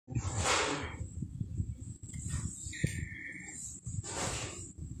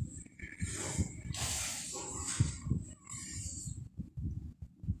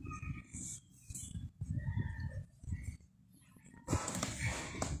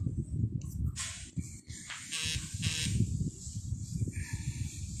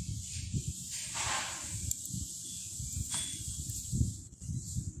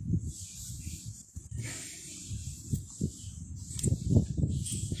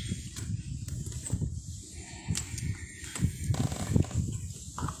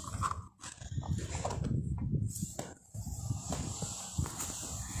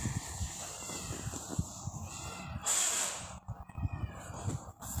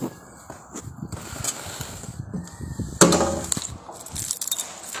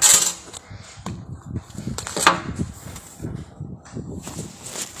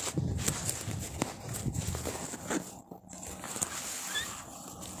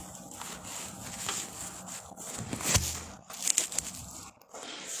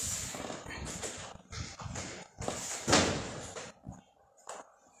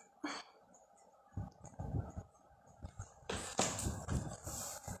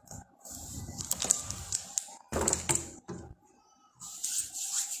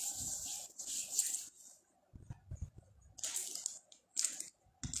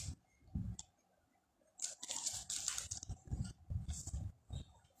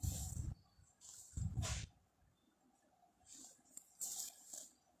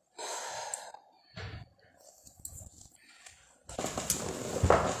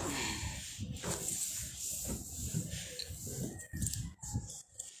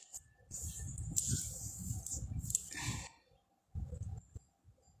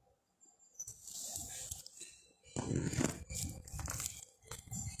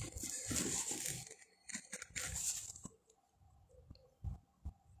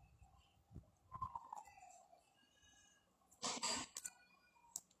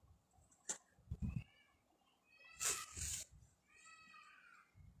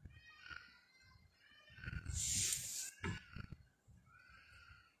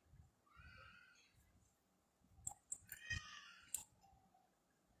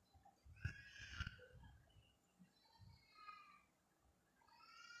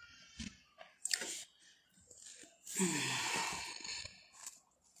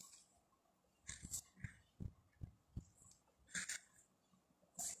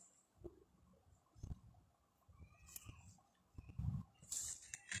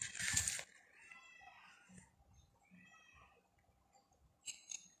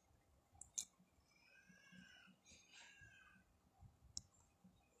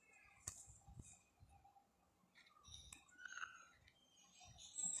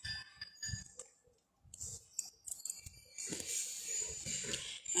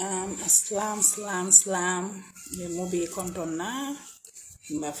Aslam. The movie kontona.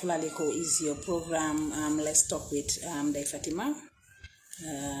 Mafulaliko is your program. Let's talk with Ndey Fatima.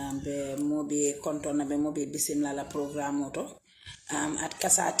 Be movie kontona be movie bisimlala program oto. At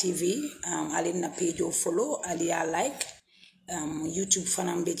Kasa TV. Alina page follow. Alia like. YouTube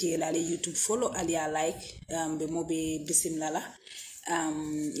fanam beji lali YouTube follow. Alia like. Be movie bisimlala.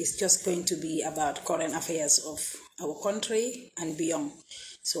 It's just going to be about current affairs of our country and beyond.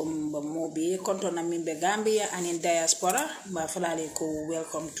 So mobi kontona mimbe Gambia and in diaspora. Bafalale ko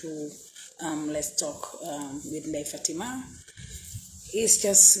welcome to Let's Talk with Ndey Fatima. It's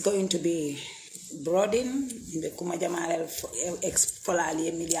just going to be broadening the kumajamale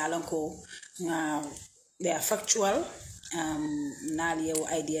exfolali media lonko they are factual nali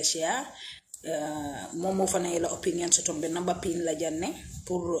idea share momo fana yela opinion so tombe number pin la janne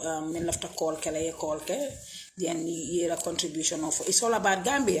pour men lafta call ke then year contribution of it's all about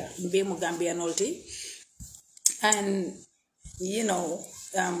Gambia mbemu Gambia nolti and you know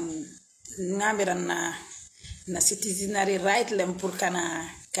ngambira na citizenry right lem pour kana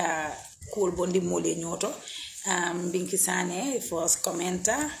ka cool bondi mole nyoto binkisane first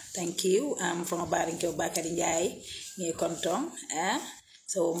commenter thank you from 𝒂𝒄𝒄𝒏 Bakary Ndiaye konton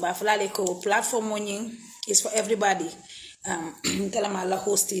so mbafulale ko platform morning is for everybody telama la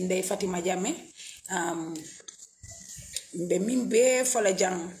hosting Ndey Fatima Jammeh be mimbe fola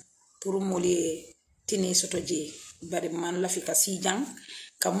jang pour moli tini sotoje bari man la fika si jang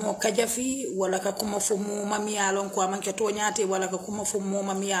kamo kajafi wala ka kuma fomu mami yalon ko amanke to nyaate wala ka kuma fomu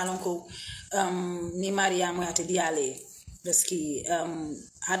mami yalon ko ni Mariam ngate diale parce que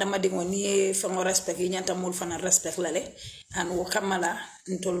adama dingo ni fango respect nyanta mul fana respect lale and wo kamala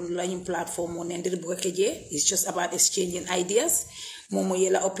ntol lañu platform mo nendir bu keje it's just about exchanging ideas momo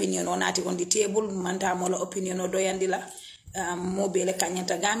yela opinion onati on the table manta mo la opinion o doyandila mo bele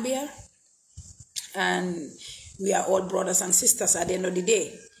kanyanta Gambia and we are all brothers and sisters at the end of the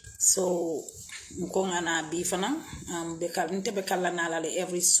day so mkongana bifana bekala nalale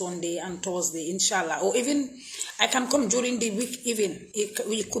every Sunday and Thursday inshallah or even I can come during the week even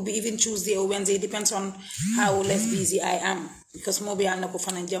it could be even Tuesday or Wednesday depends on how less busy I am because mobi alna ko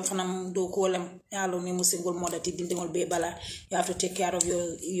fana jam fana do ko lam yalo ni mu single mother ti dindingol be bala you have to take care of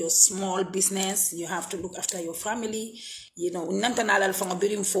your small business you have to look after your family you know nanta nalal fanga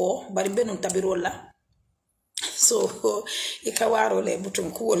birim fo bari benun tabirola so ikawaro le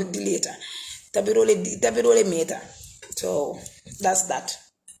butun ko wol dileta tabirole meta so that's that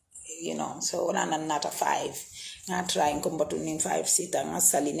you know so not a 5 not trying to ning 5 sita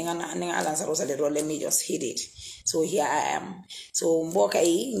ngasali ninga alansa rosale role me just hit it so here I am so mboka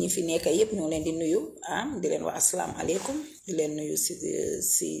yi ñi fi nekk yépp ñu leen di nuyu di leen wax asalaam alaykum di leen nuyu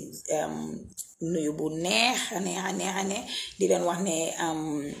si nuyu bu neex ane di leen wax ne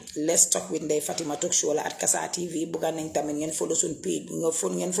Let's Talk with Ndey Fatima talk show la at Kasa TV buga nañ tamit ngeen follow sun page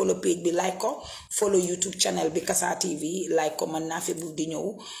ngeen follow page bi like ko follow YouTube channel bi Kasa TV like ko man na fi bu di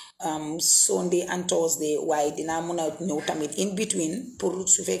ñëw Sunday and Thursday waaye dina mëna ñëw tamit in between pour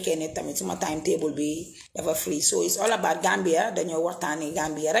su fekkee ne tamit suma timetable bi dafa free so it's all about Gambia dañoo waxtaane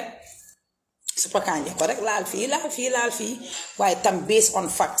Gambia rek supa kanja ko rek laal fi waaye tam based on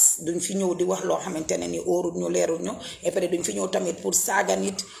facts duñ fi ñëw di wax loo xamantene ni óorut ñu leerut ñu et puis duñ fi ñëw tamit pour saaga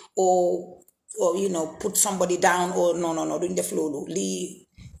nit or you know put somebody down or no duñ def loolu lii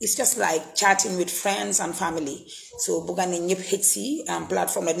it's just like chatting with friends and family so buga ne ñëpp xëj si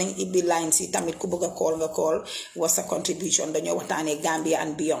platform la nañ ibbi line si tamit ku bëgg a call nga call what's the contribution dañoo waxtaane Gambia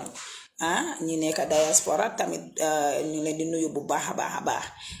and beyond ñi nekk diaspora tamit ñu leen di nuyu bu baax a baax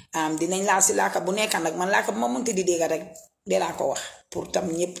dinañ laa si laaka bu nekk nag man laaka bu ma munti di dégg rek de laa ko wax pour tam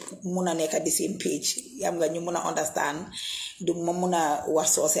ñëpp mun a nekk di same page yam nga ñu mun a understand du ma mun a wax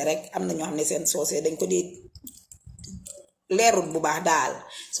soose rek am na ñoo xam ne seen soose dañ ko di leerut bu baax daal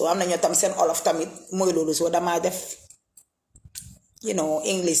so am na ñoo tam seen olof tamit mooy loolu so dama def you know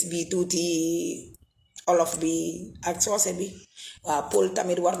English bi tuuti olof bi ak soose bi waaw Pël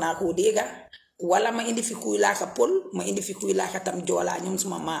tamit war naa koo dégga wala ma indi fi kuy laaka Pël ma indi fi kuy laaka tam joolaa ñoom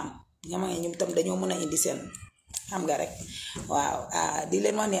suma maam ñama ñoom tam dañoo mën a indi seen xam nga rek waaw di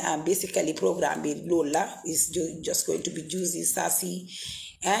leen wax ne basically programme bi loolu la is just going to be juicy sassy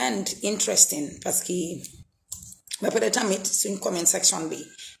and interesting parce que ba pare tamit suñ comment section bi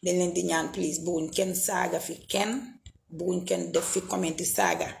dañ leen di ñaan please buñ kenn saaga fi kenn buñ kenn def fi comment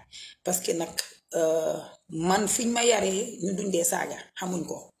saaga parce que nag man fiñ ma yaree ñu duñ dee saaga xamuñ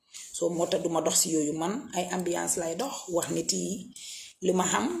ko so moo tax duma dox si yooyu man ay ambiance lay dox wax nit yi li ma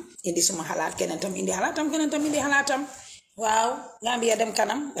xam indi suma xalaat keneen tam indi xalaatam keneen tam indi xalaatam waaw Gambia dem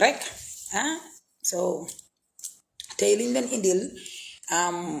kanam rek so tey liñ leen indil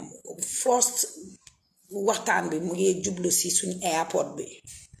first waxtaan bi mu ngi jublu si suñ airport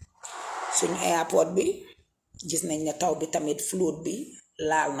bi gis nañ ne taw bi tamit flood bi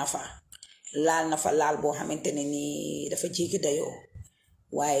laal na fa laal boo xamante ne ni dafa jéggi dayoo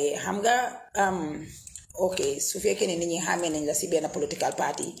waaye xam nga ok su fekkee ne nit ñi xàmmee nañ la si benn political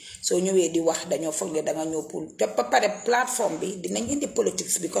party soo ñëwee di wax dañoo foog ne danga ñëw pour te ba pare plateforme bi dinañ indi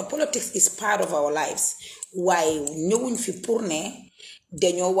politics because politics is part of our lives waaye ñëwuñ fi pour ne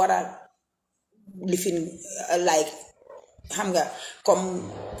dañoo war a lifin like xam nga comme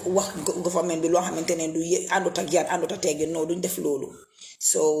wax government bi loo xamante ne du àndut ak yar àndut ak teggin non duñ def loolu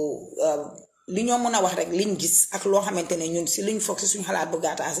so li ñoo mën a wax rek liñ gis ak loo xamante ne ñun si liñ foog si suñ xalaat bu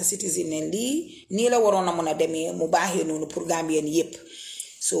gàtta as a citizen ne lii nii la waroon a mën a demee mu baaxee noonu pour Gambien yépp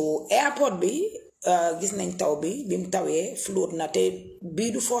so airport bi gis nañ taw bi mu tawee float na te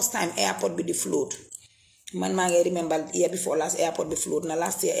bii du first time airport bi di float man maa ngi remember year before last airport bi float na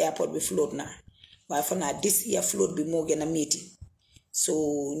last year airport bi float na waaye fa naa this year float bi moo gën a metti so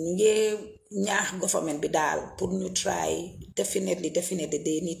ñu ngi ñaax government bi daal pour ñu try definitely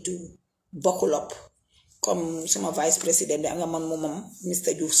they need to buckle up comme suma vice président bi nga man moom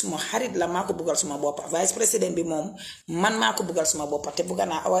Mr Diouf suma xarit la maa ko buggal suma boppa vice président bi moom man maa ko buggal suma boppa te bugga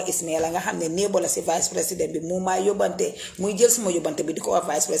naa awa Ismaila nga xam ne néebo la si vice président bi mu maa yóbbante muy jël suma yóbbante bi di ko wax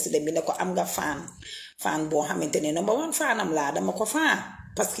vice président bi ne ko am nga fan boo xamante ne number one fanam laa dama ko fan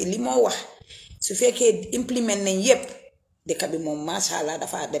parce que li moo wax su fekkee implement nañ yépp dëkk bi moom macha allah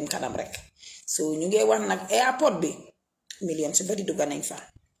dafa dem kanam rek so ñu ngi wax nag airport bi million su bari dugga nañ fa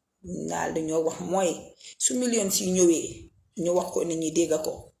daal dañoo wax mooy su million si ñëwee ñu wax ko nit ñi dégg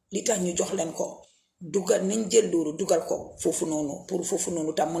ko li tax ñu jox leen ko dugal nañ jël loolu dugal ko foofu noonu pour foofu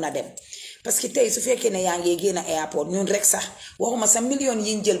noonu tam mun a dem parce que tey su fekkee ne yaa ngi génn airport ñun rek sax waxuma sa million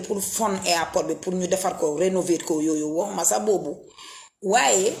yi ñu jël pour fond airport bi pour ñu defar ko rénover ko yooyu waxuma sax boobu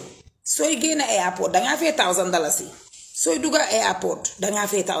waaye sooy génn airport dangaa fay $1,000 sooy dugal airport dangaa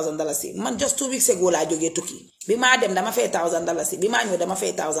fay $1,000 man just 2 weeks ago laa jógee tukki bi maa dem dama fay $1,000 bi maa ñëw dama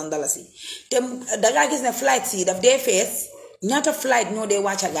fay $1,000 te dangaa gis ne flight si daf dee fees ñaata flight ñoo dee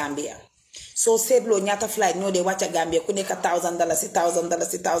wàcca Gambia soo seetloo ñaata flight ñoo dee wàcca Gambia ku nekk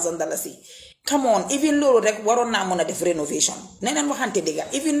 $1,000 come on even loolu rek waroon naa mën a def renovation neneen waxante dëgga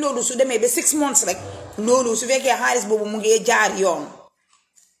even loolu su demee ba 6 months rek loolu su fekkee xaalis boobu mu ngi jaar yoon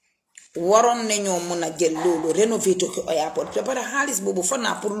waroon nañoo mën a jël loolu rénover ko airport ba pare xaalis boobu fa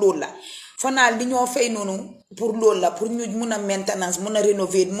naa pour loolu la fa naa li ñoo fay noonu pour loolu la pour ñu mun a maintenance mun a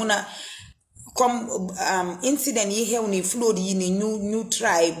rénover mun a comme incident yi xew ni flood yi ni ñu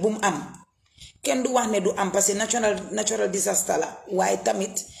try bu mu am kenn du wax ne du am parce que natural disaster la waaye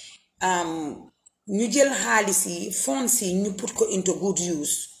tamit ñu jël xaalis yi fonds yi ñu put ko into good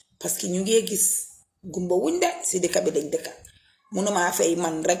use parce que ñu ngi gis gumba wuñ de si dëkk bi dañ dëkka munuma fay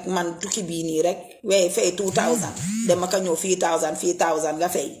man tukki bii nii rek waaye fay 2000 dama ka ñëw fii 1000 nga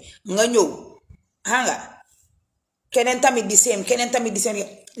fay nga ñëw nga keneen tamit di seen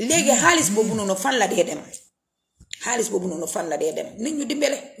léegi xaalis boobu noonu fan la dee dem nit ñu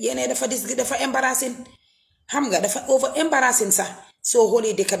dimbele yéene dafa embarrassing xam nga dafa over embarrassing sax soo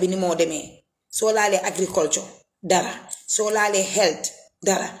xoolee dëkk bi ni moo demee soo laalee agriculture dara soo laalee health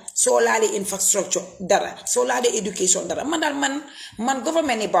dara soo laalee infrastructure dara soo laalee education dara man daal man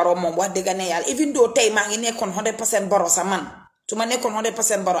government ni Barrow moom wax dëgg ne yàlla even though tey maa ngi nekkoon 100% Barrow sa man su ma nekkoon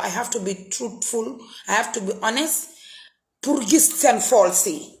 100% Barrow I have to be truthful I have to be honest pour gis seen fault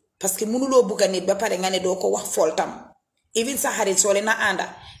si parce que mënuloo bugga nit ba pare nga ne doo ko wax faultam even sa xarit soo leen a ànda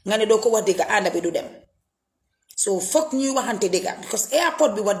nga ne doo ko wax dëgg ànda bi du dem so foog ñuy waxante dëgga because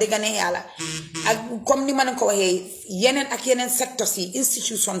airport bi wax dëgg ne yàlla ak comme ni ma leen ko waxee yeneen secteurs yi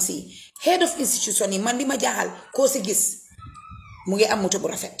institutions yi head of institution yi man li ma jaaxal koo si gis mu ngi am moto bu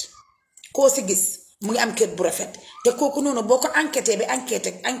rafet koo si gis mu ngi am kër bu rafet te kooku noonu boo ko enquêté bi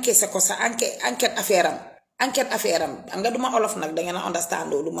enquêté ko sa enquête affaire am nga duma olof nag da ngeen a understand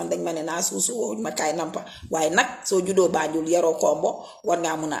loolu man dañ ma ne naa suusu waxuñ ma kaay nampa waaye nag soo juddoo Banjul yaroo Kombo war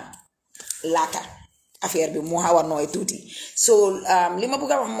ngaa mun a laaka affaire bi mu xaw a nooy tuuti so li ma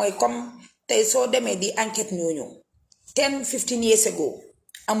bëgg a wax mooy comme tey soo demee di enquête ñooñu 10-15 years ago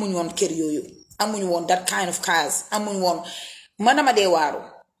amuñ woon kër yooyu amuñ woon that kind of cars amuñ woon manama dee waaru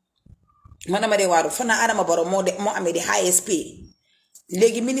fana Adama Barrow moo amee di highest pay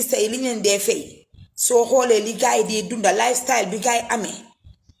léegi ministre yi li ñu leen dee fay soo xoolee li gars yi di dunda lifestyle bi gars yi amee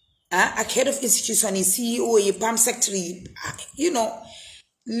ak head of institution yi CEO yi PAM sector yi you know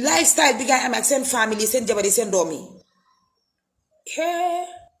lifestyle bi gars yi amee ak seen famille seen jabar yi seen doom yi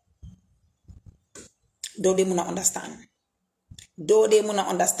doo dee mun a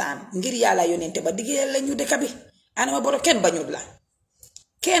understand ngir yàlla yonente ba diggee la ñu dëkk bi Adama Barrow kenn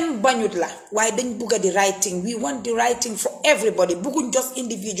bañut la waaye dañ bugga di writing we want the writing for everybody bugguñ just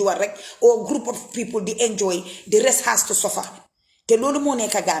individual rek or group of people di enjoy the rest has to suffer te loolu moo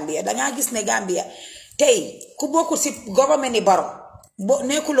nekk Gambia dangaa gis ne Gambia tey ku bokkul si government ni Barrow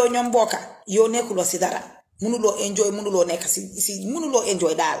nekkuloo ñoom bokka yow nekkuloo si dara mënuloo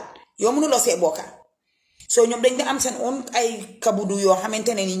enjoy daal yow mënuloo see bokka so ñoom dañ di am seen own ay kabudu yoo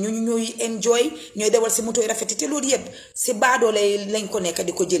xamante ne ni ñu ñooy enjoy ñooy dewal si moto yi rafet te loolu yëpp si baadoole lañ ko nekk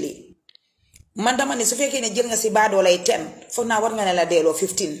di ko jëlee man dama ne su fekkee ne jël nga si baadoole 10 foog naa war nga ne la delloo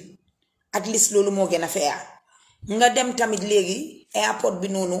 15 at least loolu moo gën a feeya nga dem tamit léegi airport bi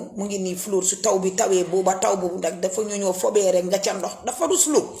noonu mu ngi nii floor su taw bi tawee booba taw boobu nag dafa ñoo fobee rek nga ca ndox dafa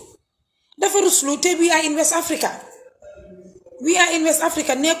ruslu te we are in West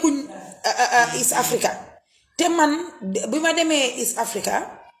Africa nekkuñ East Africa te man bi ma demee East Africa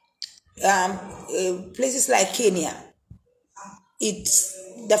places like Kenya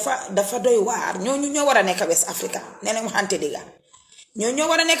dafa doy waar ñoo war a nekk West Africa nee na mu xante digga ñoo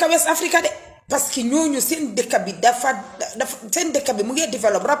war a nekk West Africa de parce que ñooñu seen dëkk bi mu ngi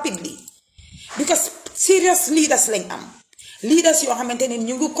develop rapidly because serious leaders lañ am leaders yoo xamante ne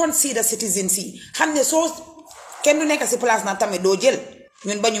ñu ngi consider citizens yi xam ne soo kenn du nekk si place na tamit doo jël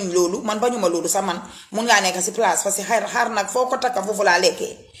ñun bañuñ loolu man bañuma loolu sax man mun ngaa nekk si place parce que xar nag foo ko takka foofu laa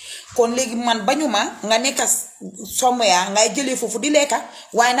lekkee kon léegi man bañuma nga nekk somewhere ngay jëlee foofu di lekka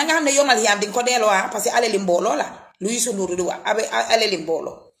waaye na nga xam ne yomal yaam di nga ko delloo parce que alali mbooloo la lu Youssou Ndour di wax alali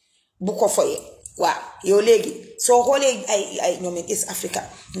mbooloo bu ko foyee waaw yow léegi soo xoolee ay ñoom East Africa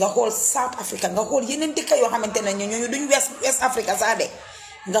nga xool South Africa nga xool yeneen dëkk yoo xamante ne ñooñu duñ West Africa sax de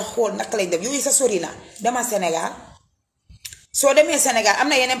nga xool naka lañ def yooyu sa sori na dama Sénégal soo demee Sénégal am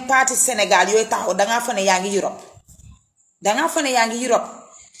na yeneen parti Sénégal yooyu taxaw dangaa fa ne yaa ngi Europe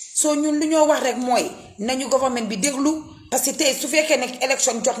soo ñun lu ñoo wax rek mooy nañu government bi déglu parce que tey su fekkee ne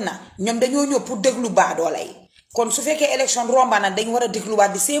élection jot na ñoom dañoo ñëw pour déglu baadoola yi kon su fekkee élection romba na dañ war a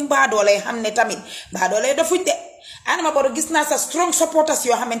dégluwaat di seen baadoola yi xam ne tamit baadoola yi dafuñ de Adama Barrow gis naa sa strong supporters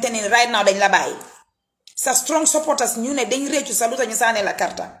yoo xamante ne right now dañ la bàyyi sa strong supporters ñu ne dañ réccu sa lu tax ñu saane la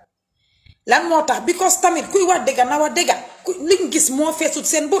karta lan moo tax because tamit kuy wax dëgga na wax dëgga liñ gis moo feesut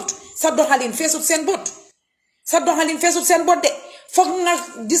seen bët sa doxalin feesut seen bët de foog nga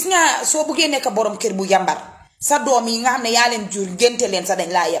gis nga soo buggee nekk borom kër bu yambar sa doom yi nga xam ne yaa leen jur génte leen sa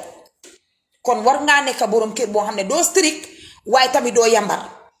dañ laa yeb kon war ngaa nekk borom kër boo xam ne doo strict waaye tamit doo yambar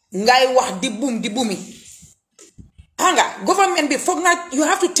ngay wax di bumi nga government bi foog nga you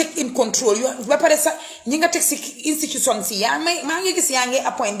have to take in control ba pare sa ñi nga teg si institution si maa ngi gis yaa ngi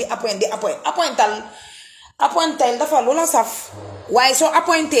appointal dafa loola saf waaye soo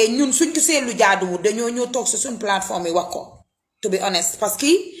appointé ñun suñ gisee lu jaaduwul dañoo ñëw toog si suñ plateforme yi wax ko to be honest parce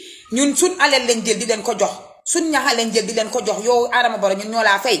que ñun suñ alal leen jël di leen ko jox suñ ñaxa leen jël di leen ko jox yow Adama Barrow ñun ñoo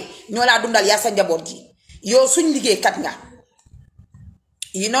laa fay ñoo laa dundal yaa sa njaboot ji yow suñ liggéeykat nga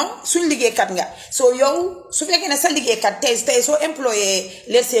suñ liggéeykat nga so yow su fekkee ne sa liggéeykat tey soo employé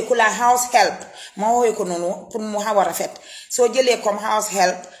let's say ku la house help ma woowee ko noonu pour mu xaw a rafet soo jëlee comme house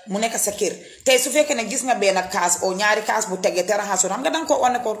help mu nekk sa kër tey su fekkee ne gis nga benn kaas o ñaari kaas bu tege te raxasu xam nga danga ko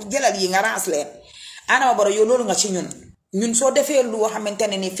wane ko jëlal yi nga raxas leen Adama Barrow yow loolu nga ci ñun soo defee lu xamante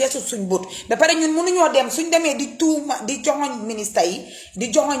ne ni feesut suñ bët ba pare ñun mënuñoo dem suñ demee di joxoñ ministre yi di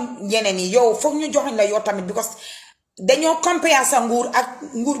joxoñ ñeneen yi yow foog ñu joxoñ la yow tamit because dañoo compare sa nguur ak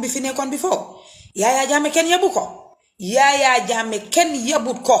nguur bi fi nekkoon bi foofu Yaya Jammeh kenn yebut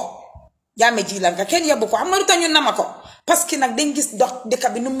ko Jammeh ji lan ka kenn yebut ko xam nga lu tax ñu nama ko parce que nag dañ gis dox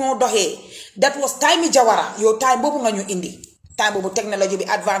dëkk bi nu moo doxee that was time Jawara yow time boobu nga ñu indi time boobu technology bi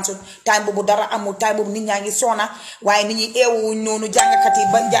advance time boobu dara amul time boobu nit ñaa ngi soona waaye nit ñi eewuwuñ noonu jàngkat yi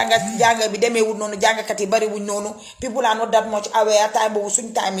ba jàng bi demeewul noonu jàngkat yi bariwuñ noonu people are not that much aware time boobu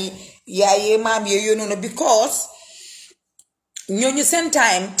suñ time yi yaayee maam yee noonu because ñooñu seen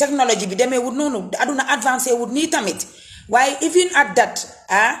time technology bi demeewul noonu aduna advancé wul nii tamit waaye even at that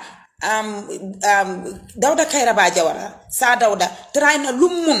Dawda Kairaba Jawara saa Dawda try na lu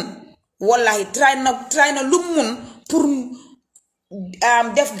mun wallahi try na lu mun pour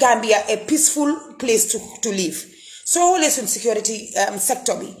def Gambia a peaceful place to live. So listen, security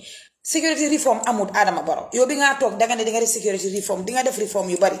sector bi security reform amut Adama Barrow yow bi nga tok da nga ne di nga def security reform di nga def reform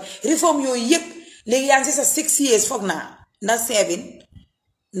yu bari reform yooyu yépp léegi yaa ngi sa 6 years foog naa na 7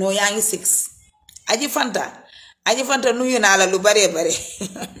 no yaa ngi 6 aji fanta nuyu naa la lu bare bare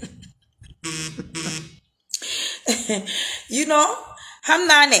you know xam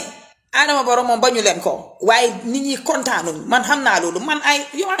naa ne Adama Barrow moom bañu leen ko waaye nit ñi kontaanuñ man xam naa loolu man ay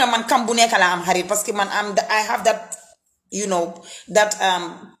yow nga man kam bu nekk la am xarit parce que man I have that you know that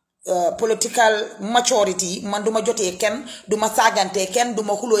political maturity man duma jotee kenn duma saagante kenn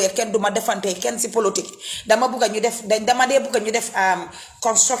duma xulooyee kenn duma defante kenn si politique dama bëgg ñu def dama dee bëgg ñu def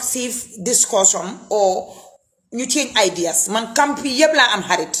constructive discussion or ñu change ideas man camp yi yëpp laa am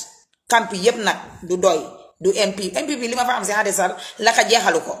xarit camp yi yëpp nag du doy du MP bi li ma fa am si xarit sax la ka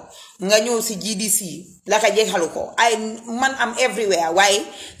jeexalu ko nga ñëw si GDC la ka jeexalu ko ay man am everywhere waaye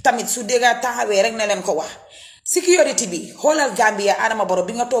tamit su dégga taxawee rek ne leen ko wax security bi xoolal Gambia Adama Barrow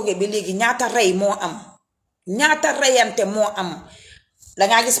bi nga toogee ba léegi ñaata rey moo am ñaata reyante moo am da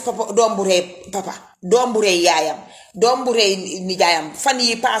ngaa gis papa doom bu rey papa doom bu rey yaayam doom bu rey nijaayam fan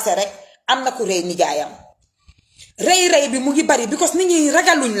yi paase rek am na ku rey nijaayam rey bi mu ngi bari because nit ñi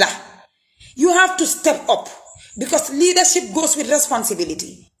ragaluñ la you have to step up because leadership goes with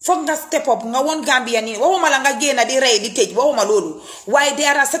responsibility foog nga step up nga woon Gambia nii waxuma la nga génn di rey di tëj waxuma loolu waaye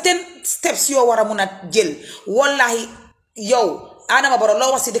there are certain steps yoo war a mun a jël wallahi yow Adama Barrow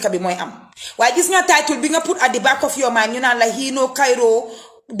loo wax si dëkk bi mooy am waaye gis nga title bi nga put at the back of your mind ñu naan la hiino Cairo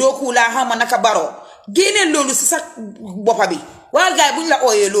dooku laa xama naka Barrow génneel loolu si sa boppa bi waaye gaay buñ la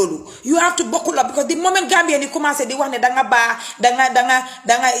ooyee loolu you have to bokkul la because the moment Gambia ni commencé di wax ne danga baa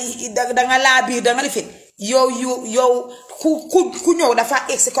danga laa biir danga lifin yow ku ñëw dafa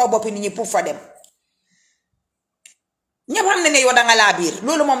egg si kaw boppi nit ñi pour fa dem ñëpp xam ne yow danga laa biir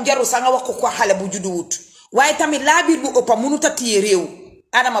loolu moom jarul sax nga wax ko xale bu juddu wut waaye tamit laa biir bu ëppa mënut a téye réew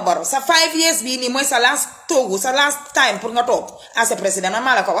Adama Barrow sa 5 years bii nii mooy sa last time pour nga toog as a président man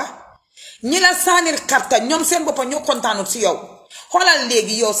maa la ko wax ñi la saanil karta ñoom seen boppa ñoo kontaanut si yow xoolal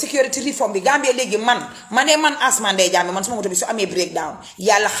léegi yow security reform bi Gambia léegi man asma Ndey Jammeh man suma moto bi su amee breakdown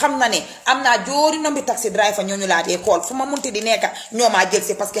yàlla xam na ne am naa joori nombi taxi driver ñooñu laatee kool fu ma munti di nekka ñoomaa jël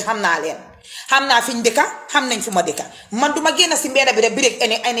si parce que xam naa leen xam naa fiñ dëkka xam nañ fu ma dëkka man duma génn si mbedda bi rek break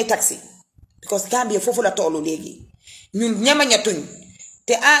any taxi because Gambia foofu la toolu léegi ñun ñemeñatuñ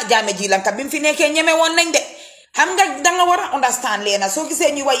te Jammeh ji lanka bi mu fi nekkee ñeme woon nañ de xam nga danga war a understand leena soo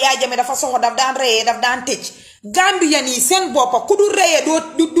gisee ñu wax Yaay Jammeh dafa soxo daf daan reyee daf daan tëj Gambian yi seen boppa ku du reyee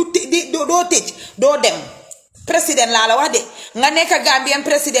doo tëj doo dem président laa la wax de nga nekk Gambian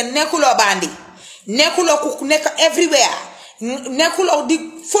président nekkuloo bandi nekkuloo ku nekk everywhere nekkuloo di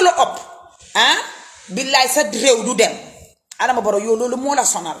follow up billaay sa réew du dem Adama Barrow yow loolu moo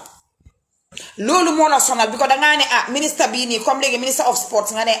la sonal bi ko dangaa ne ministre bii nii comme léegi minister of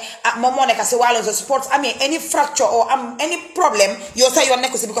sports nga ne moom moo nekk si wàllu sports amee any fracture or am any problem yow sa yoon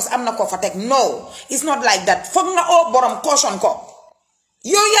nekku si because am na ko fa teg no it's not like that foog nga oo borom caution ko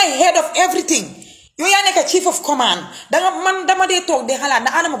yow yaay head of everything yow yaa nekk chief of command dama dee toog di xalaat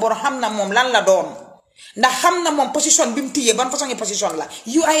ndax Adama Barrow xam na moom lan la doon ndax xam na moom position bi mu téye ban façon position la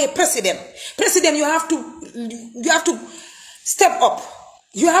you are a president you have to step up.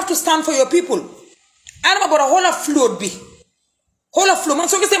 You have to stand for your people. Adama Barrow xoola float bi xoola float man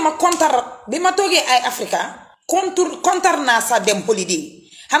soo gisee ma kontar bi ma toogee ay Africa kontar naa sa dem holiday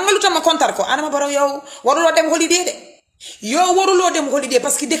xam nga lu tax ma kontar ko Adama Barrow yow waruloo dem holiday de yow waruloo dem holiday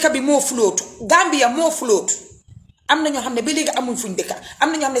parce que dëkk bi moo float Gambia moo float am na ñoo xam ne ba léegi amuñ fuñ dëkk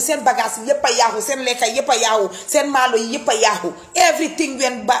am na ñoo xam ne seen bagage yépp a yaaxu seen lekka yépp a yaaxu seen maalo yi yépp a yaaxu everything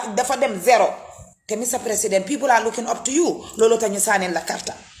went back dafa dem zero te Mr. President people are looking up to you loolu tax ñu saaneen la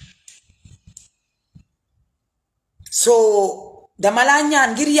karta so dama laa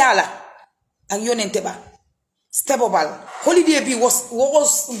ñaan ngir yàlla ak yonente ba stebobal holiday bi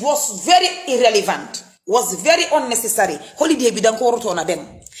was very irrelevant was very unnecessary holiday bi danga ko warutoon a dem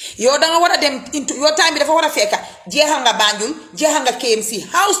yow danga war a dem into your time bi dafa war a fekka jeexal nga Banjul jeexal nga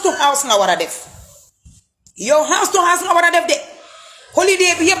KMC house to house nga war a def yow house to house nga war a def de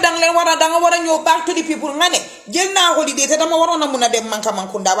holiday bi yëpp danga war a ñëw back to the people nga ne jël naa holiday te dama waroon a mun a dem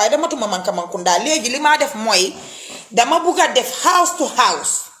Mankamankounda waaye dama tuma Mankamankounda léegi li maa def mooy dama bugg a def house to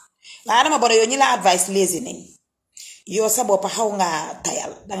house waaye dama bara yow ñi la advice lazy nañ yow sa bopp xaw nga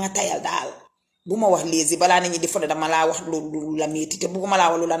tayal danga tayal daal bu ma wax lazy balaa nañu di fode dama laa wax lu la metti te bugguma laa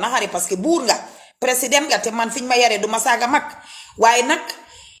wax lu la naxari parce que buur nga président nga te man fiñ ma yaree du ma saaga mag waaye nag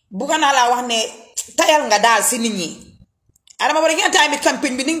bugga naa laa wax ne tayal nga daal si nit ñi Adama Barrow ngeen time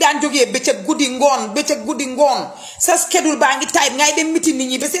campagne bi ni nga daan jógee bëccëg guddi ngoon sa schedule baa ngi time ngay dem meeting nit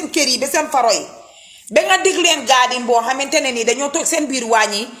ñi ba seen kër yi ba seen faro yi ba nga dig leen garden boo xamante ne nii dañoo toog seen biir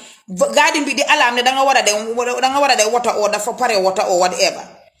wàññi garden bi di alarm ne danga war a dem wota oo dafa pare wota oo whatever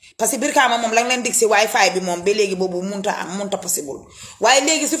parce que biir kaama moom la nga leen dig si wifi bi moom ba léegi boobu munta possible waaye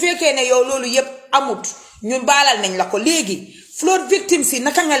léegi su fekkee ne yow loolu yépp amut ñun baalal nañ la ko léegi flood victims yi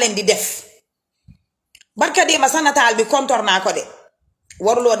naka nga leen di def barka dee ma sa nataal bi kontor naa ko de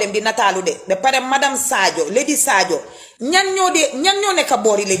waruloo dem di nataalu de ba pare madame Sadio Lady Sadio ñan ñoo nekk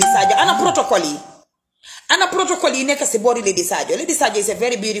boori Lady Sadio ana protocol yi nekk si boori Lady Sadio is a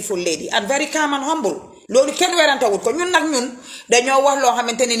very beautiful lady and very calm and humble loolu kenn werante wut ko ñun dañoo wax loo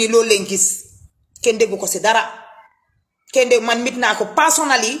xamante ne ni loolu leen gis kenn déggu ko si dara kenn dégg man mit naa ko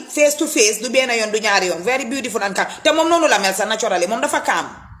personally face to face du benn yoon du ñaari yoon very beautiful and calm te moom noonu la mel sa naturally moom dafa calm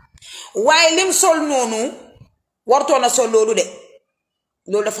waaye lim sol noonu wartoon a sol loolu de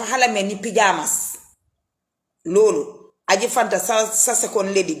loolu dafa xalame ni pyjamas loolu aji fanta sa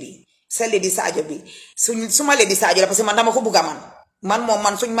second lady bi sa Lady Sadio bi suma Lady Sadio la parce que man dama ko bugga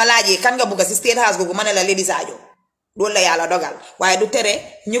man suñ ma laajee kan nga bugga si State House googu ma ne la Lady Sadio loolu la yàlla dogal waaye du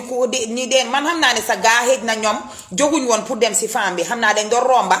tere ñi deen man xam naa ne sa gaa xëj na ñoom jóguñ woon pour dem si femme bi xam naa dañ doon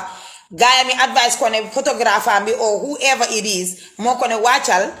romba gaaya mi advice ko ne photographe bi or whoever it is moo ko ne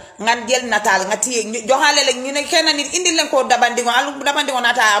wàccal nga jël nataal nga téye joxaale la ñu ne kenn nit indi leen ko dabandingo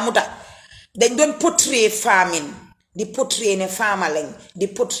nataal amuta dañ doon portray famine di portray ne fama lañ di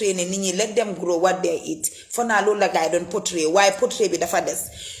portray ne nit ñi let them grow what they eat fo naa loolu la gaay doon portray waaye portray bi dafa des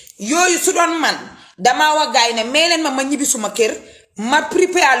yooyu su doon man damaa wax gaay ne mee leen ma ñibbi suma kër ma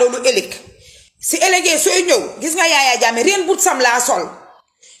prépare loolu ëllëg si ëllëgee sooy ñëw gis nga Yaya Jammeh reen but sam laa sol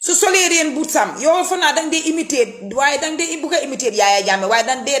su solee reen but sam yow fa naa dang dee imiter waaye dang dee bugg a imiter Yaya Jammeh waaye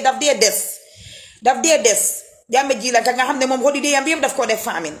daf dee des Jammeh ji la ka nga xam ne moom holiday yam bi yëpp daf ko def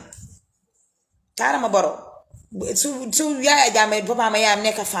famine Adama Barrow su Yaya Jammeh papa ma yaayam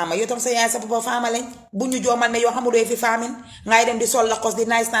nekk faama yow tam sa yaay sa papa faama lañ bu ñu joomal ne yoo xamuloo fi famine ngay dem di sol lakos di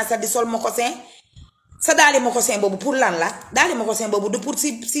nice di sol mokosin sa daali mokosin boobu pour lan la daali mokosin boobu du pour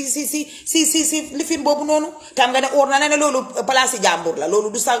si lifin boobu noonu tam nga ne óor na ne loolu place jàmbur la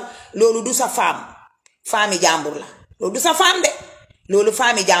loolu du sa faami jàmbur la loolu du sa faam de loolu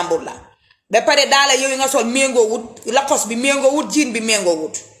faami jàmbur la ba pare daala yooyu nga sol méngoo wut lakos bi méngoo wut jiin bi méngoo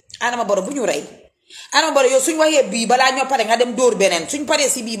wut Adama Barrow bu ñu rey Adama Barrow yow suñ waxee bii balaa ñoo pare nga dem dóor beneen suñ paree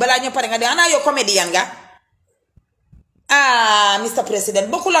si bii balaa ñoo pare nga dem ana yow comédien nga Mr President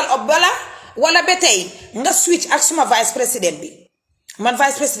bokkulal ob wala ba tey nga switch ak suma vice président bi man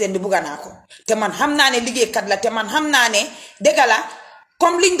vice président bi bugga naa ko te man xam naa ne liggéeykat la te man xam naa ne dëgg la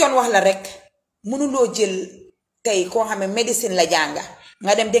comme liñ doon wax la rek mënuloo jël tey koo xam ne médecine la jànga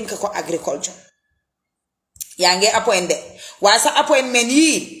nga dem dénk ko agriculture yaa ngi appointé waaye sa appointment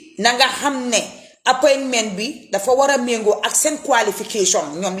yii na nga xam ne appointment bi dafa war a méngoo ak seen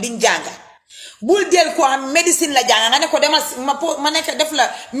qualification ñoom liñ jànga bul jël ko xam médecine la jànga nga ne ko demal ma nekk def la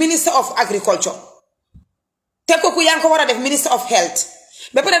minister of agriculture te kooku yaa ngi ko war a def minister of health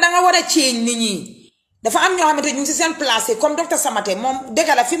ba pare danga war a change nit ñi dafa am ñoo xamante ñu ngi si seen place comme docteur Samaté moom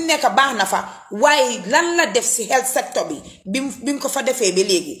dëgg la fi mu nekk baax na fa waaye lan la def si health sector bi mu ko fa defee ba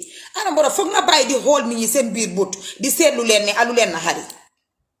léegi Adama Barrow foog nga bàyyi di xool nit ñi seen biir but di seetlu leen ne alu leen na xari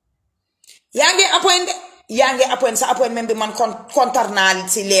yaa ngi appoint sa appointment bi man kontar naa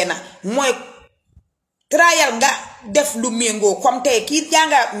si leena mooy trial nga def lu méngoo comme tey kii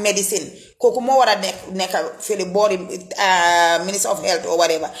jànga médecine kooku moo war a nekk fële boori minister of health or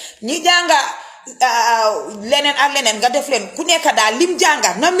whatever ñi jànga leneen ak leneen nga def leen ku nekk daal lim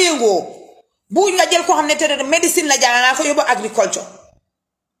jànga na méngoo bu nga jël ko xam ne te médecine la jànga nga ko yóbbu agriculture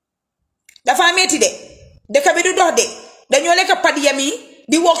dafa metti de dëkk bi du dox de dañoo lekk pad yami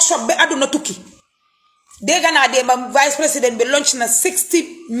di workshop bi àdduna tukki dégg naa démba vice président bi launch na 60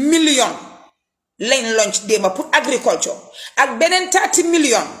 million lañ launch démba pour agriculture ak beneen 30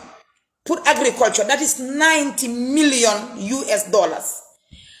 million pour agriculture that is 90 million US dollars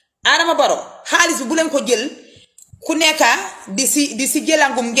Adama Barrow xaalis bi bu leen ko jël ku nekka di si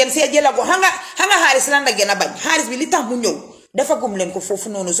jëlangum ngeen see jëlangum xam nga xaalis lan la gën a bañ xaalis bi li tax mu ñëw dafa gum leen ko foofu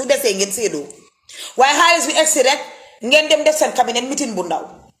noonu su desee ngeen séedoo waaye xaalis bi egsi rek ngeen dem def seen cabinet meeting bu ndaw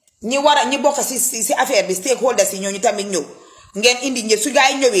ñi bokk si affaire bi stakeholders yi ñoo ñu tamit ñëw ngeen indi ñe su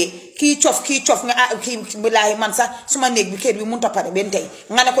gaay ñëwee kii cof nga kii billahi man sax suma néeg bi kër bi mënut a pare benn tey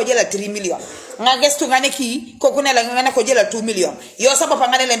nga ne ko jëlal 3 million nga gestu nga ne kii kooku ne la nga ne ko jëlal 2 million yow sa boppa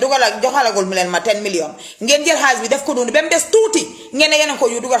nga ne leen joxalagul mu leen ma 10 million ngeen jël xaalis bi def ko noonu ba mu des tuuti ngeen ne yeneen ko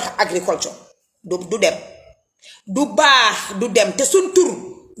yu dugal agriculture du dem du baax du dem te suñ tur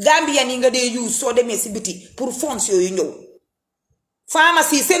Gambian yi nga dee use soo demee si biti pour fonds yooyu ñëw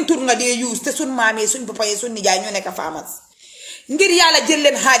pharmacie seen tur nga dee use te suñ maamee suñ papa yi suñ nijaay ñoo nekk pharmacie ngir yàlla jël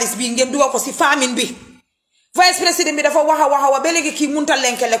leen xaalis bi ngeen dugal ko si famine bi vice président bi dafa waxa wa ba léegi kii munta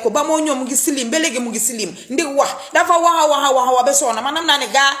lenkele ko ba moo ñoom mu ngi silim ba léegi mu ngi silim ndig wax dafa waxa ba soona man am naa ne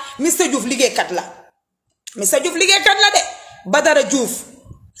gaa Mr Diouf liggéeykat la de Badara Diouf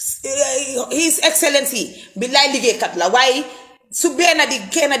His Excellency bi laay liggéeykat la waaye su benn di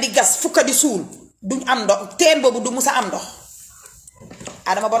kenn di gas fukka di suul duñ am ndox teen boobu du musa am ndox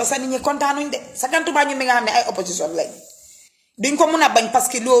Adama Barrow sa nit ñi kontaanuñ de sa gantubaa ñu mi nga xam ne ay opposition lañ duñ ko mun a bañ parce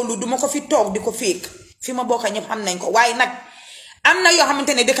que loolu duma ko fi toog di ko féeg fi ma bokk ñëpp xam nañ ko waaye nag am na yoo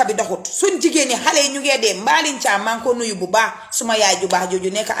xamante ne dëkk bi doxut suñ jigéen ñi xale yi ñu ngee dee Mbalin Thiam maa ngi ko nuyu bu baax suma yaay ju baax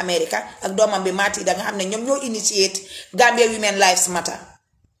jooju nekk Amérique ak doomam bi Mati da nga xam ne ñoom ñoo initiate Gambia Women Lives Matter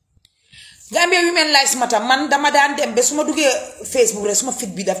man dama daan dem ba su ma duggee Facebook rek suma fit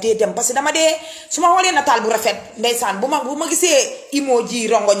bi daf dee dem parce que dama dee su ma xoolee nataal bu rafet ndeysaan bu ma gisee emoji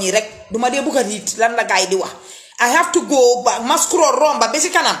rongo ñi rek duma dee bugg a riit lan la gaay di wax I have to go back ma scroll romba ba si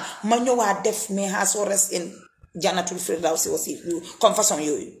kanam ma ñëwaat def mais haso rest in Jannatul Firdawsi aussi comme façon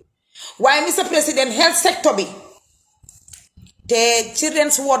yooyu waaye Mr President health sector bi te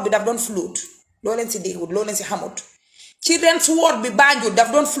children's ward bi daf doon float loo leen si déggut loo leen si xamut children's ward bi Banjul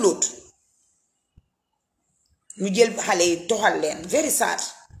daf doon float ñu jël xale yi toxal leen very sad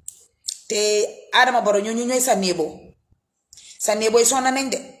te Adama Barrow ñooñu ñooy sa néebo yi sonna nañ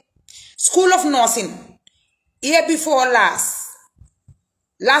de school of nursing year before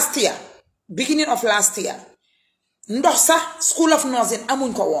last year beginning of last year ndox sax school of nursing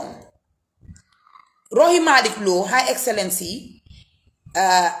amuñ ko woon Rohey Malick Lowe High Excellency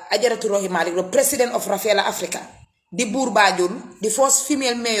Ajaratu Rohey Malick Lowe President of Rafela Africa di buur Banjul the first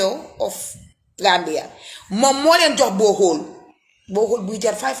female mayor of Gambia moom moo leen jox booxool buy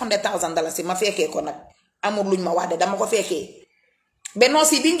jar $500,000 si ma fekkee ko nag amul luñ ma wax de dama ko fekkee benn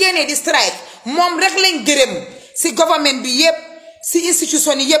si bi ngeenee di strike moom rek lañ gërëm si government bi yépp si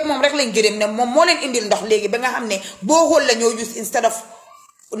institution yi yépp moom rek lañ gërëm ne moom moo leen indil ndox léegi ba nga xam ne booxool la ñoo use instead of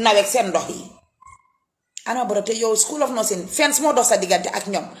nawet seen ndox yi Adama Barrow te yow school of nursing fence moo dox sa diggante ak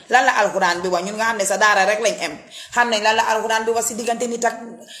ñoom lan la alxuraan bi wax ñun nga xam ne sa daara rek lañ am xam nañ lan la alxuraan bi wax si diggante nit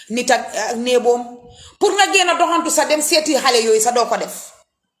ak néeboom pour nga génn doxantu sa dem seeti xale yooyu sa doo ko def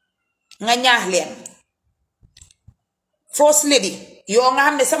nga ñaax leen first lady yoo nga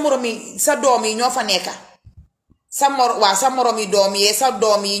xam ne sa doom yi ñoo fa nekka sa morom yi doom yi sa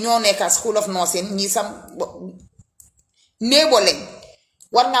doom yi ñoo nekka school of nursing ñi sa néebo lañ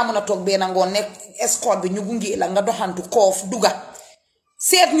war ngaa mën a toog benn ngoon nekk escort bi ñu gunge la nga doxantu koof duga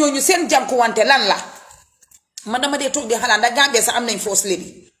seet ñooñu seen jànkuwante lan la man dama dee toog di xalaat ndax Gambia sax am nañ first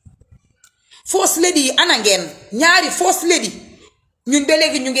lady yi ana ngeen ñaari first lady ñun ba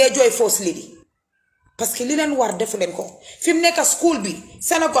léegi ñu ngee jooy first lady parce que li leen war defu leen ko fi mu nekk school bi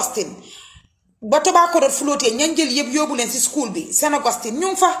St Augustine ba Tobacco Road flottee ñan jël yëpp yóbbu leen si school bi St Augustine ñu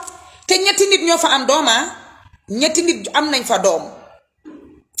ngi fa te ñetti nit ñoo fa am dooma ñetti nit am nañ fa doom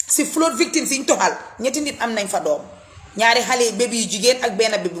si flood victims yi ñu toxal ñetti nit am nañ fa doom ñaari xale bébi yu jigéen ak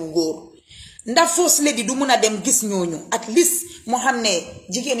benn bébi bu góor ndax first lady du mun a dem gis ñooñu at least moo xam ne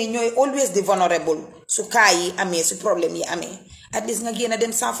jigéen yi ñooy always the vulnerable su kaa yi amee su problème yi amee at least nga génn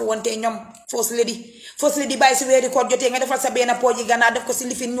dem saafu wante ñoom first lady bàyyi si weeri koor jotee nga defal sa benn pooji gannaaw def ko si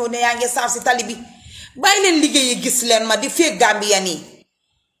lifin ñëw ne yaa ngi saaf si tali bi bàyyi leen liggéeyi gis leen ma di feeg Gambien yi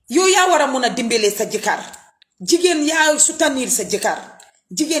yow yaa war a mun a dimbale sa jëkkër jigéen yaa soutenir sa jëkkër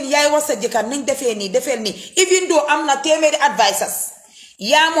jigéen yaay wax sa jëkkër nañ defee nii defeel nii even though am na téeméeri advisors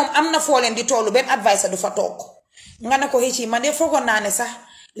yaa moom am na foo leen di tollu benn advisor du fa toog nga ne ko xëcc man de foogoon naa ne sax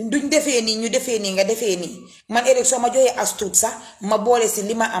duñ defee nii ñu defee nii nga defee nii man ëllëg soo ma joxee as tuut sax ma boole si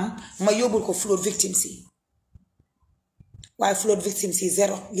li ma am ma yóbbul ko flood victims yi waaye flood victims yi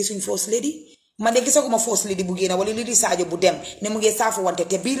zéro gisuñ first lady man de gisaguma first lady bu génn wala li di Sadio bu dem ne mu ngi saafu wante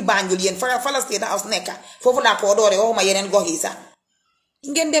te biir Banjul yéen Falastin House nekka foofu laa ko doore waxuma yeneen gox yi sax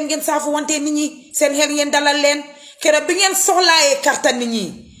ngeen dem ngeen saafu wante nit ñi seen xel ngeen dalal leen keroog bi ngeen soxlaayee karta nit ñi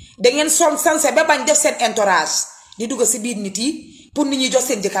da ngeen sol sanse ba bañ def seen entourage di dugg si biir nit yi pour nit ñi jox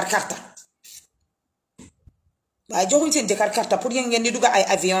seen jëkkër karta waaye joxuñ seen jëkkër karta pour ngeen di dugg ay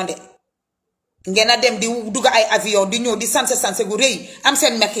avion de ngeen a dem di dugg ay avion di ñëw di sanse gu rëy am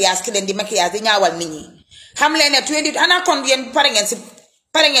seen maquillage ki leen di maquillage di ñaawal nit ñi xam leen ne 20 ana kon yéen pare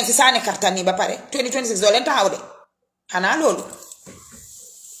ngeen si saani karta nii ba pare 2026 doo leen taxaw de xanaa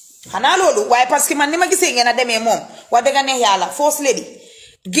loolu waaye parce que man ni ma gisee ngeen a demee moom wax dëgg neex yàlla first lady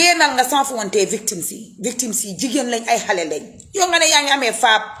génnal nga sans wante victims yi jigéen lañ ay xale lañ yow nga ne yaa ngi amee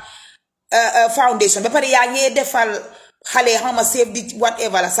FAB foundation ba pare yaa ngi defal xale xama save di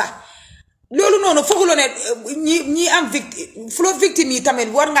whatever la sax loolu noonu fooguloo ne ñi am flood victime yi tamit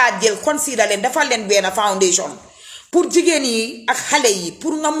war ngaa jël consider leen defal leen benn foundation pour jigéen yi ak xale yi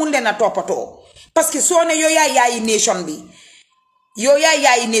pour nga mun leen a toppatoo parce que soo ne yow yaay yaayi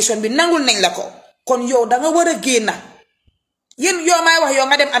nation bi nangul nañ la ko kon yow da nga war a génn yéen yow may wax yow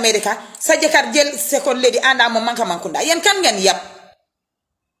nga dem America sa jëkkër jël second lady àndaa moom mankunda yéen kan ngeen yab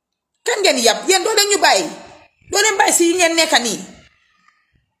yéen doo leen ñu bàyyi si yi ngeen nekka nii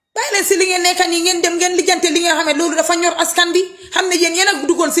bàyyi leen si li ngeen nekka nii ngeen dem ngeen lijjante li nga xam ne loolu dafa ñor askan bi xam ne yéen a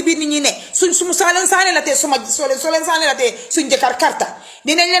duggoon si biir nit ñi ne suñ soo leen saane la tee soo leen saane la tee suñ jëkkër karta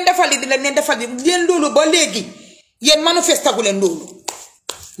dinañ leen defal li dinañ leen defal li leen loolu ba léegi yéen manifestagu leen loolu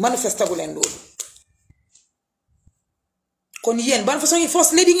kon yéen ban façon yi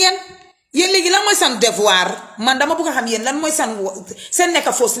first lady ngeen yéen léegi lan mooy seen devoir man dama bëgg a xam yéen lan mooy seen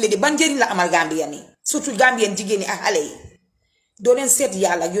nekk first lady ban njëriñ la amal Gambien yi surtout Gambien jigéen ñi ak xale yi doo leen seet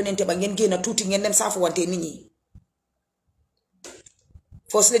yàlla ak yónente ba ngeen génn tuuti ngeen dem saafu wante nit ñi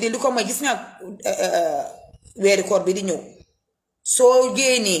first lady lu ko mooy gis nga weeri koor bi di ñëw soo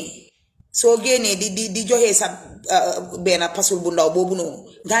génnee di joxee sa benn pasul bu ndaw boobu noonu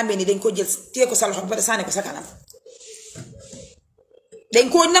Gambien yi dañ ko jël téye ko sa loxo ba sànni ko sa kanam dañ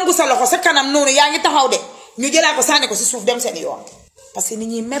ko nangu sa loxo sa kanam noonu yaa ngi taxaw de ñu jëlaa ko sànni ko si suuf dem seen yoon parce que nit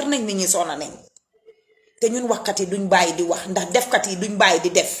ñi mer nañ nit ñi sonna nañ te ñun waxkat yi duñ bàyyi di wax ndax defkat yi duñ bàyyi di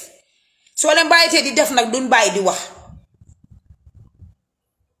def soo leen bàyyitee di def nag duñ bàyyi di wax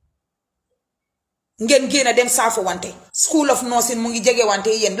ngeen génn a dem saafu wante school of nursing mu ngi jege wante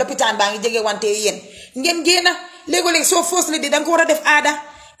yéen lopitaan baa ngi jege wante yéen ngeen génn léegi-léegi soo first lady danga ko war a def aada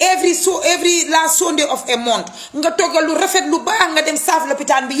every last Sunday of a month nga toggal lu rafet lu baax nga dem saaf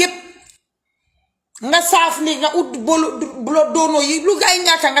lopitaan bi yépp nga saaf li nga ut blood donor yi lu gaay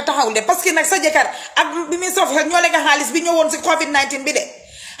ñàkka nga taxaw le parce que nag sa jëkkër ak bi muy sof xel ñoo lekk xaalis bi ñëwoon si COVID-19 bi de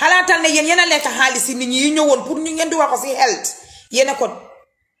xalaatal ne yéen a lekk xaalis yi nit ñi yi ñëwoon pour ñu ngeen di wax ko si health yéen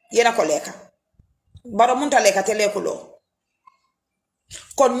a ko lekka bara munta lekka te lekkuloo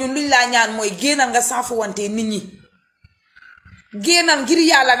kon ñun luñ laa ñaan mooy génnal nga saafu wante nit ñi génnal ngir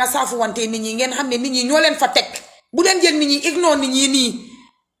yàlla nga saafu wante nit ñi ngeen xam ne nit ñi ñoo leen fa teg bu leen jël nit ñi ignore nit ñi nii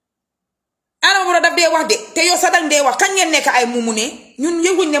ana wara daf dee wax de te yow sa dang dee wax kañ ngeen nekk ay mumu ne ñun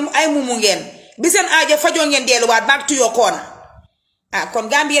yëguñ ne ay mumu ngeen bi seen aaja fajoo ngeen delluwaat back to your corner kon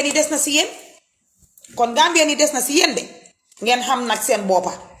Gambien yi des na si yéen de ngeen xam nag seen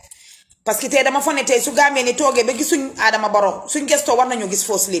boppa parce que tey dama fa ne tey su Gambien yi toogee ba gisuñ Adama Barrow suñ gestoo war nañu gis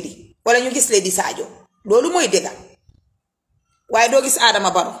first lady wala ñu gis Lady Sadio loolu mooy dëgga waaye doo gis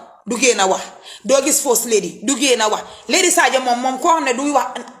Adama Barrow du génn a wax doo gis first lady du génn a wax Lady Sadio moom koo xam ne duy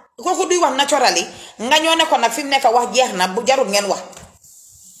wax kooku duy wax naturally nga ñoo ne ko nag fi mu nekk wax jeex na bu jarul ngeen wax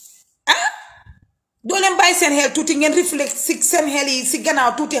doo leen bàyyi seen xel tuuti ngeen reflect si seen xel yi si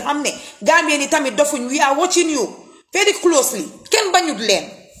gannaaw tuuti xam ne Gambien yi tamit dofuñ we are watching you very closely kenn bañut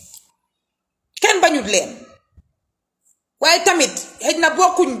leen waaye tamit xëj na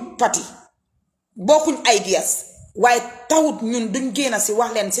bokkuñ parti bokkuñ ideas waaye tawut ñun duñ génn si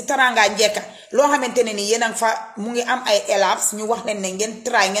wax leen si taranga njekka loo xamante ne ni yéen a ngi fa mu ngi am ay elapse ñu wax leen ne ngeen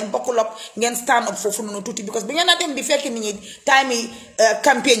try ngeen bokkul up ngeen stand up foofu noonu tuuti because bi ngeen a dem di fekk nit ñi time yi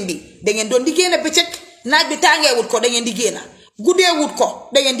campagne bi da ngeen doon di génn bëccëg naaj bi tàngee wut ko da ngeen di génn guddee wut ko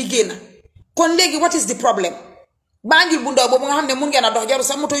da ngeen di génn kon léegi what is the problem Banjul bu ndaw boobu nga xam ne mun ngeen a dox jaru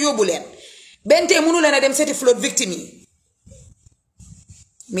sa moto yóbbu leen bentee mënu leen a dem seeti flood victime yi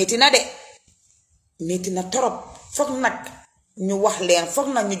métti na de métti na torop foog nag ñu wax leen foog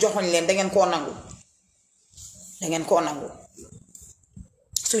nag ñu joxoñ leen dangeen koo nangu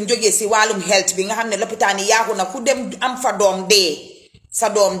suñ jógee si wàllum health bi nga xam ne lopitaan yi yaaxu na ku dem am fa doom dee sa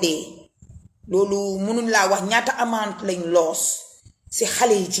doom dee loolu mënuñ laa wax ñaata amount lañ loos si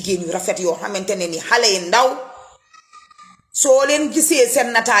xale yi jigéen yu rafet yoo xamante ne ni xale yi ndaw soo leen gisee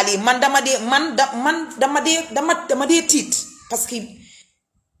seen nataal yi man dama dee tiit parce que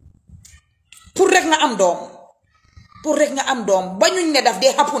pour rek nga am doom bañuñ ne daf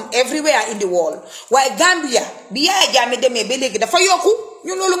dee happen everywhere in the world waaye Gambia bi Yaya Jammeh demee ba léegi dafa yokku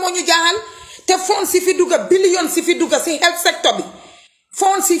ñu loolu moo ñu jaaxal te fonds si fi dugga billion si fi dugga si health sector bi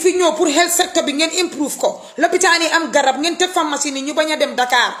fonds si fi ñëw pour health sector bi ngeen improve ko lopitaan yi am garab ngeen teg pharmacie ni ñu bañ a dem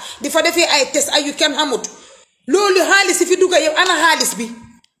Dakar di fa defee ay test ay yu kenn xamut loolu xaalis si fi dugga yow ana xaalis bi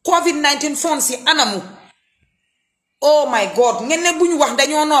COVID-19 fonds si anamu oh my god ngeen ne bu ñu wax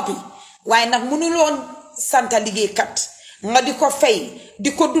dañoo noppi waaye nag mënuloon santa liggéeykat nga di ko fay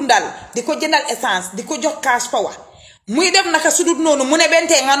di ko dundal di ko jëndal essence di ko jox cash power muy def naka sudut noonu mu ne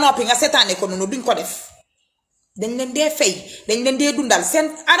bentee nga noppi nga seetaane ko noonu duñ ko def dañ leen dee fay dañ leen dee dundal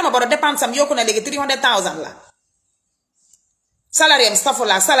seen Adama Barrow dépense am yokku na léegi 300,000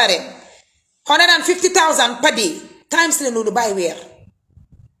 la salaire am 150,000 per day times leen loolu by weer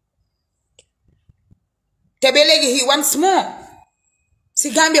te ba léegi he wants more si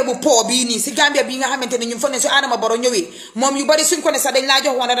Gambia bu po bii nii si Gambia bii nga xamante ne ñun fa ne su Adama Barrow ñëwee moom yu bari suñ ko ne sax dañ laa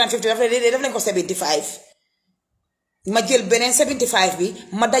jox 150 daf leen ko 75 ma jël beneen 75 bi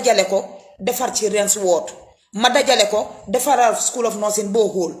ma dajale ko defar ci Rens Ward ma dajale ko defaral School of Nursing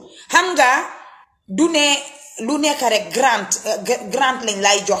Bohol xam nga du ne lu nekk rek grant lañ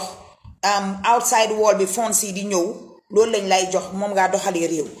lay jox outside wall bi fonds yi di ñëw loolu lañ lay jox moom ngaa doxalee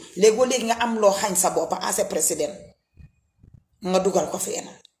réew léegi nga am loo xañ sa bopp as a président nga dugal ko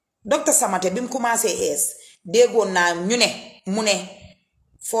feena docteur Samate bi mu commencé déggoon naa ñu ne mu ne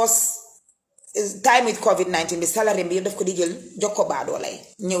first time with COVID-19 bi salary bi daf ko di jël jox ko baa doolay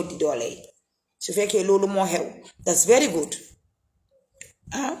ñëw di doolay su fekkee loolu moo xew that's very good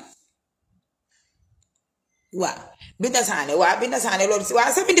waaw Binta Sané loolu si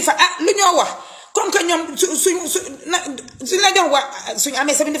waaw 75 lu ñoo wax comme que ñoom suñ la jox suñu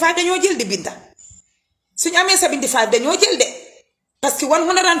amee 75 dañoo jël di Binta suñu amee 75 dañoo jël de parce que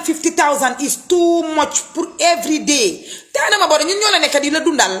 150,000 is too much pour every day te Adama Barrow ñun ñoo la nekk di la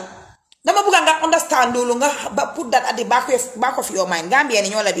dundal dama bëgg nga understand loolu nga ba pour that at the back of your mind Gambien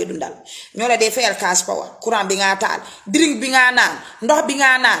ñoo la dee dundal ñoo la dee fayal cash power courant bi nga taal drink bi nga naan ndox bi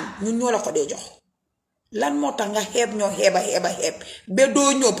nga naan ñun ñoo la ko dee jox lan moo tax nga xeeb ñoo xeeba ba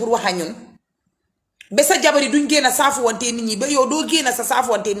doo ñëw pour wax a ñun ba sa jabari duñ génn a saafuwante nit ñi ba yow doo génn sa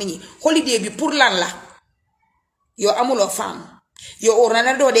saafuwante nit ñi holiday bi pour lan la yow amuloo femme yow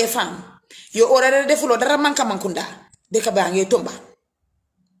orana doo dee femme yow orana defuloo dara mankunda dëkk baa ngee tomba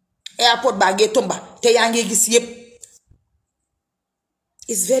airport baa ngee tomba te yaa ngee gis yépp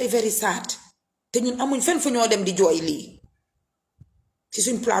it's very very sad te ñun amuñ fenn fu ñoo dem di jooy lii ci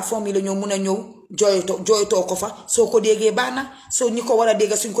suñ plateforme yi la ñoo mën a ñëw jooytoo ko fa soo ko déggee baax na soo ñi ko war a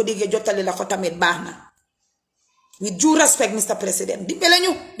dégg suñ ko déggee jottali la ko tamit baax na with due respect Mr. President dimbale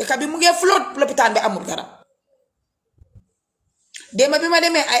ñu dëkk bi mu ngee flotte lopitaan bi amul garab démb bi ma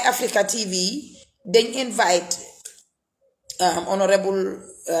demee ay Africa TV dañ invite honorable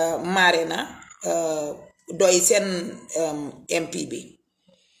Marena doy seen MP bi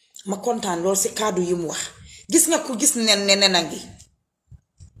ma kontaan lool si kaddu yi mu wax gis nga ko gis nen a ngi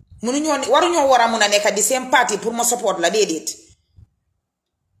waruñoo war a mun a nekk di seen parti pour ma support la déedéet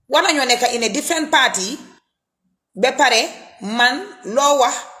war nañoo nekk in a different party ba pare man loo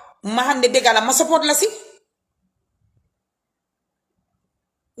wax ma xam ne dëgg la ma support la si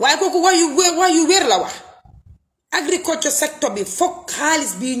waaye kooku wax yu wér la wax agriculture sector bi foog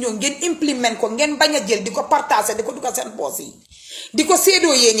xaalis bii ñëw ngeen implement ko ngeen bañ a jël di ko partager di ko dugal seen poos yi di ko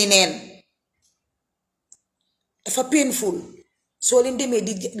séedoo yéeni neen dafa painful soo leen demee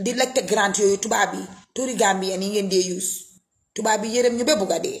di lekte grant yooyu tubaab yi turi Gambien yi ngeen dee use tubaab yi yërëm ñu ba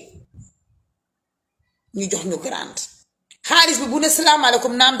bugga dee ñu jox ñu grant xaalis bi bu ne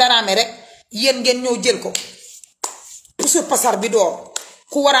salaamaaleykum naam daraame rek yéen ngeen ñëw jël ko puso pasar bi door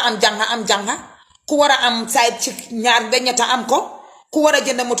ku war a am jànga ku war a am side ci ñaar ba ñetta am ko ku war a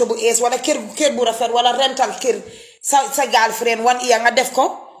jënd moto bu ees wala kër bu rafet wala rental kër sa girlfriend one year nga def ko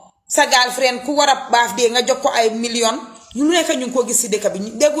sa girlfriend ku war a baaf dee nga jox ko ay million ñu nekk ñu ngi ko gis si dëkk bi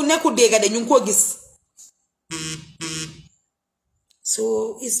nekkul dégga de ñu ngi ko gis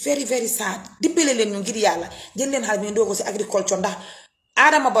so it's very very sad dimbale leen ñu ngir yàlla jël leen xaalis bi ndoo ko si agriculture ndax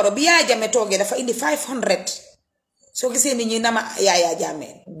Adama Barrow bi Yaya Jammeh toogee dafa indi 500 soo gisee nit ñi nama Yaya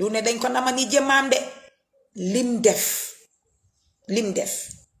Jammeh du ne dañ ko nama ni jëmaam de lim def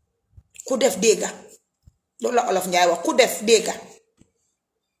ku def dégga loolu la Olof Njaay wax ku def dégga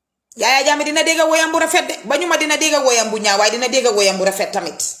Yaya Jammeh dina dégga woyam bu rafet de ba ñu ma dina dégga woyam bu ñaaw waaye dina dégga woyam bu rafet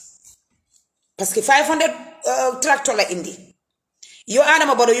tamit parce que 500 tracteur la indi yow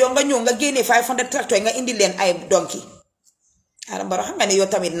Adama Barrow yow nga ñëw nga génnee 500 tracteur nga indi leen ay donki Adama Barrow xam nga ne yow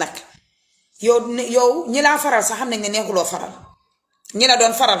tamit nag yow ñi laa faral sax xam nañ ne neexuloo faral ñi la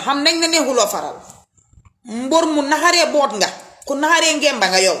doon faral xam nañ ne neexuloo faral mbor mu naxaree boot nga ku naxaree ngemba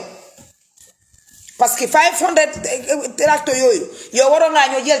nga yow parce que 500 tracteur yooyu yow waroon ngaa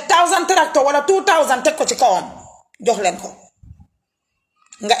ñoo jël 1000 tracteur wala 2000 teg ko ci kawam jox leen ko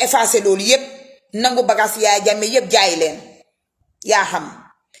nga effacé loolu yépp nangu bagage Yaya Jammeh yépp jaay leen yaa xam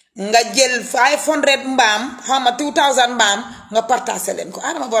nga jël 500 mbaam xama 2000 mbaam nga partagé leen ko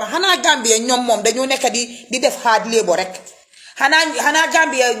Adama Barrow xanaa Gambia ñoom moom dañoo nekk di def hard labor rek xanaa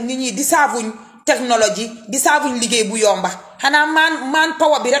Gambia nit ñi di saafuñ technologie di saafuñ liggéey bu yomba xanaa man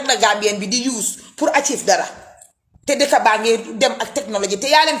power bi rek la Gambien bi di use pour achieve dara te dëkk baa ngi dem ak technologie te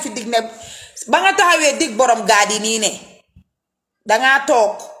yaa leen fi dig ne ba nga taxawee dig borom gaadi nii ne dangaa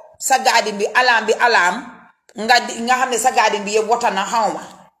toog sa gaadi bi alaam nga xam ne sa gaadi bi yëpp wata na xawma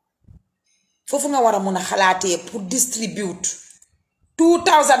foofu nga war a mun a xalaatee pour distribute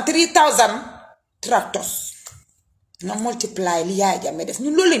 2000 3000 tractors nga multiply li Yaya Jammeh def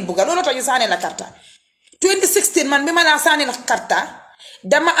ñun loolu lañ bëgg loolu tax ñu saane la karta 2016 man bi ma laa saane la karta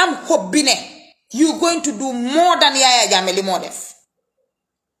dama am hope bi ne you going to do more than Yaya Jammeh li moo def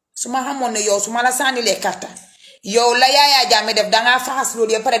su ma xamoon ne yow su ma la saani lee karta yow la Yaya Jammeh def dangaa faxas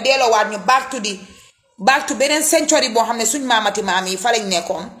loolu yëpp pare delloowaat ñu back to beneen century boo xam ne suñ maamati maam yi fa lañ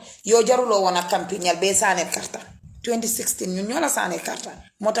nekkoon yow jaruloo woon a campagnal bee saaneel karta 2016 ñun ñoo la saaneel karta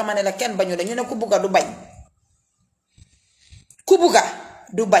moo tax ma ne la kenn bañu la ñu ne ku bugga du bañ ku bugga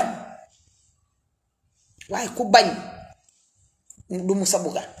du bañ waaye ku bañ du musa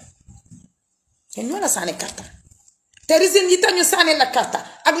bugga ñun ñoo la saaneel karta te reason yi tax ñu saaneel la karta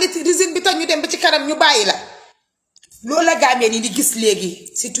ak li reason bi tax ñu dem ba ci kanam ñu bàyyi la loolu la Gambia ni di gis léegi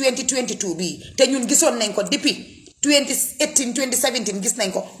si 2022 bii te ñun gisoon nañ ko depuis 2018 2017 gis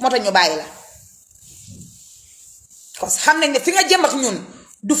nañ ko moo tax ñu bàyyi la parce que xam nañ ne fi nga jëm ak ñun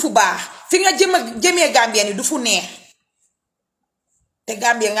du fu baax fi nga jëmee Gambia ni du fu neex te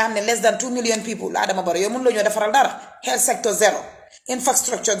Gambia nga xam ne less than 2 million people Adama Barrow yow mën la ñoo defaral dara health sector zero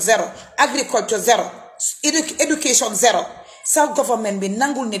infrastructure zero agriculture zero education zero self government bi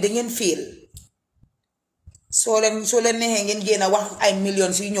nangul ne da ngeen fail soo leen neexee ngeen génn a wax ay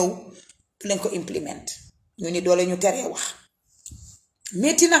millions yu ñëw leen ko implement ñu ni doole ñu teree wax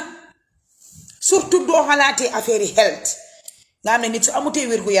métti na surtout doo xalaatee affaire yi health nga xam ne nit su amutee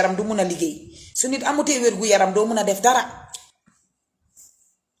wér gu yaram du mun a liggéey su nit amutee wér gu yaram doo mun a def dara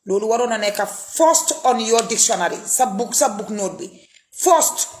loolu waroon a nekk first on your dictionary sa book note bi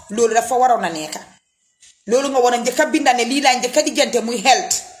first loolu dafa waroon a nekk loolu nga war a njëkk a binda ne lii laa njëkk a diggante muy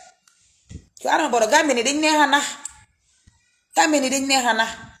health ci Adama Barrow Gambie ni dañ neexa nax Gambie ni dañ neexa nax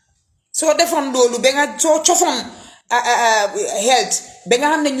soo defoon loolu ba nga soo cofoon health ba nga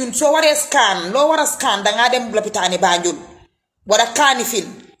xam ne ñun soo waree scan loo war a scan dangaa dem lopitaani Banjul wala Kanifing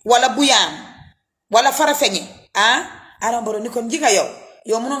wala Buyaan wala Farafeñe Adama Barrow ni kon ji nga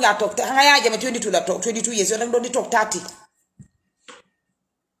yow mënu ngaa toog te nga Yaya Jammeh 22 la toog 22 years yow danga doon di toog 30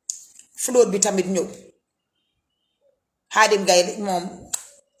 float bi tamit ñëw Hadim Gaye moom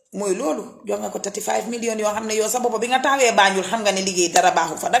mooy loolu jox nga ko 35 million yoo xam ne yow sa bopp bi nga taxawee Banjul xam nga ne liggéey dara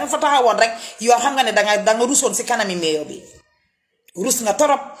baaxu fa danga fa taxawoon rek yoo xam nga ne danga rusoon si kanami meeyo bi rus nga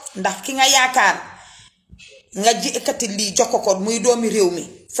torop ndax ki nga yaakaar nga ji ekkati lii jox ko muy doomi réew mi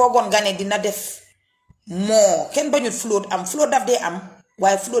foogoon nga ne dina def moo kenn bañul float am float daf dee am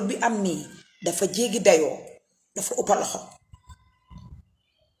waaye float bi am nii dafa jéggi dayoo dafa ëppa loxo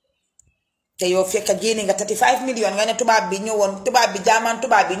te yow fekk génne nga 35 million nga ne tubaab bi jaamaan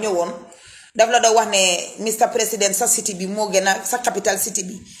tubaab bi ñëwoon daf la doon wax ne Mr President sa city bi moo gën a sa capital city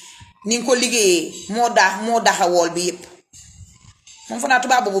bi ni nga ko liggéeyee moo daxa wool bi yépp moom fa naa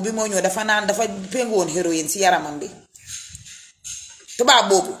tubaab boobu bi moo ñëw dafa péngu woon héroïne si yaramam bi tubaab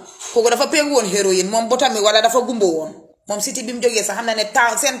boobu kooku dafa péngu woon héroïne moom botami wala dafa gumbo woon moom city bi mu jógee sax xam na ne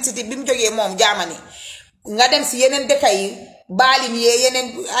town seen city bi mu jógee moom Germany nga dem si yeneen dëkk yi Berlin yee yeneen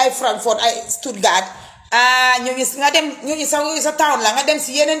ay Frankfurt ay Stuttgart ñooñu nga dem ñooñu sa town la nga dem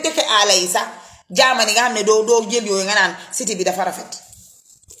si yeneen dëkk aala yi sax Germany nga xam ne doo jël yooyu nga naan city bi dafa rafet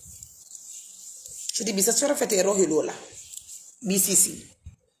city bi sa su rafetee roxi loo la BCC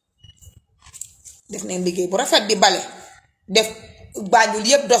def nañ liggéey bu rafet di bale def Banjul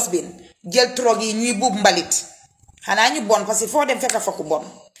yépp dosbin jël trog yi ñuy buub mbalit xanaa ñu bon parce que foo dem fekk fa ku bon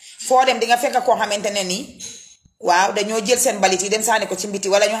foo dem di nga fekk koo xamante ne nii waaw dañoo jël seen balit yi dem saani ko ci mbiti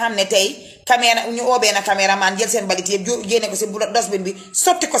wala ñu xam ne tey caméra ñu oobee na caméraman jël seen balit yëpp génne ko si dosbin bi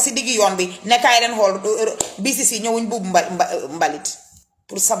sotti ko si diggi yoon bi nekkaay leen xool BCC ñëwuñ buubu mbalit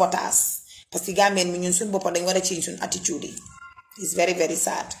pour sabotage parce que Gambien mi ñun suñ boppa dañ war a change suñ attitude yi it's very very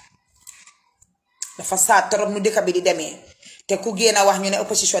sad dafa sad trop nu dëkk bi di demee te ku génn a wax ñu ne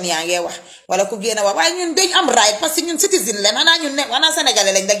opposition yaa ngee wax wala ku génn a wax waaye ñun dañ am right parce que ñun citizen leen xanaa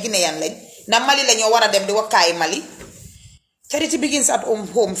sénégalais lañ da guinéen lañ na Mali la ñoo war a dem di wakkaay Mali charity begins at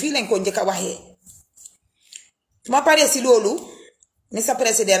home fii lañ ko njëkk a waxee su ma paree si loolu Mr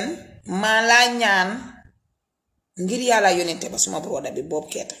President maa laa ñaan ngir yàlla yonente ba suma broda bi boobu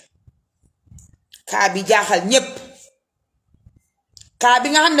keeta kaa bi jaaxal ñépp kaa bi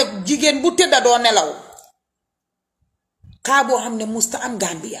nga xam ne jigéen bu tëdda doo nelaw kaa boo xam ne musta am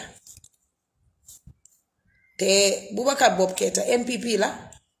Gambia te Boubacar Bob Keita MPP la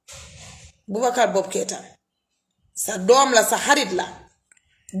Boubacar Bob Keita sa doom la sa xarit la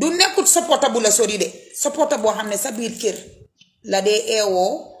du nekkut supporter bu la sori de supporter boo xam ne sa biir kër la dee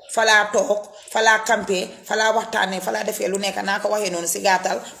eewoo falaa toog falaa campé falaa waxtaanee falaa defee lu nekk naa ko waxee noonu si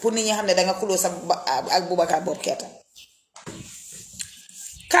gàttal pour nit ñi xam ne danga kuloo sa ak Boubacar Bob Keita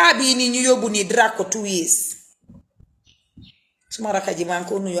kaa bii nii ñu yóbbu nii drag ko 2 years suma rakka ji maa ngi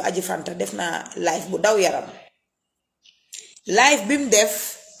ko nuyu aji fanta def na live bu daw yaram live bi mu def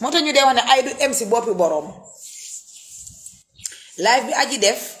moo tax ñu dee wax ne ay du em si boppi boroom live bi aji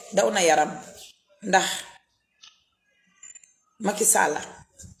def daw na yaram ndax Macky Sall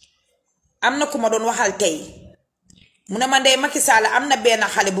am na ku ma doon waxal tey mu ne ma Ndey Macky Sall am na benn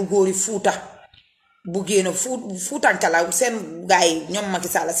xale bu góori Fuuta bu génn Fuutanka la seen gaay ñoom Macky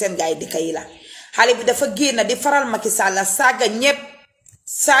Sall seen gaay dëkk yi la xale bi dafa génn di faral Macky Sall saaga ñépp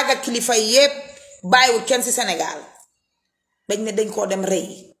saaga kilifa yépp bàyyiwul kenn ci Sénégal dañ ne dañ koo dem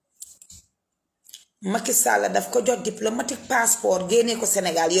rey Macky Sall daf ko jot diplomatique passeport génnee ko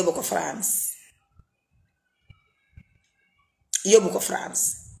Sénégal yóbbu ko France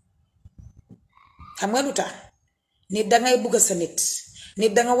xam nga lu tax nit dangay bugg sa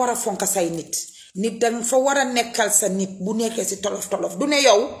nit danga war a fonk say nit danga fa war a nekkal sa nit bu nekkee ci tolof tolof du ne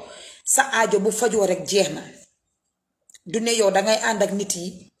yow sa aajo bu fajoo rek jeex na du ne yow dangay ànd ak nit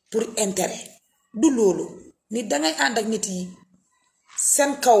yi pour intérêt du loolu nit dangay ànd ak nit yi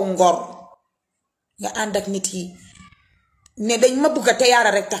seen kaw ngor nga ànd ak nit yi ne dañ ma bugga te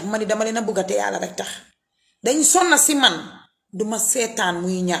yàlla rek tax ma ni dama leen a bugga te yàlla rek tax dañ sonna si man duma seetaan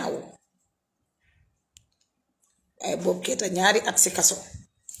muy ñaaw ay boobu keeta ñaari at si kaso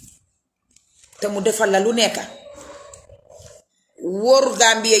te mu defal la lu nekka wóor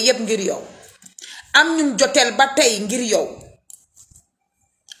Gambie yépp ngir yow am ñum joteel ba tey ngir yow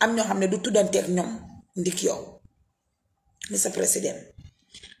am ñoo xam ne du tuddanteeg ñoom ndik yow Mr President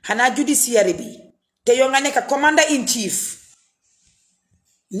xanaa judiciaire bi te yow nga nekk commander in chief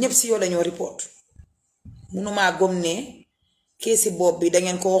ñépp si yow lañoo report mënumaa gom ne keesi bopp bi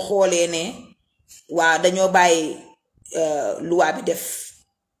dangeen koo xoolee ne waa dañoo bàyyi loi bi def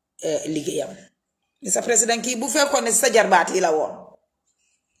liggéeyam Mr President kii bu fekkoon ne sa jarbaat yi la woon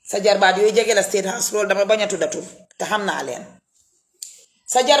sa jarbaat yooyu jege la State House loolu dama bañ a tudda tur te xam naa leen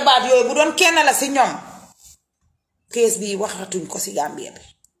sa jarbaat yooyu bu doon kenn la si ñoom kees bi waxatuñ ko si Gambie bi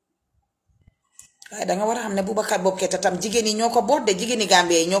waaye danga war a xam ne Boubacar Bob Keita tam jigéen yi ñoo ko boot de jigéeni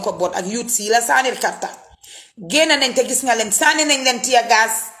Gambie yi ñoo ko boot ak youth si la saanir karta génn nañ te gis nga leen sànni nañ leen tiya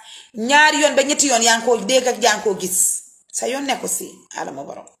gaas ñaari yoon ba ñetti yoon yaa ngi koo dégg ak yaa ngi koo gis sa yoon nekku si Adama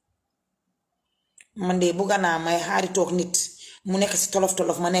Barrow man de bugga naa may xaaritoog nit mu nekk si tolof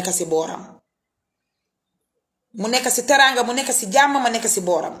tolof ma nekk si booram mu nekk si teraanga mu nekk si jàmm ma nekk si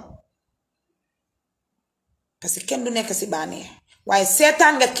booram parce que kenn du nekk si bànneex waaye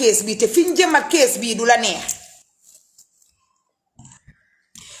seetaan nga kees bi te fi ñu jëm ak kees bii du la neex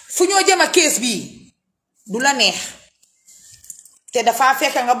fu ñoo jëm ak kees bii du la neex te dafa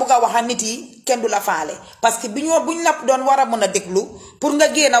fekk nga bugg a wax a nit yi kenn du la faale parce que buñ la doon war a mën a déglu pour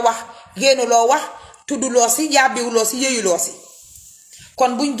nga génn a wax génnuloo wax tudduloo si yàbbiwuloo si yëyuloo si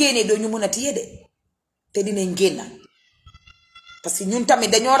kon buñ génnee doo ñu mën a téye de te dinañ génn parce que ñun tamit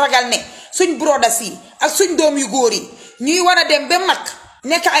dañoo ragal ne suñ brodas yi ak suñ doom yu góor yi ñuy war a dem ba mag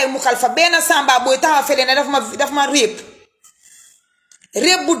nekk ay mukal fa benn samba booy taxaw fele ne daf ma réeb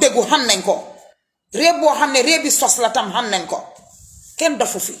bu déggu xam nañ ko réeb boo xam ne réeb bi sos la tam xam nañ ko kenn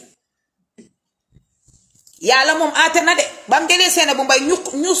dofu fi yàlla moom aate na de bam jëlee seene bu mbay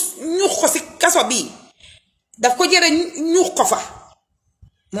ñux ko si kaso bii daf ko jëre ñux ko fa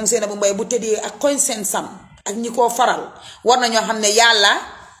moom seene bu mbay bu tëddee ak conscience am ak ñi koo faral war na ñoo xam ne yàlla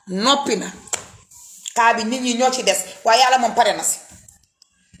noppi na kaa bi nit ñi ñoo ci des waaye yàlla moom pare na si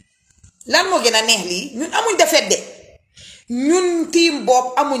lan moo gën a neex lii ñun amuñ defet de ñun tiim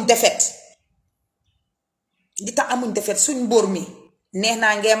bopp amuñ defet di tax amuñ defet suñ mbóor mi neex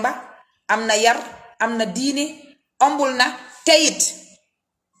naa ngemba am na yar am na diine ombul na teyit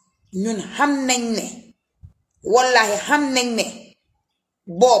ñun xam nañ ne wallahi xam nañ ne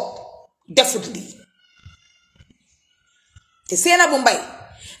boob defut lii te seena bu mbay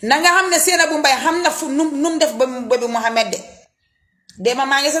na nga xam ne seena bu mbay xam na fu num def ba bi Mohamed de dema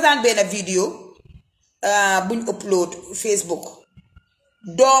maa ngi seetaan benn vidéo buñ upload Facebook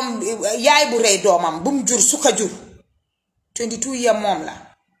doom yaay bu rey doomam bu mu jur suka jur 22 years moom la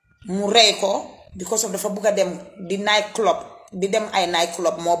mu rey ko because of dafa bugg a dem di night club di dem ay night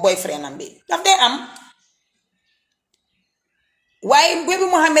club moo boyfriend am bi daf dee am waaye baby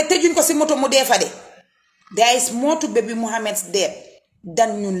Mohamed tëjuñ ko si moto mu dee fa de there is more to baby Mohamed's death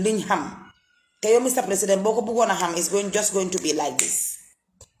dan ñun liñ xam te yow Mr President boo ko bëggoon a xam is just going to be like this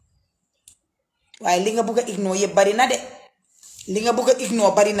waaye li nga bëgg a ignore yëpp bari na de li nga bëgg a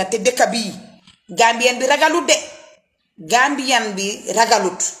ignore bari na te dëkk bii Gambien bi ragalut de Gambien bi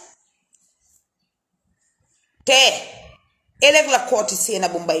ragalut te ëllëg la kooti seena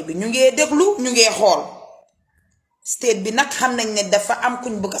bu mbay bi ñu ngee déglu ñu ngee xool state bi nag xam nañ ne dafa am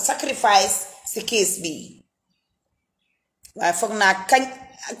kuñ bëgg a sacrifice si case bi waaye foog naa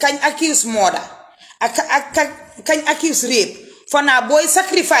kañ accuse murder ak kañ accuse rape foog naa booy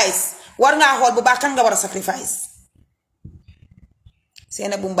sacrifice war ngaa xool bu baax kan nga war a sacrifice.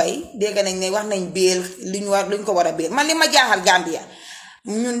 Sainabou Mbye dégg nañ ne wax nañ béel luñ ko war a béel man li ma jaaxal Gambia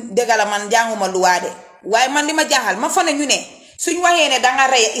ñun dégg la man jànguma luwaa de waaye man li ma jaaxal ma fa ne ñu ne suñ waxee ne danga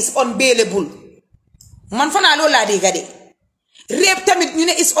rey is unbailable man fa naa loolu laa dégga de rape tamit ñu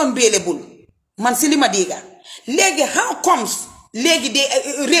ne is unbailable man si li ma dégga léegi how comes léegi de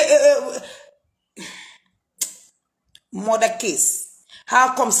murder case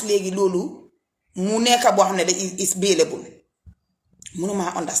how comes léegi loolu mu nekk boo xam ne da is bailable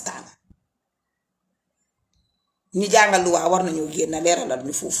mënuma understand ñi jàngal luwaa war nañoo génn leeralal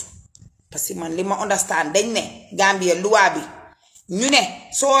ñu foofu parce que man li ma understand dañ ne Gambia luwaa bi ñu ne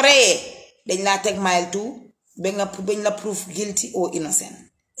soo reyee dañ laa teg mile 2 bañ la proof guilty or innocent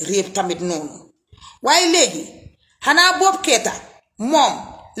rape tamit noonu waaye léegi xanaa boobu keeta moom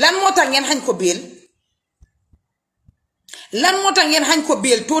lan moo tax ngeen xañ ko béel lan moo tax ngeen xañ ko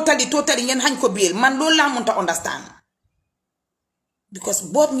béel totally ngeen xañ ko béel man loolu laa mënta understand because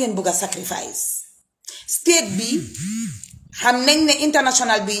boobu ngeen bëgg a sacrifice state bi xam nañ ne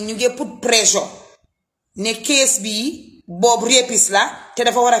international bi ñu ngi put pressure ne case bi boobu rapiste la te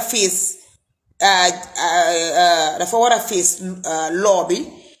dafa war a face law bi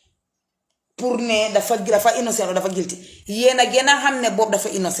pour ne dafa innocent o dafa guilty yéen a gën a xam ne boobu dafa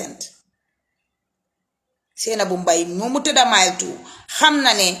innocent. Sainabou Mbye moomu tëdda mile 2 xam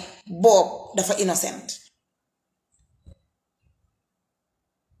na ne boobu dafa innocent.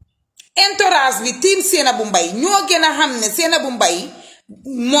 entourage bi team Sainabou Mbye ñoo gën a xam ne Sainabou Mbye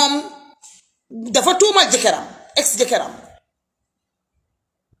moom dafa tuumal jëkkëram ex jëkkëram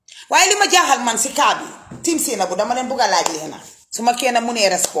waaye li ma jaaxal man si kaa bi team Sainabou dama leen bëgg a laaj leena su ma kenn mu nee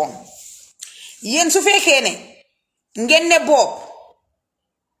respond yéen su fekkee ne ngeen ne boobu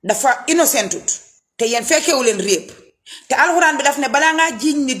dafa innocentut te yéen fekkewu leen réep te alxuraan bi daf ne balaa ngaa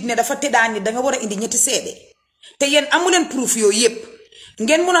jiiñ nit ne dafa tëddaan nit danga war a indi ñetti seede te yéen amuleen proof yooyu yépp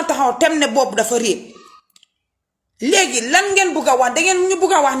ngeen mun a taxaw tem ne boobu dafa réep léegi lan ngeen bugg a wax dangeen ñu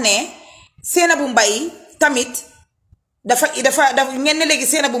bugg a wax ne Sainabou Mbye tamit dafa ngeen ne léegi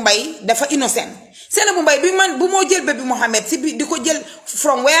Sainabou Mbye dafa innocent. Sainabou Mbye bi man bu moo jël bébé Mohamed si bi di ko jël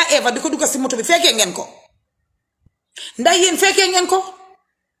from wherever di ko dugg si moto bi fekkee ngeen ko ndax yéen fekkee ngeen ko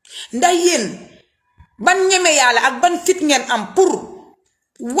ndax yéen ban ñeme yàlla ak ban fit ngeen am pour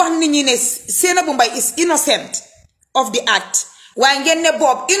wax nit ñi ne Sainabou Mbye is innocent of the act waaye ngeen ne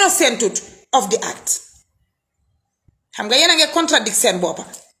boobu innocentut of the act xam nga yéen a ngi contradict seen boppa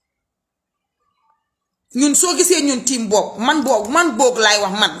ñun soo gisee ñun team boobu man boog laay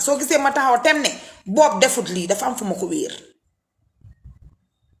wax man soo gisee ma taxaw tem ne boobu defut lii dafa am fu ma ko wéer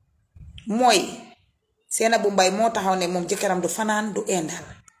mooy Sainabou Mbye moo taxaw ne moom jëkkëram du fanaan du endal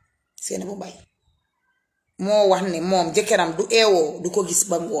Sainabou Mbye moo wax ne moom jëkkëram du eewoo du ko gis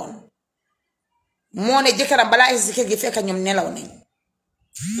ba ngoon moo ne jëkkëram balaa si kër gi fekk ñoom nelaw nañ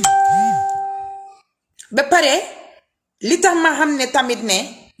ba pare li tax ma xam ne tamit ne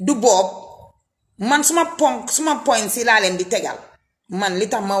du boob man suma point si laa leen di tegal man li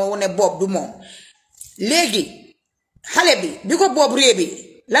tax ma wone boob du moom léegi xale bi ko boob réebi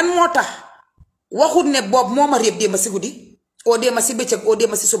lan moo tax waxut ne boob moo ma réeb démba si guddi oo démba si bëccëg oo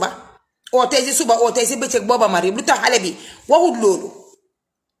démba si suba oo tey si suba oo tey si bëccëg booba ma réeb lu tax xale bi waxut loolu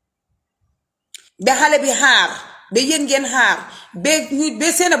ba xale bi xaar ba yéen ngeen xaar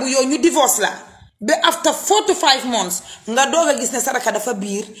ba Sainabou yow ñu divorce la ba after 4 to 5 months nga doog a gis ne saraka dafa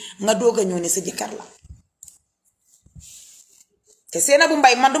biir nga doog a ñëw ne sa jëkkër la te Sainabou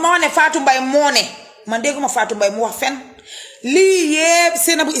Mbye man duma wax ne Fatou Mbye moo ne man dégguma Fatou Mbye mu wax fen lii yépp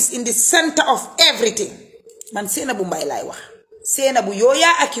Sainabou is in the center of everything man Sainabou Mbye laay wax Sainabou yoo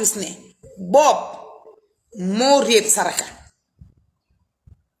yaa accuse ne boob moo réeb saraka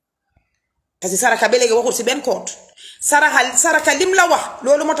parce que saraka ba léegi waxul si benn koot saraka lim la wax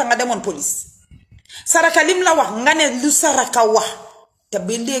loolu moo tax nga demoon police saraka lim la wax nga ne lu saraka wax te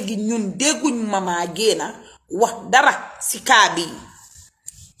ba léegi ñun dégguñ mama génna wax dara si kaa bi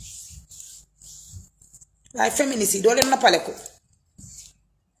waaye féministes yi doo leen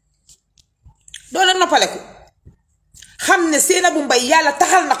noppaleku xam ne Sainabou Mbye yàlla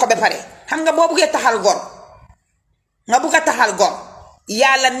taxal na ko ba pare xam nga boo buggee taxal gor nga bugg a taxal gor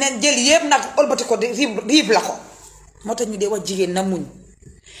yàlla nen jël yépp nag olbati ko riib la ko moo tax ñu dee wax jigéen na muñ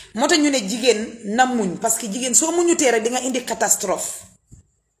moo tax ñu ne jigéen na muñ parce que jigéen soo muñutee rek di nga indi catastrophe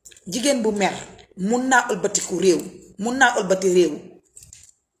jigéen bu mer mun naa olbatiku réew mun naa olbati réew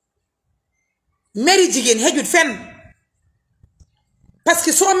meri jigéen xejut fenn parce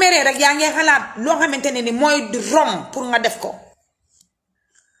que soo meree rek yaa ngi xalaat loo xamante ne ni mooy wrong pour nga def ko.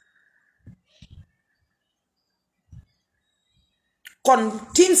 kon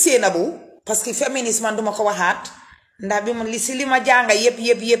Team Sainabou parce que féminisme man duma ko waxaat ndax bi ma li ma jànga yépp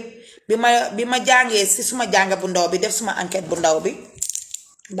bi ma jàngee si suma jànga bu ndaw bi def suma enquête bu ndaw bi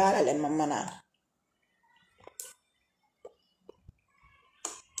baala leen ma mënaan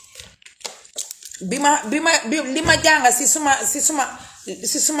li ma jànga si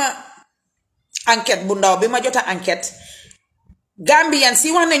suma enquête bu ndaw bi ma jota enquête Gambian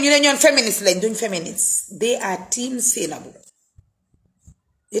si wax ne ñu ne ñoon féministe lañ duñ féministe they are Team Sainabou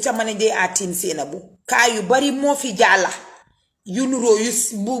ita ma ne they are Team Sainabou kaa yu bari moo fi jàlla yu nuroo yu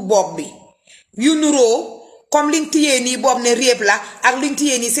bu bopp bi yu nuroo comme liñ tiyee nii boobu ne réep la ak liñ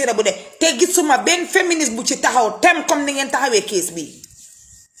tiyee nii Sainabou de te gisuma benn féministe bu ci taxaw tem comme ni ngeen taxawee kees bi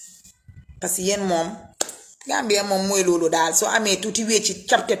parce que yéen moom Gambia moom mooy loolu daal soo amee tuuti wee ci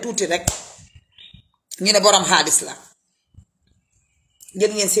capte tuuti rek ñu ne borom xaalis la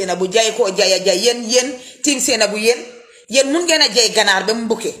jël ngeen Sainabou jaay koo jaay yéen Team Sainabou yéen mun ngeen a jay ganaar ba mu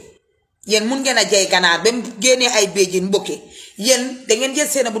mbukke yéen mun ngeen a jay ganaar ba mu génnee ay béjjin mbukke yéen da ngeen jël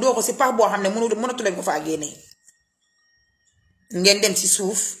Sainabou doo ko si pax boo xam ne mënatu leen ko faa génnee ngeen dem si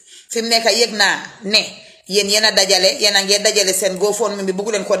suuf fi mu nekk yëg naa ne yéen a ngeen dajale seen GoFundMe bi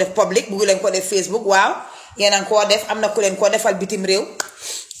buggu leen koo def public buggu leen ko def Facebook waaw yéen a koo def am na ku leen koo defal bitim réew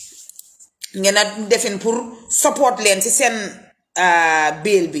ngeen a defin pour support leen si seen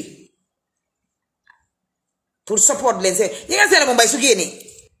bill bi. pour support leen yi nga Sainabou Mbye su génnee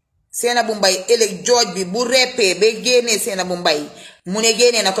Sainabou Mbye ëllëg jooj bi bu reppee ba génnee Sainabou Mbye mu ne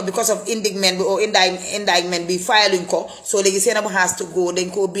génnee na ko because of indictment bi or indictment bi filuñ ko so léegi Sainabou has to go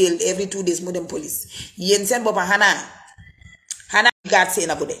dañ koo bail every 2 days mu dem police yéen seen boppa xanaa gaat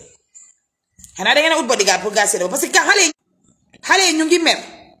Sainabou de xanaa da ngeen a ut bodyguard pour gaat Sainabou parce que xale yi ñu ngi mer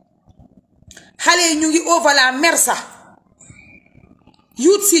xale yi ñu ngi over la mer sax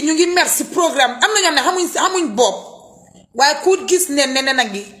youth si ñu ngi mer si programme am na ñoo xam ne xamuñ bopp waaye ku gis ne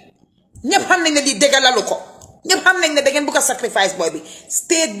nag gi ñëpp xam nañ ne lii dëggalalu ko ñëpp xam nañ ne da ngeen bëgg a sacrifice boy bi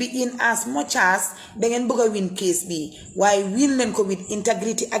state bi in as much as da ngeen bëgg a win case bi waaye win leen ko with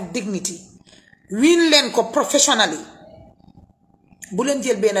integrity ak dignity win leen ko professionally bu leen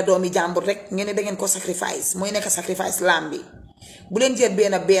jël benn doomi jàmbur rek ngeen ne da ngeen ko sacrifice mooy nekk sacrifice lam bi bu leen jël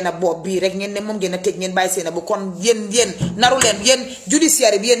benn bopp bii rek ngeen ne moom ngeen a tëj ngeen bàyyi Sainabou kon yéen naru leen yéen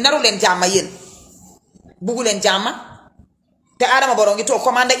judiciaire bi yéen naru leen jàmma yéen buggu leen jàmma te Adama Barrow ngi toog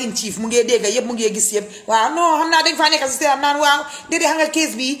commander in chief mu ngi dégg yëpp mu ngi gis yëpp waaw non xam naa dañ faa nekk si am naan waaw déedéet xam nga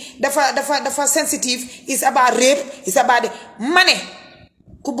case bi dafa sensitive is about rape is about ma ne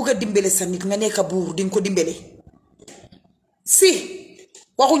ku bugg a dimbale sa nit nga nekk buur di nga ko dimbale si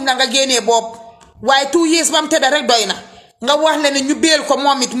waxuñ na nga génnee bopp waaye 2 years ba mu tëdd rek doy na nga wax la ne ñu béel ko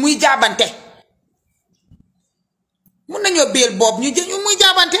moom it muy jaabante mun nañoo béel boobu ñu muy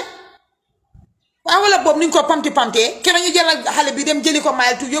jaabante waaw wala boobu niñ ko pamtee kenn ñu jël xale bi dem jëli ko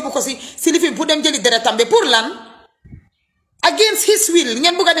Mile 2 yóbbu ko si lifin pour dem jëli deretam bi pour lan against his will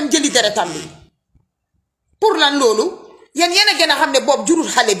ngeen bëgg a dem jëli deretam bi pour lan loolu yéen a gën a xam ne boobu jurul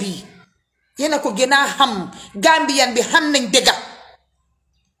xale bii yéen a ko gën a xam Gambian bi xam nañ dëgga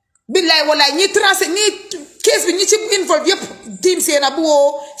billaay walaay ñi tracé ñi case bi ñi ci involve yëpp Team Sainabou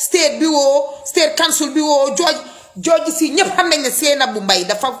woo state bi woo state council bi woo George si ñëpp xam nañ ne Sainabou Mbye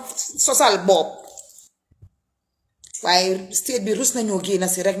dafa sosal boob waaye state bi rus nañoo génn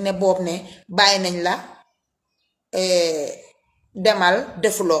si rek ne boob ne bàyyi nañ la demal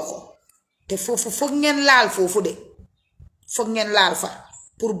defuloo ko te foofu foog ngeen laal foofu de foog ngeen laal fa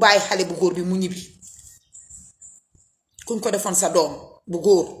pour bàyyi xale bu góor bi mu ñibbi kuñ ko defoon sa doom bu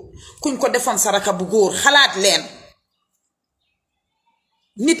góor kuñ ko defoon sa raka bu góor xalaat leen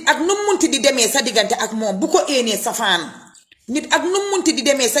nit ak nu munti di demee sa diggante ak moom bu ko éenee safaan nit ak nu munti di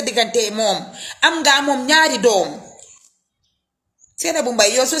demee sa diggante moom am nga moom ñaari doom Sainabou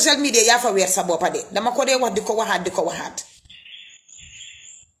Mbye yow social media yaa fa weer sa boppa de dama ko dee wax di ko waxaat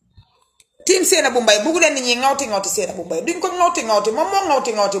Team Sainabou Mbye buggu leen nit ñi ngawti Sainabou Mbye duñ ko ngawti moom moo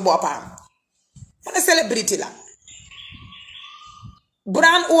ngawti boppam mu ne célébrité la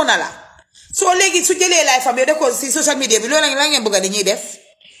brand owner la soo léegi su jëlee live fam yow de ko si social media bi loolu la ngeen bëgg a dañuy def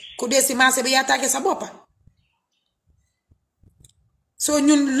ku dee si marché bi yaa tàggee sa boppa soo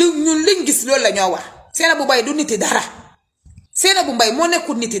ñun liñ gis loolu la ñoo wax Sainabou Mbye du niti dara Sainabou Mbye moo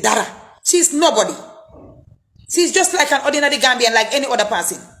nekkul niti dara she is nobody she is just like an ordinary Gambian like any other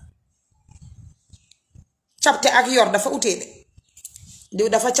person capte ak yor dafa utee de diw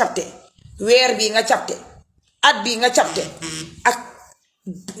dafa capte weer bi nga capte at bi nga capte ak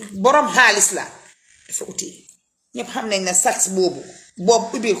borom xaalis la dafa utee ñëpp xam nañ ne sax boobu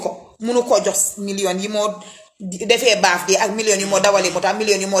boobu ubbil ko munu koo jox million yi moo defee baaf di ak million yi moo dawali moto ak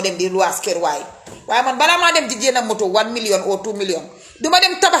million yi moo dem di luwaas kër waaye man balaa maa dem di jënd moto 1 million ou 2 million duma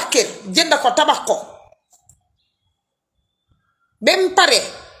dem tabax kër jënd ko tabax ko bem pare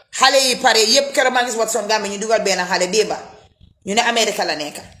xale yi pare yépp keroog maa gis Watson Gambi ñu dugal benn xale déeba ñu ne Amérique la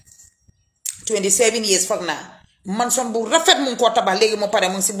nekk 27 years foog naa manson bu rafet mu ngi koo tabax léegi mu pare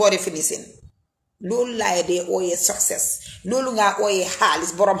mu ngi si boori finissing loolu laay dee ooyee success loolu ngaa ooyee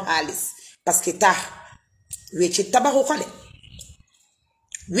xaalis borom xaalis parce que tax wecci tabaxu ko de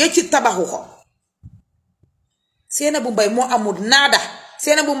wecci tabaxu ko Sainabou Mbye moo amul naada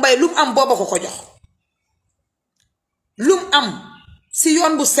Sainabou Mbye lum am booba ko jox lum am si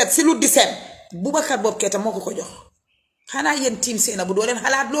yoon bu set si lu di set Boubacar Bob Keita moo ko jox xanaa yéen team Sainabou doo leen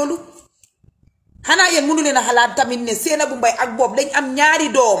xalaat loolu xanaa yéen mënu leen a xalaat tamit ne Sainabou Mbye ak Bob dañ am ñaari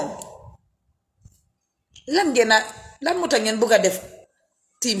doom lan moo tax ngeen bëgg a def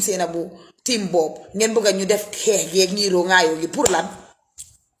team Sainabou team Bob ngeen bëgg a ñu def xeex yeeg ñiiroo ngaayoo gi pour lan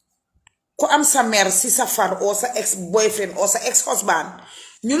ko am sa mère si sa far oo sa ex boyfriend oo sa ex husband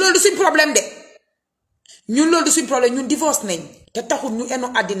ñun loolu du suñ problème de ñun loolu du suñ problème ñun divorce nañ te taxul ñu enu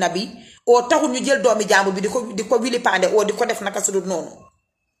àddina bi oo taxul ñu jël doomi jàmbur bi di ko wili pande oo di ko def naka su dul noonu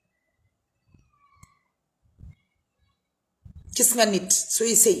gis nga nit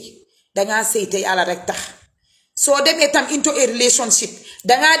sooy sëy dangaa sëy te yàlla rek tax soo demee tam into a relationship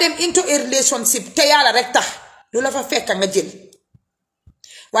dangaa dem into a relationship te yàlla rek tax lu la fa fekk nga jël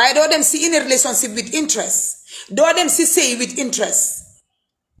waaye doo dem si in a relationship with interest doo dem si sëy with interest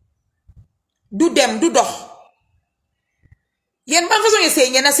du dem du dox yéen ban façon sëy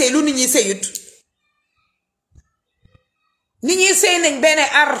ngeen a sëy lu nit ñi sëyut nit ñi sëy nañ benn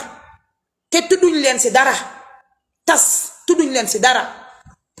ar te tudduñ leen si dara tas tudduñ leen si dara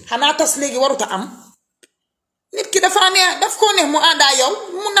xanaa tas léegi waruta am nit ki dafa neex daf koo neex mu àndaa yow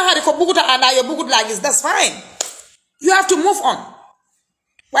mu naxari ko bugut a àndaa yow bugut laa gis that's fine you have to move on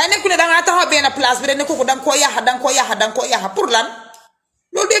waaye nekku ne dangaa taxaw benn place bi rek ne kooku danga koo yaxa pour lan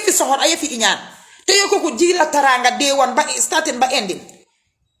loolu dee fi soxor ay fi iñaan te yow kooku ji la taraanga dee woon ba starting ba ending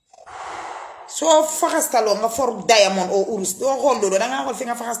soo faxastaloo nga for diamond oo urus doo xool loolu dangaa xool fi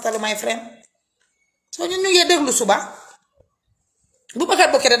nga faxastaloo my friend soo ñu ngee déglu suba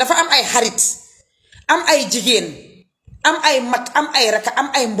Boubacar Bob Keita dafa am ay xarit am ay jigéen am ay mag am ay raka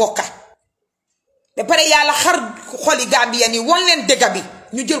am ay mbokka ba pare yàlla xar xoli Gambien yi won leen dëgga bi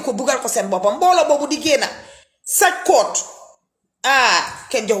ñu jël ko bugal ko seen boppam mbooloo boobu di génna sa koot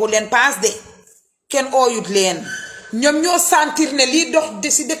kenn joxu leen paas de kenn ooyut leen ñoom ñoo sentir ne lii dox de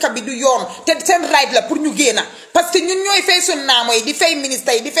si dëkk bi du yoon te seen right la pour ñu génna parce que ñun ñooy fay sun naamo yi di fay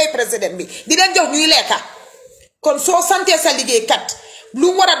ministre yi di fay président bi di leen jox ñuy lekka kon soo santee sa liggéeykat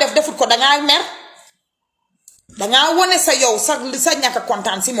lu mu war a def defut ko dangaa mer dangaa wone sa yow sa ñàkk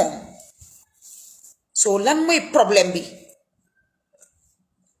kontaan si moom soo lan mooy problème bi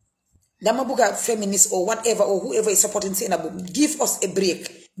dama bëgg a feminist or whatever or whoever is supporting Sainabou give us a break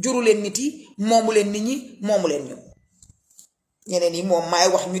juru leen nit yi moomu leen nit ñi moomu leen ñu ñeneen yi moom maay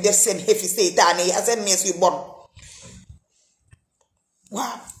wax ñu def seen xefi seytaane yi ak seen mees yu bon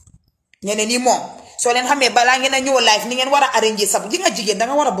waaw ñeneen yi moom soo leen xamee balaa ngeen a ñëw live ni ngeen war a arranger sa ji nga jigéen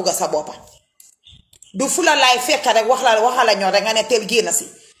danga war a bugga sa boppa du fula live fekk rek waxala ñoo rek nga ne teel génn si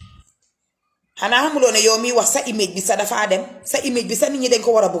xanaa xamuloo ne yow miy wax sa image bi sa dafa dem sa image bi sa nit ñi dañ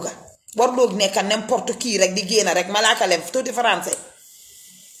ko war a bugga warloo nekk n'importe qui rek di génn rek malaaka leen tuuti français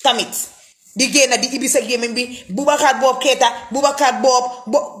tamit di génn di ibi sa gémmiñ bi Boubacar Bob Keita Boubacar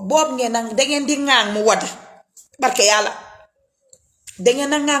Bob ngeen nag dangeen di ŋaang mu wadda barke yàlla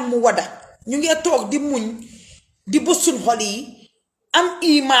dangeen a ŋaang mu wadda ñu ngi toog di muñ di bësuñ xol yi am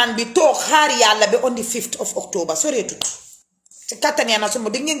imaan bi toog xaar yàlla ba on the 5th of October soreetut ci kattan yaa na suma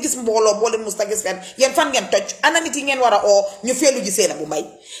di ngeen gis mbooloo boole musta gis fenn yéen fan ngeen toj ana nit yi ngeen war a oo ñu feelu ji Sainabou Mbye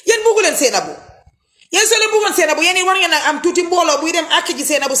yéen buggu leen Sainabou yéen soo leen buggoon Sainabou yéen war ngeen a am tuuti mbooloo buy dem àkk ji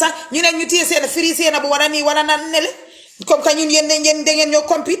Sainabou sax ñu ne ñu téye firi Sainabou war a nii war a na nele comme que ñun yéen dangeen ñoo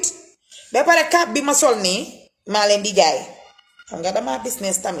compete ba pare cap bi ma sol nii maa leen di jaay xam nga dama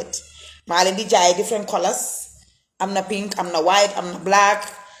business tamit maa leen di jaay different colors am na pink am na white am na black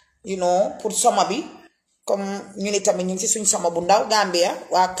you know pour summer bi comme ñu ni tamit ñu ngi ci suñ summer bu ndaw Gambia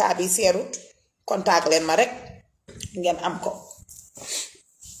waa kaa bi seerut contact leen ma rek ngeen am ko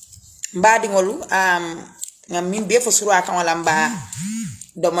mbaadiŋolu ngam min be fo surwa kan wala mba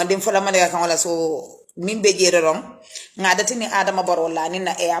do man dem fo la mandega kan wala so min be jere ron ngada tini Adama Barrow la ni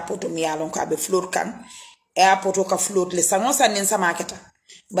na airport mi yalon ko abe float kan airport ka float le sango sanin sama keta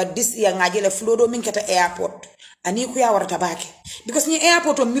but this ya ngaje le float do min keta airport ani ku ya warata baake because ni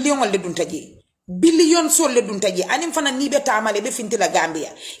airport million wala dun taji billion sol le dunta je anim fana ni be tamale be finti la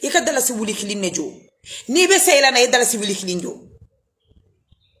Gambia ika dala si wuli kilin ne jo ni be sayla na dala si wuli kilin jo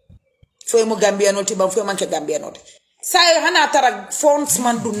fo mo Gambia no tiba fo manke Gambia no say hana tara phones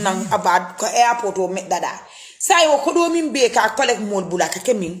man dun nan abad ko airport o me dada say o ko do min be ka collect mol bula ka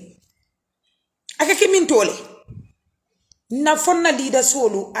kemin aka kemin tole na fonna leader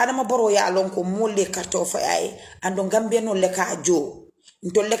solu adama baro ya lon ko mol le karto fa ay ando Gambia no le ka jo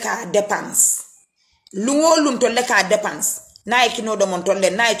ntolle ka dépense lungo lun tolle ka dépense nae kino do mon tolle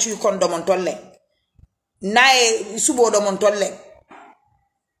nae ci kon do mon tolle nae subo do mon tolle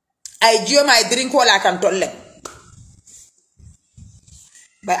ay jioma ay drink wala kan tolle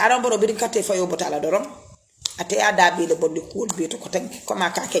bay aram boro birin katte fayo botala dorom ate ada bi le bondi cool bi to ko tan ko ma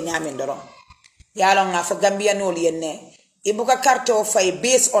ka ke nyamen dorom yalo nga fo Gambia no yenne ibuka carte o fay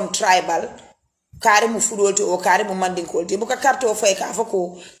based on tribal kare mu fudolti o kare mu mandinkolti ibuka carte o fay ka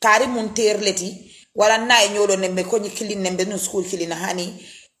fako kare mun terleti wala nay nyolo nembe ko nyikili nembe no school kilina hani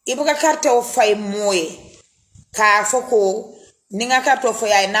ibuka carte o fay moye ka fako ninga carte o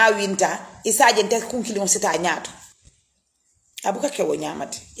fay na winter isaje nte kunkili on sita nyaato abuka kewo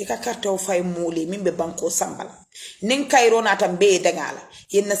nyamati ika carte o fay muli mimbe banko sambala nin kayro na tambe dangala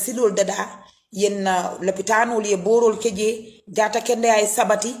yenna silol dada yenna lopitano li borol keje jata kende ay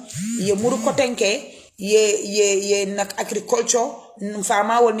sabati ye muru kotenke ye nak agriculture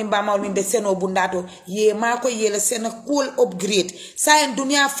fama wol ni mbama wol be seno bundato ye mako ye le seno cool upgrade sa en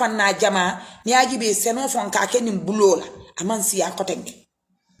dunia fanna jama ni ajibe seno fon ka kenim bulola aman siya kotenke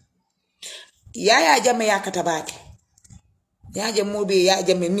ya Jammeh ya katabake ya Jammeh be ya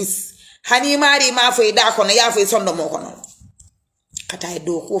Jammeh miss hani mari ma fay da kono ya fay sondo mo kono kata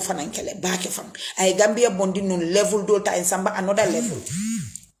do ko fanankele baake fam ay Gambia bondi non level do ta samba another level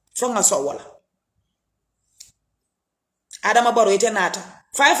fonga so wala adama baro ite nata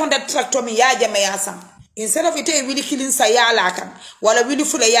 500 tractor mi ya Jammeh ya sam instead of ite wili kilin sa yala kan wala wili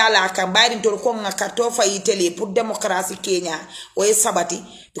fula yala kan bayri to ko nga karto fa itele pour démocratie Kenya o e sabati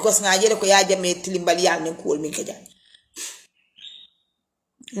because nga jele ko ya Jammeh tilimbal yal ne ko min keja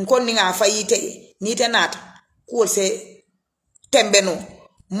nkon ni nga fa ite ni te nata ko se tembeno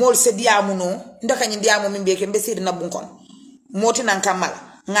mol se diamu no ndaka nyi diamu min be kembe sir na bunkon moti nan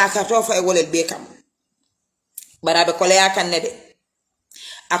kamala nga karto fa e wolel be kam barabe kole ya kan nede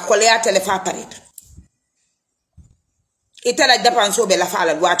akole ya telefa paret itala dépense be la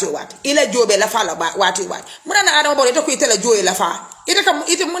fala wati wati ila jobe la fala wati wati munana adama boro to ko itala joye la fa ite kam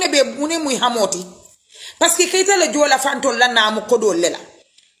ite mune be mune muy hamoti parce que kayta la jo la fantol la namu kodo lela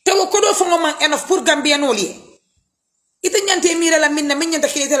te wo kodo fo ngoma enough pour Gambia no li ite nyante mira la minna min nyanta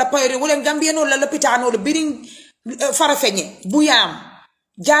kayta la payre wala Gambia no la l'hôpital no biring fara feñe buyam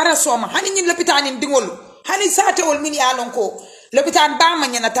jara soma hani nyin l'hôpital dingol hani sate wol min ya lon ko l'hôpital ba ma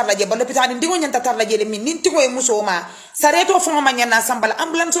nyana tarlaje ba l'hôpital ndingo nyanta tarlaje le min ninti koy muso ma sareto fo ma nyana sambala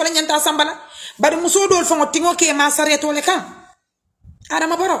ambulance wala nyanta sambala bari muso dol fo tingo ke ma sareto le kan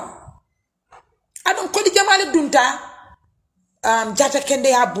adama baro adon ko di jamale dunta jata kende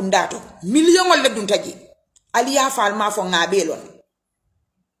ya bundato million wala dunta ji ali ya fal ma fo ngabelon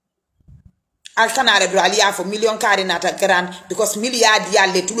al kanare do ali ya fo million kare nata grand because milliard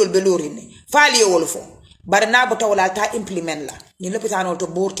yalle tulol be lorine fali wol fo bar na bo tawla ta implement la ni l'hôpital to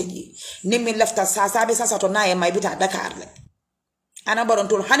borte ji ni min lafta sa sabe sa to na e may bita Dakar le ana baron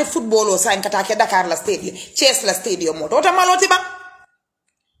tol hani football o sa en kata ke Dakar la stadium Thiès la stadium mo to maloti ba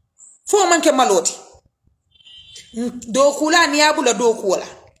fo manke maloti do kula ni abula do kula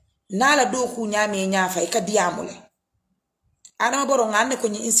nala do ku nyame nyafa e kadiyamule ana boro ngane ko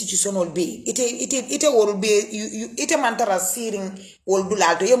ni institutional be ite wol be ite mantara siring wol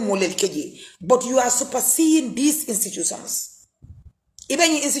dulalto yem molel keje but you are superseding these institutions ibe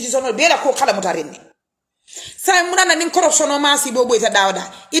ni institutional be la ko kala mutarini say munana nin corruption o masi bobo ita dawda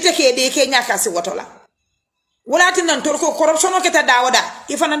ite ke de ke nyaka si wotola wala tin nan tor ko corruption o ke ta dawda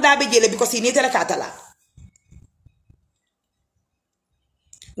ifana ndabe jele because ni tele katala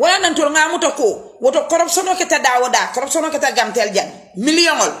wala nan tor ngamuto ko woto corruption o ke ta dawda corruption o ke ta gamtel jan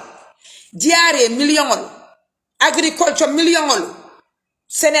millionol diare millionol agriculture millionol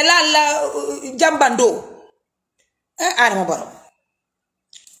Sénégal la jambando arama baro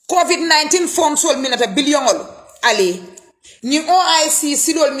COVID-19 funds sol minata billionol ale ni OIC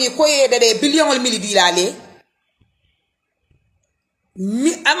silol mi ko yede de billionol mili dilale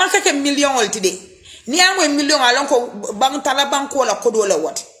mi amaka ke millionol tide ni amwe million alon ko bang tala banko la kodo la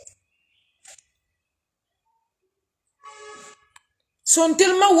wat so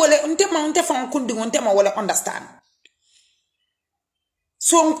ntelma wole ntema nte fan kundi ntema wole understand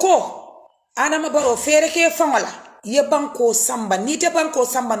so nko ana mabaro fere ke fangola ye banko samba ni te banko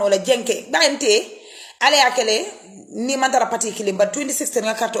samba no la jenke bante ale akele ni mantara pati kilimba 2016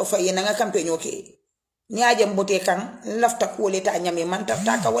 nga carte ofa ye nga campagne oke ni aje mbote kan lafta ko le ta nyame manta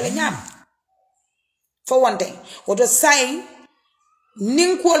taka wala nyam fo wonte woto say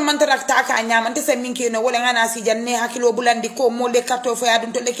nin ko mantara taka nyam ante se minke no wala ngana si janne hakilo bulandi ko mo le carte ofa ya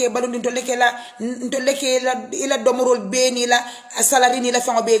dum to leke balundi to leke la ila domorol beni la salary ni la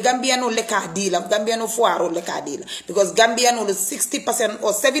fango be gambiano le ka dila gambiano foiro le ka dila because gambiano 60%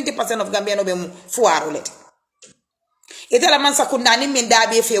 or 70% of gambiano be foiro le itala man sakunda ni min da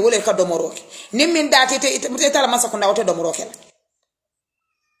be fe wala ka domoroke ni min da te itala man sakunda wote domoroke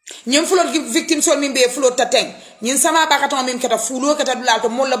ñim fulot victime sol min be fulot tateng ñin sama bakaton min kata fulo kata dulal to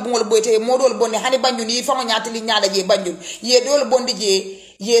molla bungol boyte modol bonni hani banjun yi fango ñaati li ñaala je banjun ye dol bondi je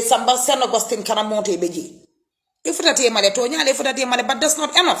ye samba sen agustin kana monte be je ifutate male to ñaale ifutate male but that's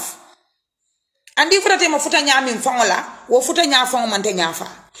not enough andi ifutate ma futa ñamin fango la wo futa ñaa fango mante ñaafa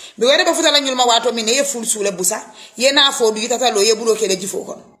be wede be futa la ñul ma wato min ye ful sule busa ye na fo du tata lo ye bulo ke le jifo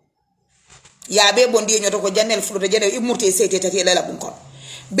kon ya be bondi ñoto ko janel fulota janel imurte sete tati la bun kon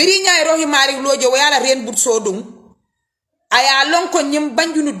biri nyaay rohi mari lojo wala ren but sodum aya lon ko nyim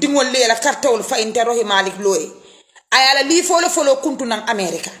banjunu dingol lela kartawol fa inte rohi malik loye aya la li fo kuntu nan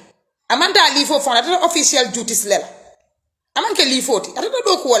america amanta li fo fon ata official duties lela amanke li foti ata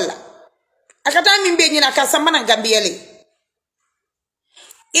do ko wala akata min be nyina ka sambana gambiyele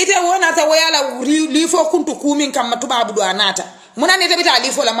ite wona ta wala li fo kuntu kumin kam tubabu do anata munane tabita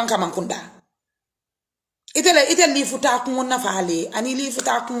li fo la manka mankunda ite li futa ko na faale ani li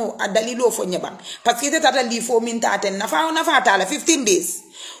futa ko adalilo fo nyeba parce que ite tata li fo min taten na fa ta la 15 days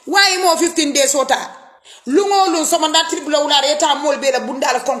why mo 15 days ota lungo lun so man tribula wala eta mol be la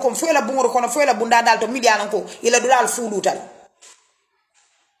bundal kon fo la bungoro kono fo la bunda dal to midiana ko ila dulal fulutal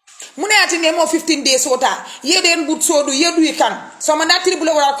mune atine mo 15 days ota yeden but sodu yedu kan so man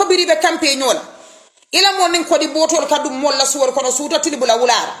tribula wala ko biri be campagne wala ila mo nin ko di botol kadum mol la suwor kono suuta tribula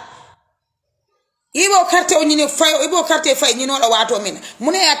wala ibo carte o nyine fay ibo carte fay nyino la wato min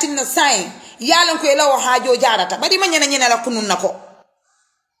mune yatinna sign yalan ko ela o haajo jarata badi manyana nyina la kunun nako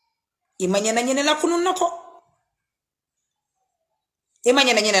imanyana nyina la kunun nako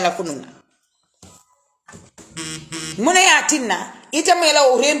imanyana nyina la kunun mune yatinna ita mela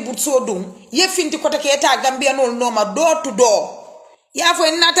o ren butso dum ye finti ko take eta gambia no ma door to door ya fo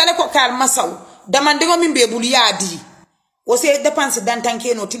natale ko kal masaw damandingo min be bul yaadi o se dépense dantan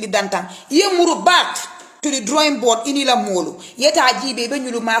keno tili dantan ye muru back to the drawing board inila molo yeta ajibe be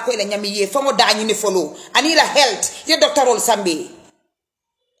nyulu mako ila nyami ye fango dañu ne follow anila health ye doctorol sambe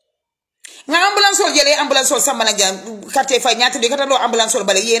nga ambulance sol jele ambulance sol sambana jam carte fa nyata de kata do ambulance sol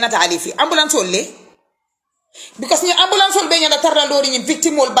bale ye nata alifi ambulance sol le because ni ambulance sol be nyada tarra lori ni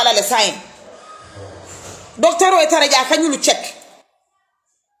victim ol bala le sign doctor o etara ja kanyulu check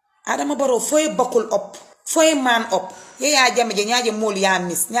adama baro foye bakul up foye man up ye ya Jammeh je nyaaje mol ya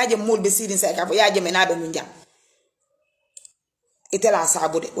mis nyaaje mol be sirin sa ka ya Jammeh na be njam itela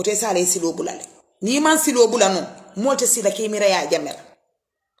sabude o te sale silo bulale ni man silo bulano mol te sila ke mira ya Jammeh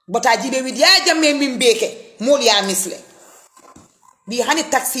bota jibe wi ya Jammeh min beke mol ya misle bi hani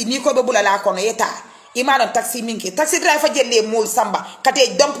taxi ni ko be bulala kono yeta imano taxi minke taxi driver jelle mol samba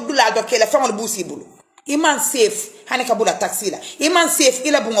kate donc dulal do kele famol busi bulu iman safe hani ka bula taxi la iman safe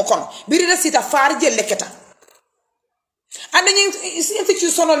ila bungo kono biri resita far jelle keta and then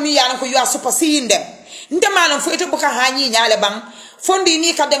institutional mi yana ko you are superseding them ndemalo fo ete buka hanyi nyaale bang fondi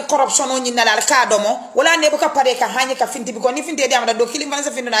ni ka dem corruption on nyina la ka domo wala ne buka pare ka hanyi ka finti biko ni finti de amada do kili man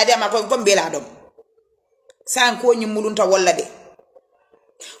sa finti na de ma ko bela dom san ko nyi mulunta walla de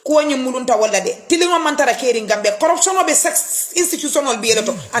ko nyi mulunta walla de tilingo mantara keri ngambe corruption obe sex institutional bi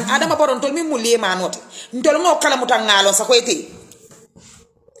eleto an adama boron tol mi mulle manote ndol ngo kala mutangalo sa ko ete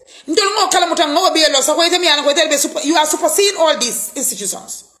ndol mo kala mutan ngo be lo sa ko itemi yana ko telbe you are superseding all these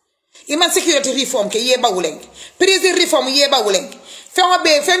institutions iman security reform ke yeba wuleng prison reform yeba wuleng fengo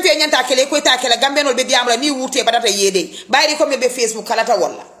be femfe nyanta kele ko ta kele gambe no be diamla ni wurte badata yede bayri ko be Facebook kalata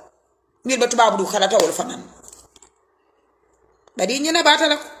wala ngir be tubabu du kalata wala fanan badi nyina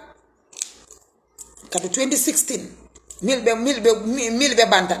batala ko katu 2016 milbe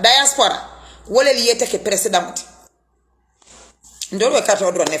banta diaspora wala liyete ke president ndoro kata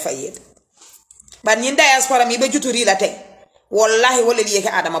odro ne fayed ban nyin diaspora mi be juturi la tay wallahi wala liye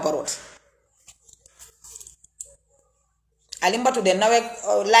ka adama barot alimbatu de nawe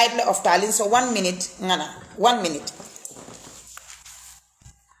lightly of talent so 1 minute ngana 1 minute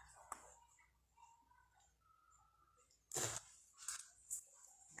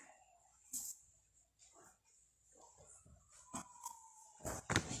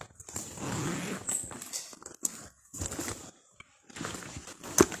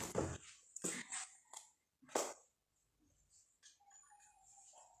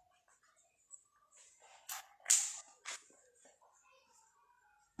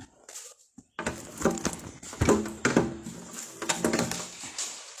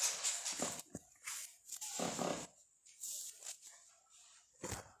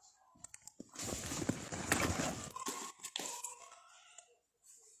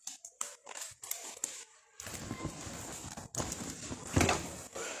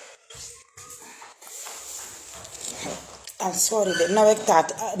I'm sorry de nawek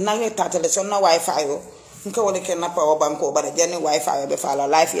tat le son na wifi yo nka wole ken na power bank o bara jani wifi be fala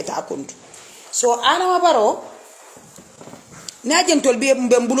life yeta kuntu so ana baro na jentol be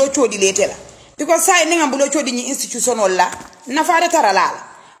mbulo chodi letela because say ninga mbulo chodi ni institutional la na faare taralala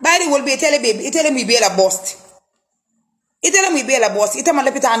bari wol be tele be itele mi be la boss ita ma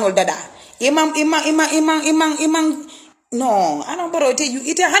lepita anol dada imam no ana baro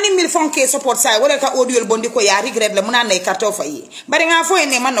ite hani mil fonke support say wala ka audio bondi ko ya regret la muna nay karto fayi bari nga fo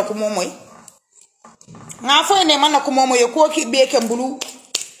ene man ko momoy ko ki be ke mbulu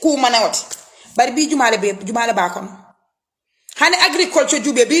ku manawati bari bi jumale ba kon hani agriculture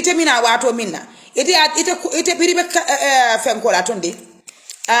jube bi te mina wato minna ite biribe fenko la tonde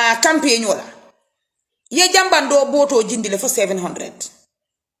campaign wala ye jambando boto jindile fo 700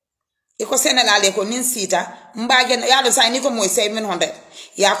 iko senelale ko nin sita mbage yalo sa ni ko moy 700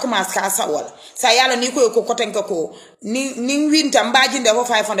 ya commence ka sa wala sa yalo ni ko kotenka ko ni winta mbaji nde ko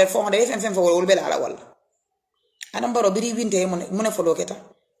 500 400 fm fo wol bela wala adam baro biri winta e mun fo loketa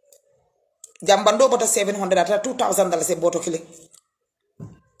jambando boto 700 ata $2000 se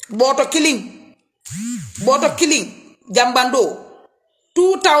boto killing jambando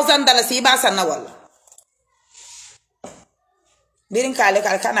 $2000 iba sanna wala birin kale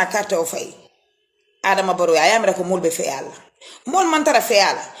kana carte o fay adama baro ya yamra ko mulbe fe yalla mol man tara fe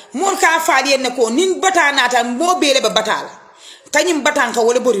yalla mol ka faadi en ko nin batana tan mo bele be batala kanyim batan ka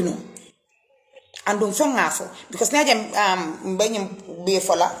wala borino andum fo ngafo because najam banyim be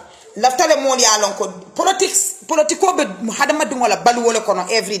fola laftale mol ya lon ko politico be hadama dum wala balu wala kono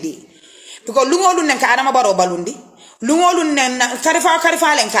every day because lungolu nen ka adama baro balundi lungolu nen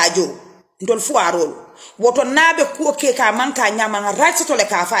karifa len ka jo ndol fu arol woto nabe ko ke ka manka nyama right to le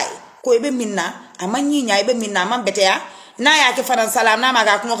ka fay ko ebe minna amanyi nya ebe minna man betea na ya ke faran salam na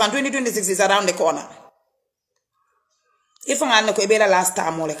maga ko kan 2026 is around the corner if ngan ko ebe la last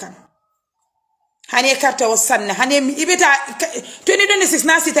time le kan hani carte o sanne hani ibeta 2026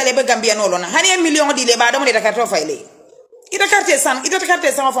 na sitale be gambia no lona hani million di le ba do mo de carte fay le ida carte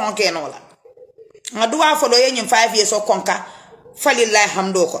san fa ke no la ngadua fo do yenyim 5 years o konka falillahi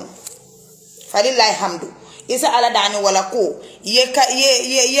hamdo kon falillahi hamdu isa ala dani wala ko ye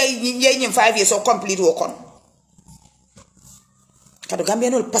nyim 5 years o complete o kon kado gambia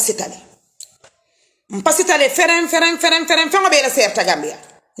no pasitale feren fengo be la serta gambia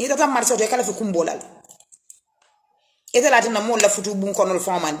ni tata marso te kala fi kumbolal ete la tan mo la futu bun konol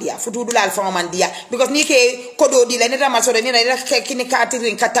famandia futu dulal famandia because ni ke kodo di la ni tata marso de ni la kini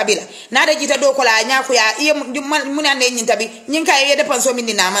katirin katabila na da jita do ko la nyaako ya ye munande nyin tabi nyin kay ye depenso min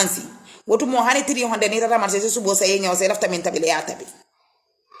ni namansi wotu mo hani 300 ni tata marse subo sa yenyo se lafta min tabile ya tabi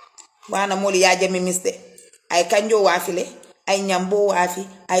wana moli ya jami misde ay kanjo wafile ay nyambo wafi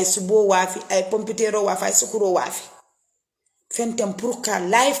ay subo wafi ay pompitero wafi ay sukuro wafi fentem pour ka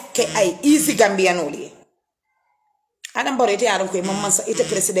life ke ay easy gambiano li adam borete yaron ko mamman sa ite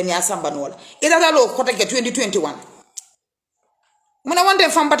president ya samba nola ida dalo ko take 2021 muna wonde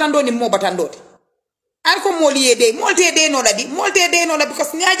fam batando ni mo batando ar ko molte de no la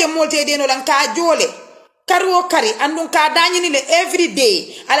because nyaaje molte de no lan ka jole karo kari andun ka dañini le every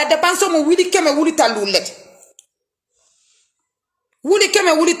day ala dépense mo wuli keme wuli tallulet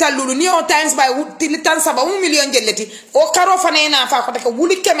ni on times by tilitan saba 1 million jelleti o karo fanena fa ko take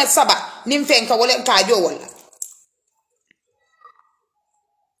wuli keme saba nim fenka wala ka jo wala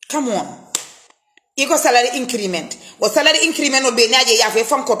come on iko salary increment o salary increment no be nyaaje ya fe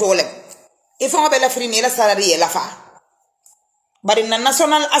fam ko tole il faut be la frine la salary la fa bari na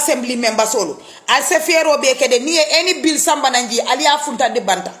national assembly member solo al se fero be kede ni any bill samba nanji ali afunta de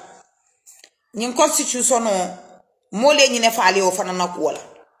banta nyin constitution no mole nyine faale o fana na ko wala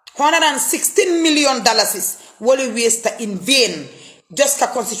 $116 million wole waste in vain just ka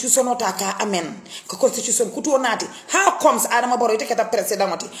constitution ota ka amen ka constitution kuto nati how comes adama baro ite kata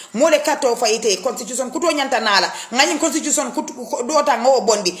president mole kato fa ite constitution kuto nyanta nala ngani constitution kuto dota ngo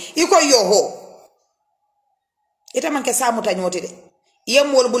bondi iko yoho ita man ke samu ta nyote de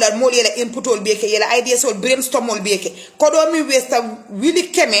yemol bulal mol yela inputol beke yela ideas ol brainstormol beke ko do mi waste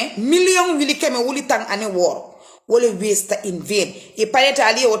wili keme million wili keme wuli tang ane wor wole waste in vain e pareta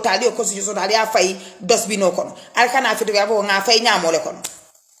ali o tali o constitution ali afai dosbino kono alkana fitu yabo nga fay nyamole kono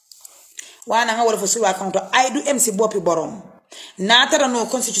wana nga wala fo suwa kanto aidu MC bopi borom na tara no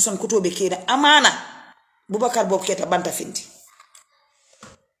constitution kutobe keda amana Boubacar Bob Keta banta findi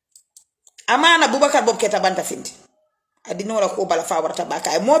amana Boubacar Bob Keta banta findi adino la ko bala fa warta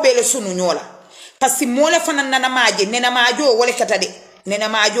baka mo bele sunu nyola parce que mo le fanan nana maaje nena maajo wala kata de nena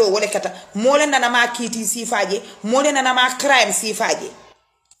maajo wala kata mole nana ma kiti sifaje mole nana ma crime sifaje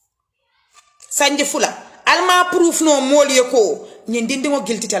sanje fula alma proof no moli ko nyin dindi ngo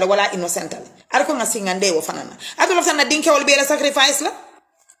guilty tala wala innocent tala ar ko ngasi ngande wo fanana ado lafta na dinke wol be la sacrifice la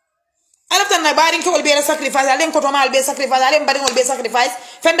alafta na barin ko wol be la sacrifice alen ko to mal be sacrifice alen barin wol be sacrifice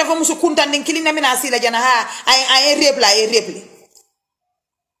fenda fo musu kuntan din kilina mina sila jana ha ay repli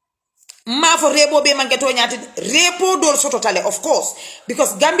ma fo rebo be manke to nyati repo dol soto tale of course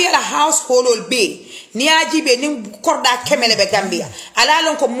because Gambia la household will be ni ajibe ni korda kemele be Gambia ala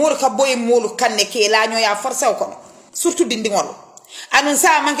lon ko mor ka boy molu kanne ke la nyo ya forsa ko surtout dindi ngol anun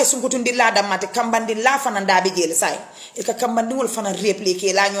sa manke sunkutu ndilla damate kambandi la fana ndabe jele say e ka kambandi ngol fana reple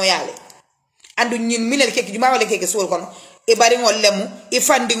ke la nyo yale andu nyin minel ke juma wala ke sol kono e bari ngol lemu e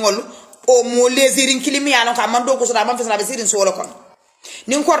fandi ngol o mo lesirin kilimi yalon ka man do ko so da man fesna be sirin solo kono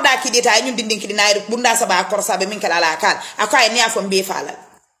nin korda kidita ñun dindin kidina bunda saba korsa be min kala la kal akay ni afo mbe falal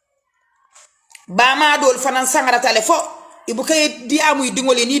ba ma dol fanan sangara tale fo ibu kay di amuy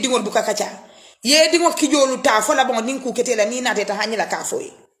dingol ni dingol bu ka kacha ye dingo kijolu ta fo la bon nin ku ketela ni na teta hanyila ka fo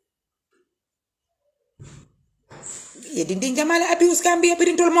ye dindin jamala abuse Gambia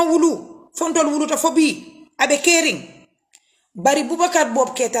be tol ma wulu fontol wulu ta fo bi abe caring bari Boubacar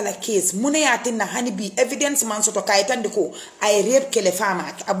Bob ketala case mune yatinna hani bi evidence man soto kayitande ko ay rape kele fama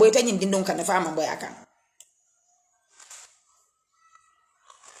aboyta nyin dindon kan fama boya kan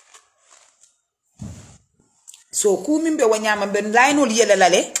so ku mimbe wanyama ben laynol yele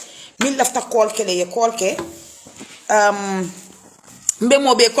lale min lafta call kele ye call ke mbe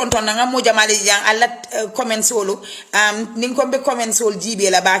mo be konton nga mo jamale jang alla comments wolu nin ko be comments wol jibe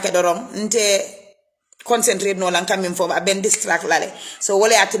la baake dorom nte concentrate no lan kam fo ben distract lale so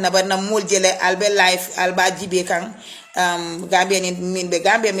wala atina barna mol jele albe life alba jibe kan Gambia ni min be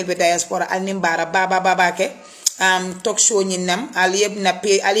Gambia min be diaspora al nimbara baba ke talk show nyinam aliyeb na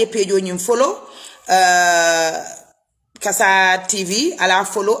page nyim follow kasa TV ala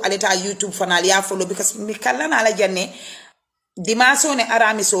follow aleta YouTube fanal ya follow because mi kala na ala janne dimanche ne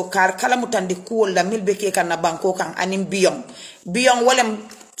arami so kar kala mutande kuwol la milbe ke kan na banko kan anim biyon wolem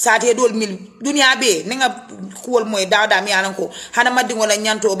saate dol mil dunia be ninga kuwol moy dawda mi anan ko hada maddi ngola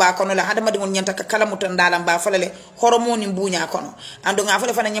nyanto ba kono la hada maddi ngol nyanta kala mutanda ba falale horomoni buña kono ando nga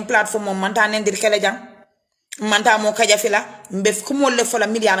fale fana nyim platform mom manta nendir kala jang manta mo kaja fila mbef ko mo le fala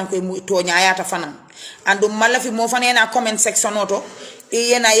milianan ko mu to nyaayata fana ando malla fi mo fana na comment section oto e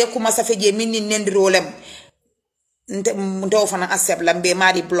yena yekuma sa feje minni nendirolem ndo fana accept lambe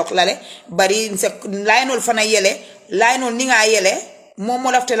mari block lale bari laynol fana yele laynol ninga yele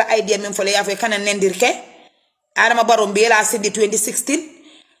momo lafte la idea min fole yafe kana nendirke Adama Barrow mbela sindi 2016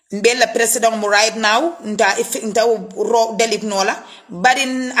 mbela president mu right now nta ro delip nola bari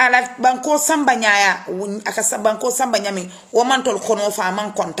ala banko samba nyaaya aka banko samba nyami wo mantol kono fa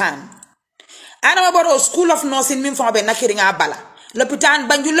man kontan Adama Barrow school of nursing min fa be nakiringa bala l'hôpital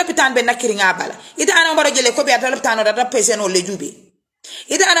banjul l'hôpital be nakiringa bala ita Adama Barrow jele ko be ata l'hôpital da pese no le jubi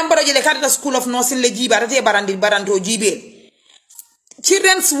ita Adama Barrow jele kata school of nursing le jiba rate baranto jibe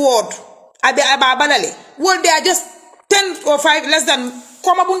children's ward abe ababalale ward they are just 10 or 5 less than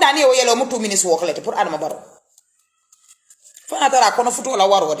koma bunda ni o yelo mo 2 minutes walk lete pour Adama Barrow fana tara kono futo la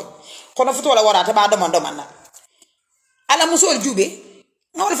waro de kono futo la warata ba do man ala musol jube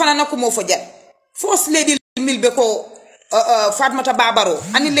ngol fana nakko mo fo jal first lady milbe ko Fatima Barrow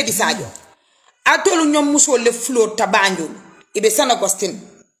ani lady Sadio atolu ñom musol le float ta Banjul ibe San Agustin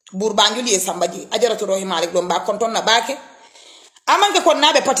bur Banjul ye sambaji ajaratu rohima rek do ba konton na baake amanga ko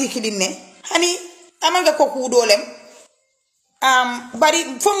nabe particularly ne hani amanga ko kudolem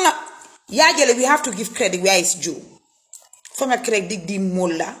bari fonga yajele we have to give credit where is due fonga credit di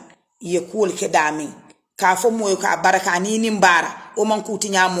molla ye kul ke dami ka fo moyo ka baraka ni nimbara o man kuti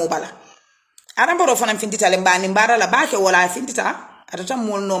nyamo bala Adama Barrow fana fintita le mbani mbara la baake wala fintita atata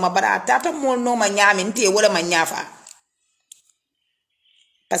mol no ma bara atata mol no ma nyami nte wala ma nyafa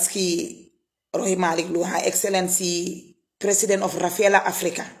parce que Rohey Malick Lowe ha excellency President of Rafaela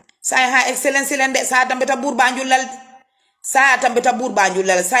Africa. Saya ha excellency lende sa tambeta bur Banjul lal. Saya tambeta bur Banjul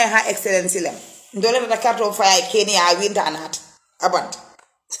lal saya ha excellency lem. Ndole na karto fa Kenya winter anat. Abant.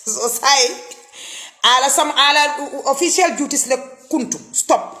 So sai ala official duties le kuntu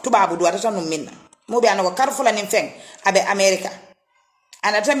stop tubabu do atata no minna. Mo be anako karfula nim feng abe America.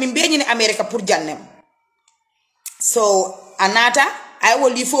 Anata min be ni America pour jannem. So anata I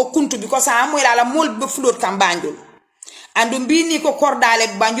will leave for kuntu because I am ala mol be float kan Banjul. Andum bini ko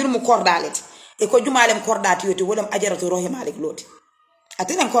kordale Banjul mu kordale e ko jumalem kordati yoti wolam ajaratu Rohey Malick Lowe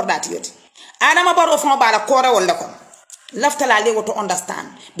atenen kordati yoti Adama Barrow fon bala kore wala kon laftala le to understand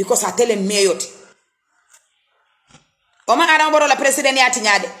because atelen meyoti o ma Adama Barrow la president yati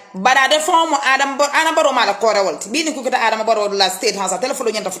nyaade bada de fon mo Adama Barrow mala kore wolti bini ko kita Adama Barrow la state house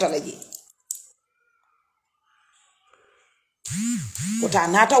telephone nyanta futala ji Ota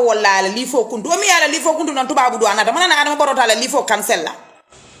nata wala li fo kuntu o mi ala li fo kuntu non tubabu do anata manana adama barota la li fo cancel la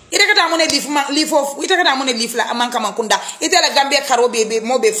ite kata mone li fo ite kata mone li fla amanka mankunda ite la Gambia karo be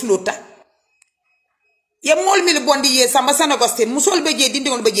mo be flota ya mol mil bondi ye samba sana goste musol be je dindi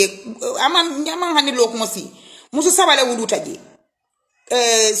ngol be je aman hani lok mosi musu sabale wuluta je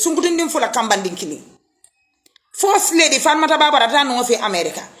sungutindin fula kambandin kili first lady Fatima babara tan no fi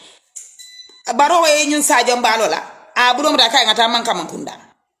America baro e ñun sadio mbalo la a budom da kay ngata manka mankunda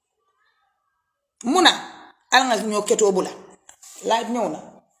muna al nga ñoo keto bula live ñëw na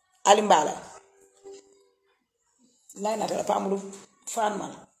ali mbala lay na ta pamulu fan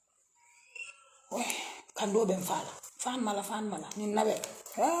mala kan do ben fala fan mala ni nabe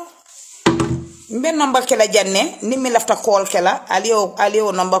mben number kela janne ni mi lafta call kela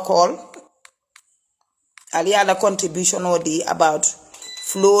alio number call ali ala contribution odi about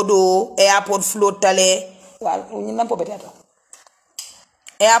flodo airport float tale wal ni nampo betata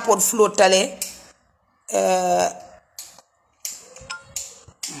airport float tale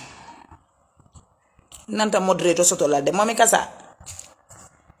nanta moderator soto la de momi kasa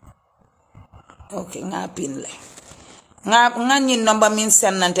okay nga pin le nga ni number min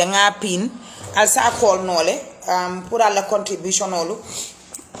sennante nga pin al sa call nole pour la contribution olu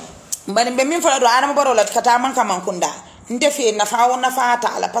mbani be min fala do adama barola kata man kunda ndefe nafa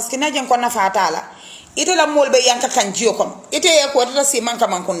taala parce que najen ko nafa taala ite la molbe yanka kanjiyo kono ite ko tata si man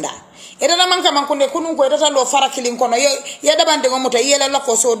kunda ite la man kunde kunu ko tata lo farakilin kono ye dabande ngomoto yela la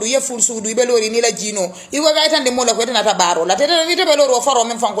ko sodu ye ful sudu be lori ni la jino iwo ga itande mola ko tata baro la tete ite be lori o faro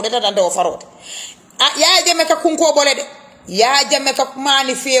men fanko tata tande o faro ya Jammeh ka kunko bole de ya Jammeh ka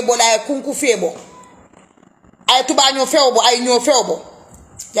mani febo la kunku febo ay tubanyo febo ay nyo febo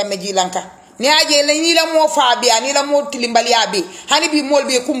Jammeh jilanka ni aje ni la mo fabia ni la mo tilimbali abi hani bi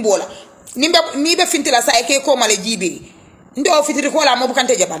molbe kumbola ni be fintila sa ke ko male jibe ndo fitiri ko la mo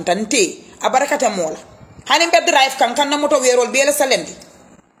bukante jabanta nte abarakata mola hani be drive kan na moto werol be la salendi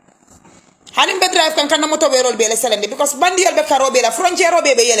hani be drive kan na moto werol be la salendi because bandi yel be karo be la frontiere be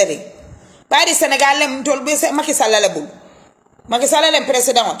yelere bari Senegal lem tol be Macky Sall la bul Macky Sall lem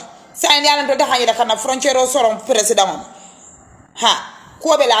president sa en yalan to daxani da kana frontiere soron president ha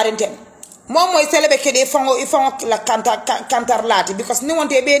ko be la renten mom moy selebe kede fango la kantar lati because ni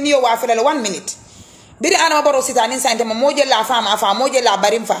wonte be niyo wa fele 1 minute biri anama baro sitani sante mo moje la fama fa moje la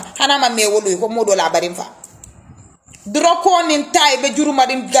barim fa hanama me wolu ko modo la barim fa droko nin tay be juruma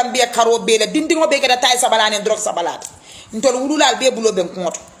din Gambia karo be la dindingo be gada tay sabalani drok sabalati ntol wululal be bulo ben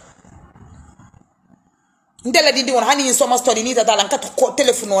ko ndela dindi won hani so mastori ni tata lan kat ko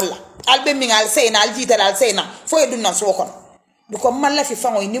telephone wala albe mi ngal seyna al jita dal seyna fo e dunna so kon duko man la fi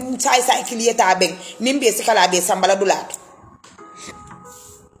fango ni mu tay sa kiliyeta ben min be sikala be sambala dulat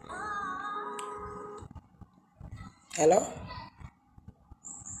hello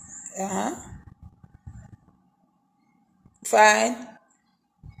fine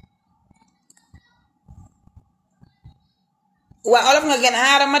wa olof nga gen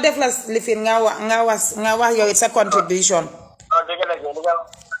haara ma def la lifin nga wax yow it's a contribution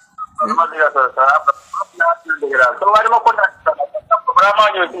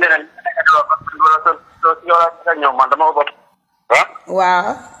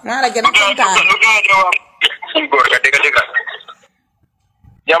waaw maa la gën a kontaan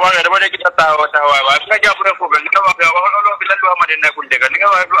Jammeh dama nekk ci taxawaay waaye nga jàpp rek foofu li nga wax loolu bi lan lu xamante nekkul dëgg li nga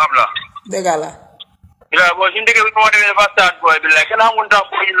wax lu am la dëgg la bila bo sin dëgg bi moo demee dafa start boy bi la kenn xamul ndax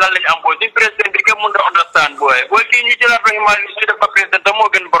boy lan lañ am boy ci président bi kenn mënut a understand boy kii ñu jëlaat rek ma li def président te moo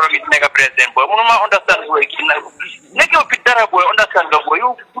gën borom yi nekk président boy mënu ma understand boy kii nag nekk yow fi dara boy understand nga boy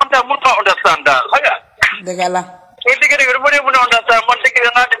yow mënu ma understand daal xaya dëgg la dëgg dama ne mën a understand man dëgg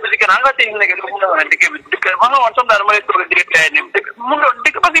dangaa dem si kanam nga tey nekk du mën a wax dëgg bi dëgg ma nga woon sometimes ma lay toog dëgg kay ne dëgg mun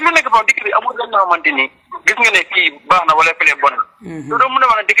dëgg parce que lu nekk foofu dëgg bi amul nga xamante ni gis nga ne fii baax na wala fële bon na doo mën a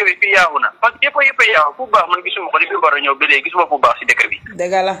wax ne dëkk bi fii yaaxu na parce que yëpp yaaxu fu baax man gisuma ko li fi war a ñëw ba léegi gisuma fu baax si dëkk bi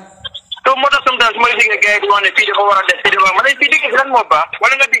dëgg la to moo tax sometimes ma gis nga gars yi di wax ne fii dafa war a def fii dafa ma ne fii dëkk bi lan moo baax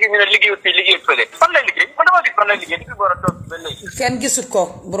wala nga digg ñu ne liggéeyut fii liggéeyut fële fan lay liggéey man dama gis fan lay liggéey dafa war a toog ba léegi kenn gisut ko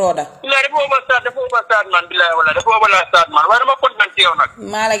broda bilaay dafa overstart man bilaay wala dafa overstart man waaye dama kontaan ci yow nag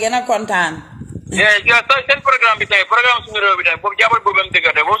maa la gën a kontaan seen programme bi tey programme suñu réew bi tey boobu jàppal boobu am dëgg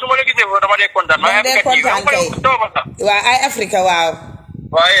de boobu su ma la gisee foofu dama dee kontaan waaw ay Afrique waaw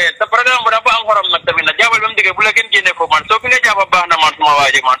waaye sa programme bu dafa am xorom nag tamit nag jàppal ba mu dëgg bu la kenn génne ko man soo fi nga jàpp baax na man suma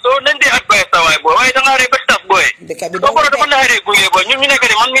waaji man soo nañ dee advice sa waay booy waaye da ngaa ree ba tas booy soo boro dafa naxaree gunge booy ñun ñu nekk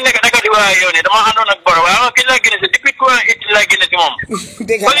de man mi nekk naka di waaye yow ne dama àndoon ak boro waaye ama kii laa génne si depuis quoi it laa génne si moom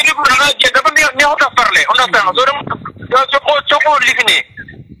ba léegi bu dangaa jé dafa neexut a parler on a soo ko lifine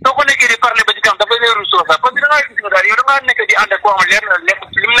soo ko nekkee di parler ba ci kam dafa les ressources parce que da nga gis nga daal yow da nga nekk di ànd ak koo xam leer na lekk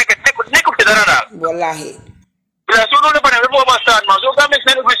li mu nekk nekkul ci dara daal wallahi bila so loolu bane mo ba staan ma so ga mes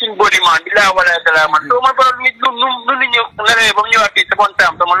na everything body man bila wala dala man so man borom nit lu ñu nare bam ñëwaat ci bon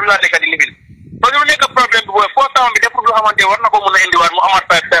temps sama lu la nekk di libil ba lu nekk problème bi boy fo temps bi def lu xamante war na ko mëna indi war mu amaat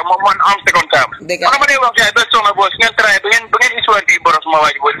fa temps mo man am second time man ma day wax ay ba sona boss ngeen try ba ngeen histoire di boros ma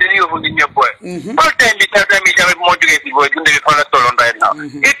waji boy li yofu nit ñepp boy all time bi jawe mo jógee fi boy dundé fa la tolon right now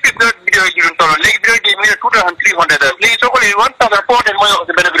it is not video ji dun tolon légui video ji mi 2300 légui so ko lé 1400 mo yo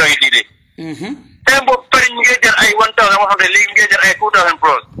ben video yi di tembo pari ñu ngi jël ay 1100 li ngi jël ay 2000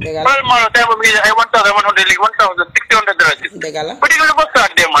 pros mal mal tembo mi ay 1100 li 1600 dollars degala bu digal bo sa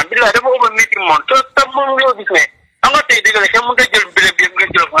dem man billahi dafa over meeting mon to tam mo yo gis ne anga tay digal ke mu nga jël bile bi nga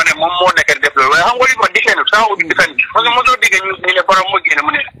jël ko ne mom mo nekk def lool way xam nga li ko dikene sa ko di tan parce que mo do digé ñu ne borom mo gëna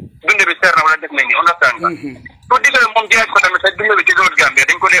mu ne dund bi ser na wala def nañu on attend nga to digal mom jaay ko tamit sa dund bi ci doot Gambia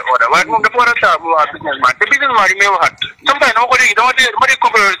dañ ko lay order way mom dafa wara ta bu wa businessman te businessman yi may waxat sometimes dama ko dégg dama di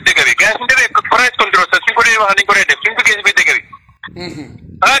comprendre dégg bi gars ñu défé price control sa suñ ko dé wax dañ ko def suñ ko gis bi dégg bi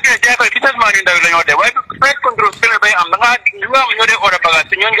jaay ko businessman yi ndaw lañu def way price control sene bay am da nga am ñoo dé order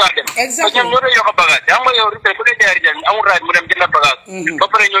bagage ñoo nga dem ñoo ñoo dé yoko bagage am nga yow rité ko dé jaari jël amul raaj mu dem jënd bagage ba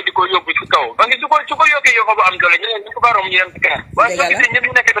pare ñoo di ko yobbu ci kaw ba ngi su ko yoké yoko bu am dole ñu ko barom ñu dem ci kanam way so gis ñëpp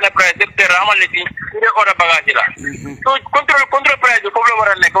nekk ben price def amal la ci ñu dé order bagage la so control price ko la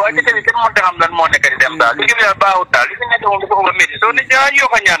wara nekk way ci ni kenn mo xam lan mo nekk di dem daal li ngi baaxu daal li nekk mo ko ko metti so ni jaay yo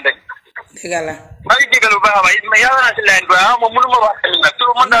ko ñaan rek degala ma ngi digal bu baax ma yalla na ci line ba mo mënu ma wax nak so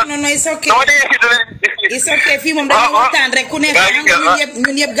man daal non it's okay fi mom dañu waxtaan rek ku nekk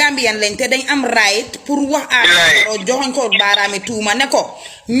ñun yëpp Gambian lañ te dañ am right pour wax a joxoñ ko baaraami tuuma ne ko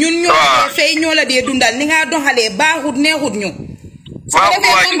ñun ñoo fay ñoo la dee dundal ni nga doxalee baaxut neexut ñu so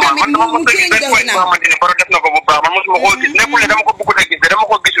defee moom tamit mu change dox na man dina baro def na ko bu baax man mosuma ko gis nekkul dama ko bëgg a gis dama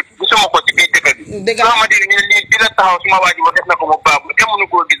ko gisul gisuma ko ci biir dëkk bi so ma dina ni ci la taxaw suma waaji mo def na ko bu baax kenn mënu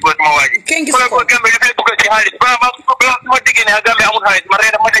ko gis bo suma waaji ko Gambe li fay dugg ci xaalis ba ma digé ne Gambe amul xaalis ma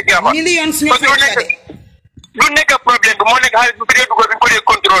reena ma dé jaama millions ñu fa lu nekk problème bi moo nekk xaalis bu dee dugg bi ko dee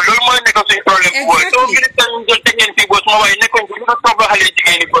contrôle loolu mooy nekk suñu problème booy soo ministre ñu jël te ngeen fii boo suma waaye nekkoon ci lu ko soxla xale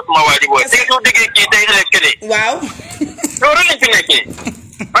jigéen ñi boo suma waaji booy tey soo déggee kii tey ëllëg kële waaw loolu lañ fi nekkee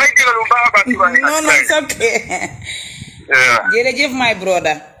maa ngi digal bu baax a baax ci wàllu non it's okay jërëjëf my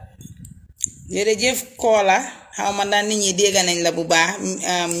brother jërëjëf Kola xaw ma naan nit ñi dégg nañ la bu baax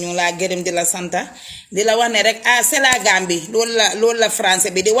ñu laa gërëm di la santa di la wax ne rek c'est la Gambie loolu la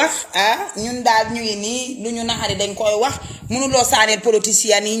français bi di wax ñun daal ñu ngi nii lu ñu naxari dañ koy wax mënuloo saaneel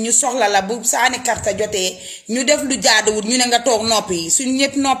politicien yi ñu soxla la bu saani carte jotee ñu def lu jaaduwut ñu ne nga toog noppi suñ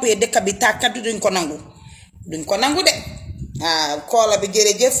ñëpp noppee dëkk bi tàkkat duñ ko nangu de Kola bi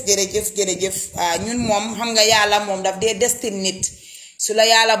jërëjëf ñun moom xam nga yàlla moom daf dee destin nit su la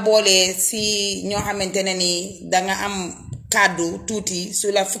yàlla boolee si ñoo xamante ne ni danga am kàddu tuuti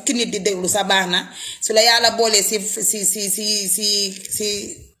su la fukki nit di déglu sa baax na su la yàlla boolee si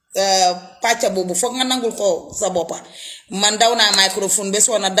pàcca boobu foog nga nangul ko sa boppa man daw naa microphone ba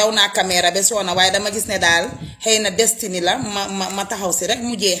soona daw naa caméra ba soona waaye dama gis ne daal xëy na destiny la ma taxaw si rek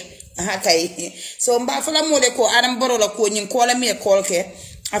mu jeex kay so mba fala mole ko adam borola ko nyin ko la mi ko ke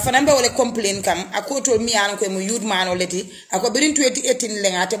afana mbe wala complain kam akoto mi an ko mu yud mano leti ako birin 2018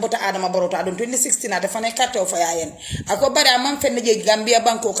 lenga te bota adama borota adon 2016 ata fane kato fa yayen ako bari amam fenne je Gambia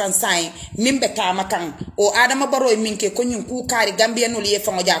banko kan sai mimbe tama kan o adama baro minke ko nyin ku kari Gambia no liye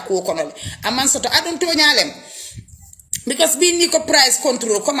fango ja ko konol amman soto adon to nyalem because being niko price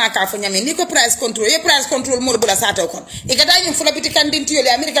control koma ka fo nyame niko price control ye price control mo bula sata ko e gada nyum fula biti kan dinti yo le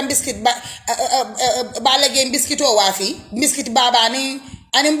American biscuit ba la game biscuit o wafi biscuit baba ni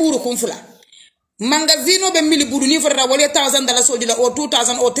ani mburu kum fula magazino be mili buru ni fota wala $1,000 soldi la o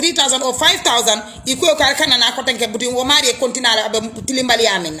 2,000 o 3,000 o 5,000 iko ka kana na ko tanke buti o mari continala be tilimbali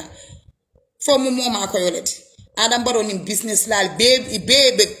amina fo mo ma ko yolete adam baro ni business lal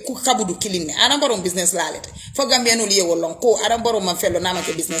bebe ku kabudu kilinne adam baro business lalete fo Gambia no liye wolon ko adam baro man fello na ma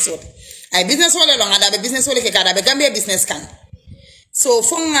ke business wote ay business wala lo ngada be business wala ke kada be Gambia business kan so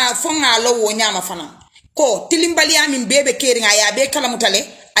fonga lo wo nyama fana ko tilimbali amin bebe keringa ya be kala mutale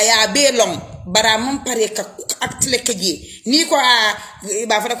aya be long bara man pare ka aktle keji ni ko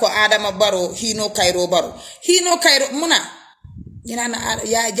ba fata ko adama baro hino kairo muna na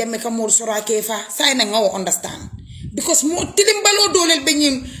ya Jammeh ka mor sora kefa say na ngaw understand because mo tilimbalo dolel be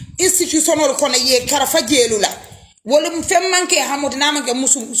nyim institutional kono ye karafa jelula wala mu fem manke hamod na manke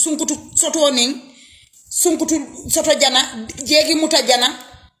musum sunkutu soto jana jegi muta jana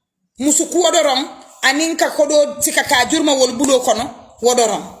musu ku wodoron anin ka kodo sika ka jurma wol bulo kono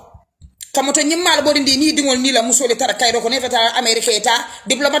wodoron kamoto nyimmal bodi ndi ni dingol ni la musole tara kayro ko nefata America eta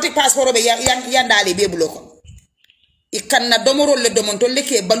diplomatic passport be yandali be buloko ikanna domorol le domon to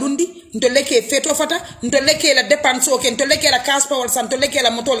leke balundi to leke feto fata to leke la dépense o ken to leke la cash power san to leke la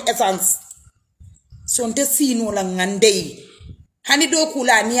motol essence sonte sino la ngandey hani do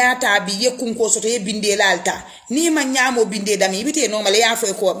kula niata bi yekun ko soto ye binde lalta ni ma nyamo binde dami bite no male ya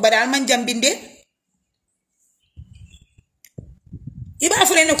fo ko badal man jam binde iba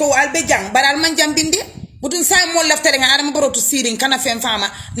fulene ko albe jang badal man jam binde budun sa mo laftere nga adama baro to sirin kana fen fama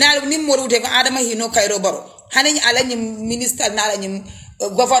na ni mo wute ko adama hino kayro baro hani ala ni minister na ala ni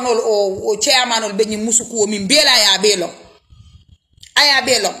governor o chairman ol be ni musuku o min bela ya belo aya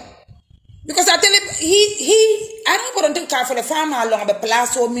belo because I tell him he I don't want to care for the farmer along the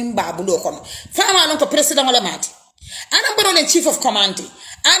place or min babulo kono farmer along the president wala mati ana baro le chief of command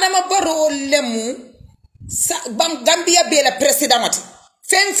ana baro lemu Gambia bela president mati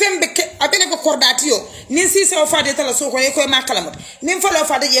fem be abele ko kordatio nin si so fade tala so ko e ko ma kalamut nin falo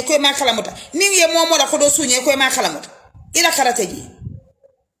fade e ko ma kalamut nin ye momo la ko do suñe e ko ma kalamut ila karate ji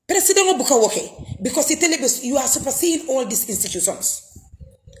president o buka woke because he tell you are superseding all these institutions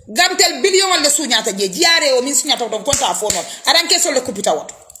gamtel billion le suñata je jiare o min suñata don konta fo non aran keso le kupita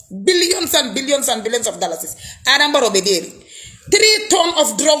wat billions and billions of dollars aran baro be deri 3 tons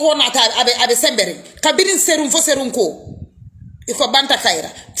of drug on abe sembering kabirin serum fo serum ko iko banta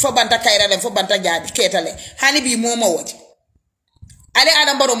kaira le fo banta jadi ketale hani bi momo woti ale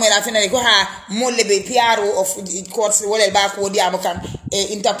adam baro mo la finale ko ha molle be piaro of courts wala ba ko di amakan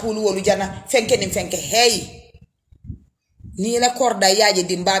interpol wolu jana fenke hey ni la korda yaaje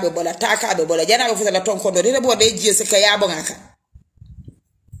dimbabe bola takabe bola jana ko fitala ton ko do rebe bo de jese ka yabo ngaka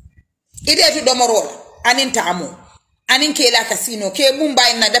ide to do morola anin taamu anin ke la casino ke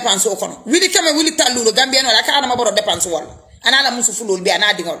mumbai na dépense o kono wili kame wili tallulo gambien wala ka ana boro dépense wala ana la musu fulul bi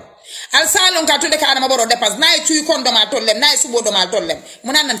ana dingol al salon ka to de ka ana boro dépense nay tuy kon do ma tollem nay subo do ma tollem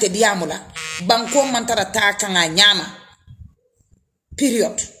munan nante diamula banko man tara ta kanga nyama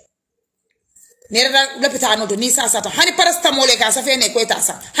period nera lopitano to ni sasa hani paracetamol ka sa fene ko ta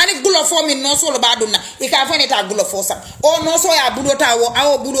sa hani glucophone no so lo baduna e ka fene ta glucophone o no so ya bulo ta wo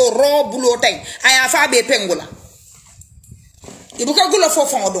awo bulo ro bulo tay aya fa be pengula ibuka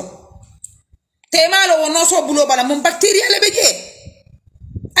glucophone odon temalo no so bulo bala mon bacteria le beje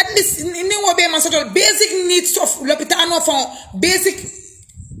at least ni wo be man so basic needs of lopitano fon basic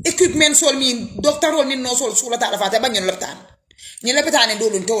equipment so mi doctor ol min no so la ta fa ta banyon lopitano ni lopitano do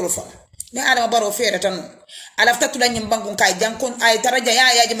lun tawlo fa ne adama baro fere tan ala ftatu la nyim bangun kay jankon ay taraja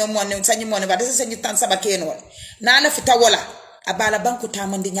ya jeme mo ne sanyi mo ne ba dese sanyi tan saba kenol na la fita wala abala banku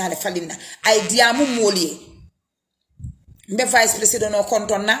tamandi nyaale falinna ay diamu molie mbe vice president o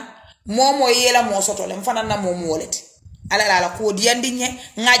kontonna momo yela mo soto lem fanana mo moleti ala ko diandi nye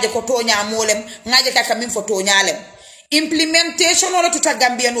ngaje ko tonya molem ngaje kaka min fo tonyalem implementation wala tuta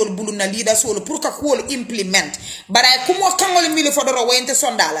Gambian wol buluna leaders wol pour ka ko implement bara kumo kangol mili fo doro wente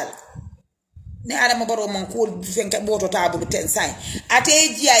sondalal ne adama baro man ko fenke boto tabulu ten sai ate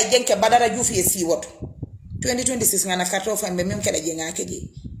ji ay jenke badara jufi e si woto 2026 ngana karto fa mbe mem kala jenga keji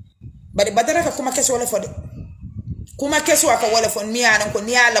bari badara ka kuma keso wala fode kuma keso aka wala fon mi anan ko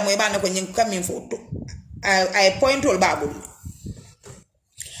ni ala moy ban ko nyin kamin foto ay point wol babul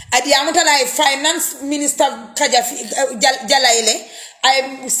adi amutala ay finance minister kajafi jalaile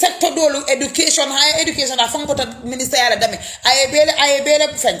ay sector dolu education higher education afan ko minister yala dame ay bele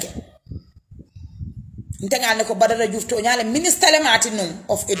fenke ntenga ko badara jufto nyale minister le matinum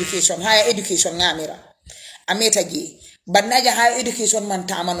of education higher education ngamira ameta ji bannaja higher education man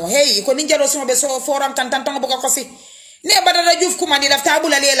tamano hey ko ninjalo so be so forum tan boka ko si ne badara juf kuma ni lafta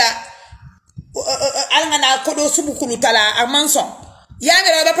bula lela alngana ko do subukulu tala amanson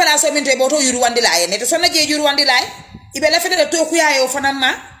yamira be pala so minte boto yuru wandi laye ne to sonna je yuru wandi laye ibe la fede to ku yayo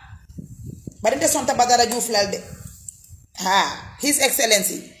fanama badante sonta badara juf lalde ha his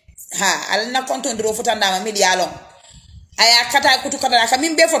excellency ha alna kontondiro futanda ma media long aya kata kutu kata ka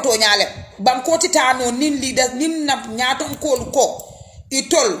min be foto nyale banko titano nin leaders nin na nyaton ko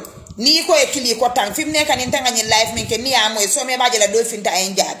itol ni ko e kili ko tan fimne kan intanga ni life min ke ni amo e so me baje la do finta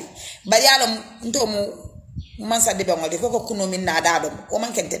en jabi bari yalo ntomu mansa de bangol de ko kuno min na dado o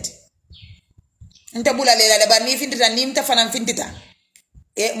man kentete nta bula lela le bar ni findita ni mta fanan findita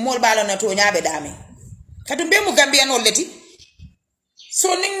e mol balo na to nyaabe dame kadum be mu Gambia no leti so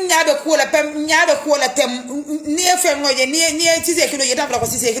ning nyaabe ko la tem ni e fe ngoje ni e tise kilo yeta ko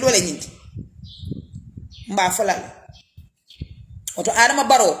tise kilo la nyinti mba folal oto adama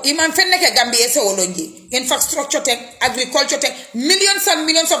baro iman fenne ke Gambia se wolonji infrastructure tech agriculture tech millions and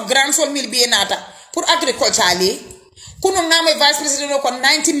millions of grants will be nata pour agriculture ali kuno ngame vice president ko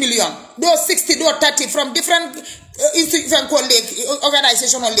 90 million do 60 do 30 from different institution ko lake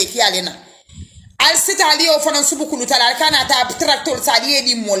organization on lake yalena al sitali o fana subukulu tala kana ta tractor sadi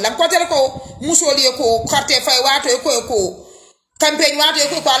di molla ko tere ko musoli ko carte fay wato ko campaign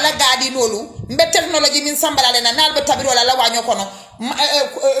wato ko ala gadi nolu mbe technology min sambala na nalbe tabiro la wanyo kono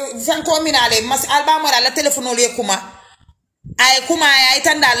fanko minale mas alba mara la telephone le kuma ay kuma ay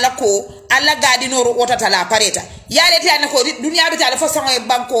tanda la ko alla gadi noro wotata la pareta yale tane ko dunya bi tale fo sango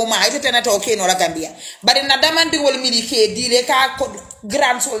banko ma ay tane to ke no la Gambia bari na damandi wol mili ke dile ka ko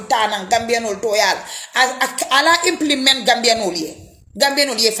grand sultan Gambia no to yal ala implement Gambia no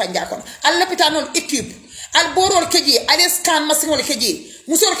liye fanja kon alla pitanol équipe al borol keji al scan masingol keji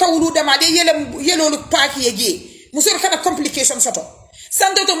musor ka wulu dama de yelolu paki yeji musor kana complication soto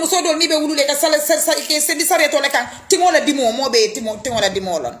santo to musodol ni be wulule ka sala ser ke se di sare to le kan tingola dimo mo be tingola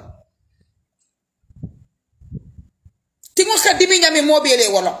dimo lon tingo ka dimi nyami mo be le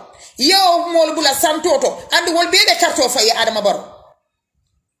wala yo mol bula santo to and wol be de karto fa ya adama baro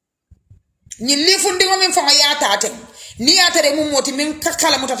ni lifundi ngo min fa ya taate ni atare mum moti min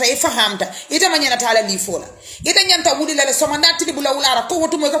kakala mutata e fahamta ita manyana tala li fola ita nyanta wudi la soma na tili bula wulara ko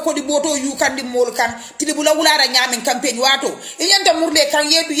wotu mo ka ko di boto yu kandi mol kan tili bula wulara nyamin campaign wato e nyanta murde kan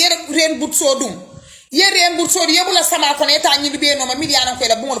yedu yere ren butso dum yere ren butso yebula sama ko eta nyi be no ma miliana ko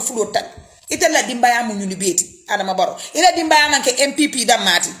la bumol fulotal ita la dimbaya mu nyuni beti adama baro ila dimbaya man ke MPP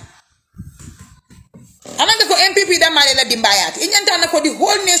damati amanga ko MPP damale la dimbayati e nyanta na ko di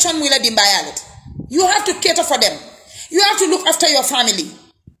whole nation mu la dimbayalati you have to cater for them. You have to look after your family.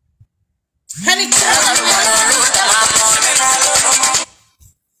 Honey.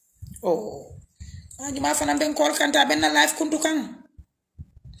 Oh. Aji ma fana ben call kanta ben na live kuntu kan.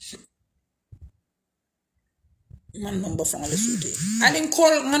 Man number fanga le suite. Alin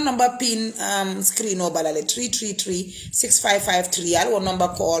call man number pin screen o balale 333-6553 al number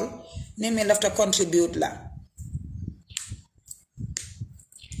call. Name left to contribute la.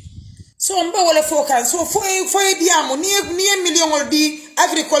 So mba wala focus so foi diamo ni million di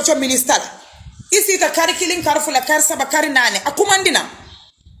agriculture minister isi ta kari killing karfula kar saba kari nane akumandina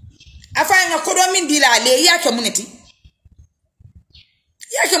afanya kodo min dila le yake muneti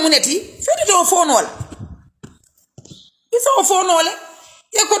fedi to fonol iso fonol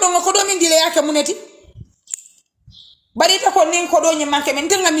e kodo min dila yake muneti bari ta ko nin kodo nyi manke men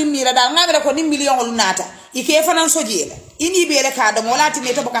tenga min mira dal ngamira ko ni million nata ike fanan sojela ini bele ka da molati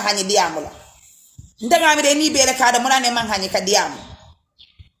ne to baka hanyi diamulo ndaga mi de ni bele ka da molane man hanyi ka diamu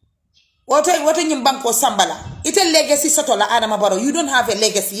woto nyim banko sambala ite legacy soto la Adama Barrow you don't have a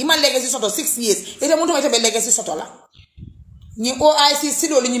legacy ima legacy soto 6 years ite muntu ite be legacy soto la ni OIC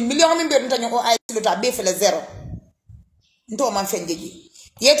silo ni million min be nta ni OIC lo ta be fele 0 ndo man fenjeji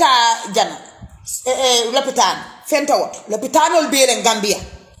yeta jana lopitan fenta wot lopitanol bele Gambia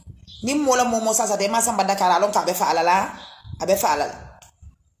ni mola momo sasa de masamba Dakar alon ka be fa alala abe fa alala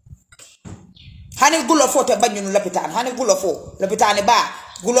hani gulo fote banyunu lopitan hani gulo fo lopitan ba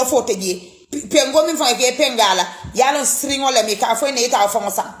gulo fote ji pengo min fa ke pengala yalon stringo le mi ka fo ne ita fo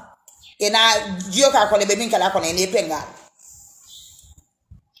ngosa ena jio ka ko le be min kala ko ne pengala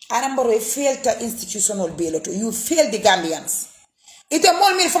Adama failed the institutional bailout you failed the Gambians ite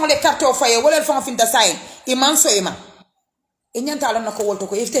mol min fa le carte o faye wala fa finta sign iman so ima inyanta alon nako wolto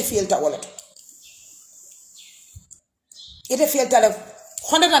ko ifte fielta wala ite fielta le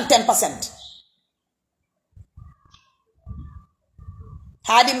 110%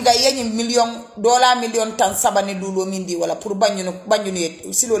 hadim ga yenyi $million tan sabani dulo mindi wala pour banyunu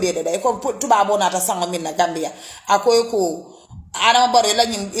silo de da ko tuba bona ta sango min na Gambia akoy ko Adama Barrow ila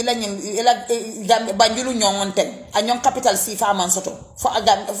Gambia banjulu nyongonten a nyon capital si fa man soto fo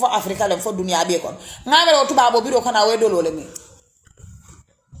Africa le fo dunia be kon ngame o tuba bo biro kana we dolo le mi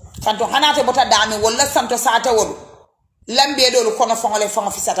kanto hanate bota dami wala santo sata wolu lambe dolo kono fongole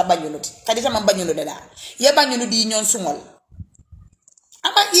fongo fisata banyuluti kadita man banyulu de da ye banyulu di nyon sungol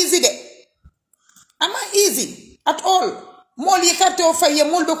ama easy at all mol yekarte o faye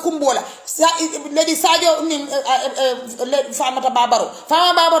mol be kumbola ledi sadio ni famata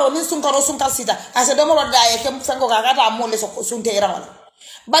babaro ni sunkar sita ase do mo wada ye kem fengo kata mol so sunte irawala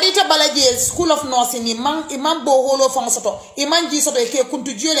barita balaje school of nursing imam bo holo fon soto imam ji soto ke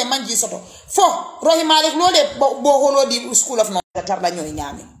kuntu jole man ji soto fo rohi malik lole bo holo di school of nursing tarda nyoy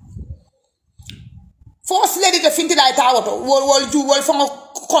nyami First lady the finti la ita wato wol fongo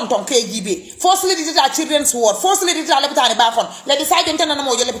konton KGB first lady ta children's ward first lady ta lepitane ba fon lady sa jenta na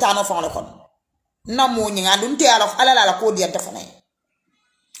mo jo lepitano fon le kon na mo nyinga dum te ala la ko di anta fanay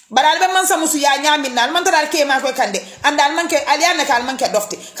baral be man samusu ya nyamin nal man taral ke ma ko kande andal man ke aliana kal man ke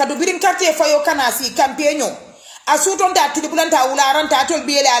dofte kadu birim quartier fayo kana si campaigno asuton ta tilibulanta ularan ta tol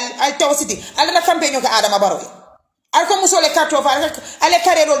biele al tawsiti ala campagne ko Adama Barrow al ko musole karto fa ale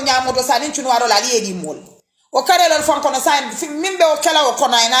karelol nyamodo sanin chunwaro la liedi mol o karelol fon kono sa mimbe o kala o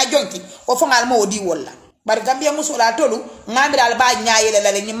kono na jonki o fongal mo di wolla bar Gambia musola tolu ngamira al ba nyaayele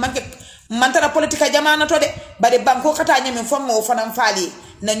la le manke mantara politika jamana to de bare banko kata nyamin fongo o fanam faali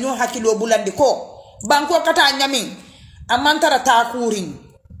na nyo hakilo bulandi ko banko kata nyamin amantara takurin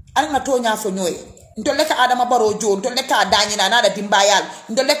al nga to nya fo nyoy ntolle ka Adama Barrow jo ntolle ka dañina nada dimbayal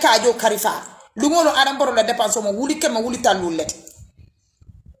ntolle ka jo karifa lungolo Adama Barrow la dépense mo wuli kema wuli talullet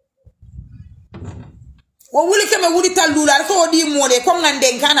wo wuli kema wuli talulal ko di mole ko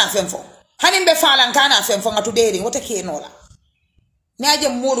ngande kana femfo hanin be falan kana femfo ngatu deri wote ke nola naaje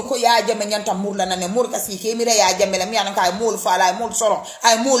molu ko ya jame nyanta murla nane mol kasi ke mira ya jame la mi anan ka mol fala ay mol soro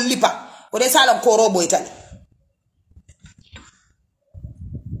ay mol lipa o de salam ko robo itali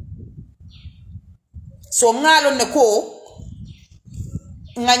so ngalon ne ko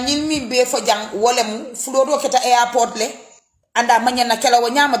nganyil mi be fo jang wolem fulodo keta airport le anda manya na kala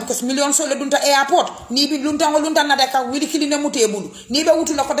wanyama because million so le dunta airport ni bi lunta na deka wili kiline mutebulu ni be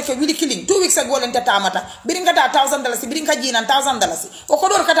wutu la ko deke wili killing 2 weeks ago len tamata biringa ta $1,000 biringa jina $1,000 o ko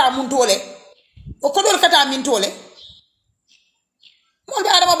dor kata muntole o ko dor kata mintole mo be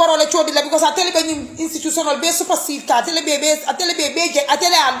Adama Barrow le chodi la because atele be institutional be super seat ka atele be je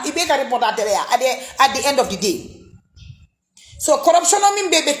atele al ibe ka report atele at the end of the day so corruption o min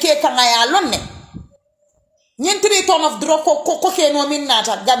be ke kanga ya lonne ñentri ton of drug ko keno min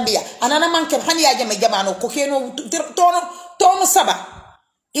nata Gambia anana manke hani ya jame jamano ko keno tono saba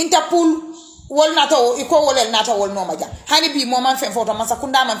Interpol wol nata o iko wolel nata wol no maja hani bi mo man fen foto man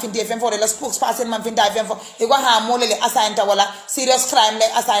sakunda man fin de fen foto la spokesperson man fin da fen fo e go ha mo le asanta wala serious crime le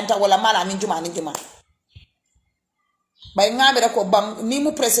asanta wala mala min juma bay ngamira ko bam ni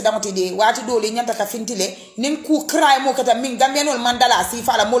mu president de wati dole nyanta ka fintile nin ku crime mo kata min Gambianol mandala si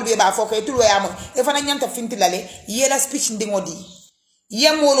fala molbe ba foko e tulo yamo e fana nyanta fintilale yela speech ndingodi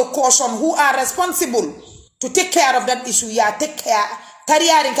yemolo caution who are responsible to take care of that issue ya take care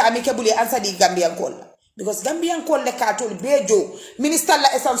tariyarin ka amicably answer di Gambian call because Gambian call le ka tol bejo minister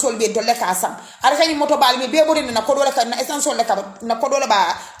la essential be to le ka sam ar kany moto bal mi be bori na ko dole ka na essential le ka na ko dole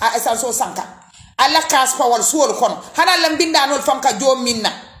ba a essential sanka alla kas pawol suwol kono hana lambindanol fanka jo minna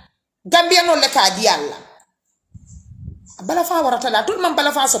Gambianol le ka di alla bala fa warata la tout man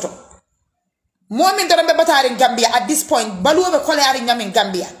bala fa soto momin dorambe batari Gambia at this point baluwe koleari nyamin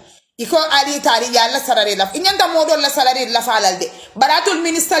Gambia iko ali tari yalla sarare la inyanda modo la salary la falalde baratul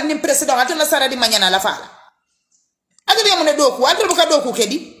minister ni president atul la sarari manyana la fala adul yamune doku adul buka doku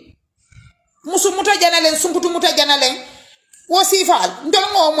kedi musu muta janalen sumputu muta janalen wo sifal ndol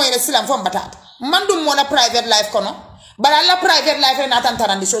mo moy islam fo batata mandum mo la private life kono bara la private life na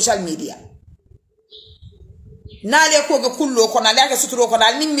tantarandi social media nale ko go kullo kono ala ga suturo kono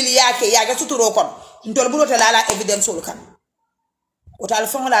al ning mili yake yaga suturo kono ndol bulote la evidence sul kan otal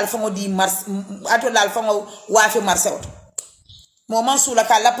fongo di mars atol al fongo wafi marsewto mo man sula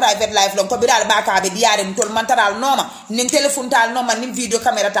ka la private life long ko biral baka be diare ndol mantaral noma nin telephone tal noma nin video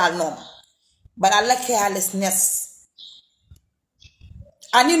camera tal noma bara la carelessness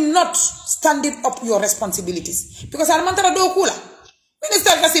and you not standing up your responsibilities because al mantara do kula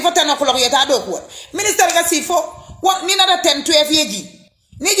minister ka sifo 10 o'clock yeta do ko minister ka sifo ni na 10 12 yeji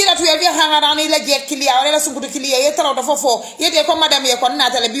ni jira 12 ya hangara ni la je kilia wala sungudu kilia yetara do fofo yete ko madam ye ko na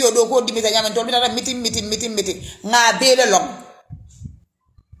tele bio do ko dimita nyamen to bidara meeting nga bele long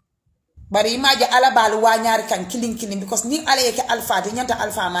bari imaje ala bal wañar kan killing because ni ala yake alpha de nyanta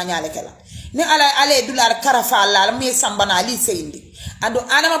alpha ma nyaale kala ni ala dollar karafa la mi sambana li seyndi ando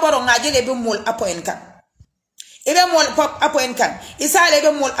Adama Barrow ngajele be mol appoint kan ebe mol pop appoint kan isale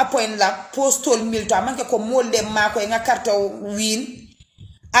be mol appoint la postol milto manke ko mol de mako nga carte win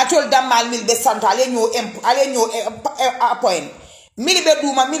atol damal mil be santo ale ñoo appoint mili be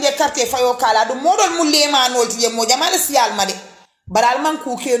duma mili carte fayo kala do modol mu lema nolti mo jamale sial made baral man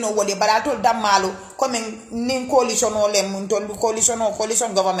ku keno wole baral tol damalo comme nin coalition o lem mun tol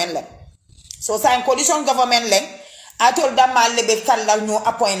coalition government lem so sa coalition government lem atol damal le be kala ñoo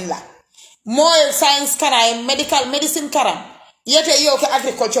appoint la more science kara medical medicine kara yete yo ke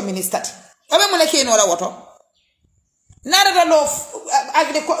agriculture minister abe mo le keno la woto nara da lo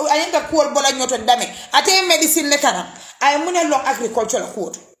agriculture ayenda ko bola ñoto dame ate medicine le kara ay mune lo agriculture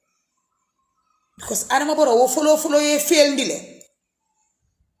ko because Adama Barrow wo folo ye fail ndile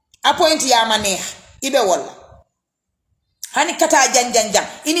appoint ya manex ibe wala hani kata janjanja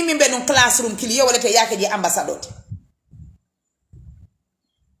ini mimbe nun classroom kili yo wala te yake ji ambassador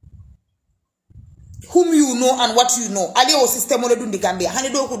whom you know and what you know ali o system wala dundi Gambia hani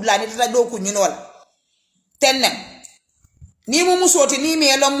do ko dulani tata do ko nyinola tenem ni mu musoti ni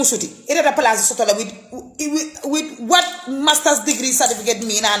me lo musuti ite da place sotola with what master's degree certificate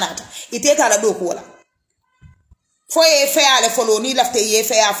mi nanata ite ta la do ko wala fo e fe ale folo ni lafte ye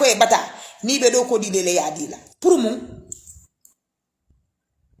fe a fo e bata ni be do ko di le ya di la pour mu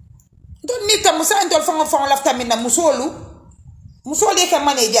don ni ta musa ndol fon lafta min na musole ke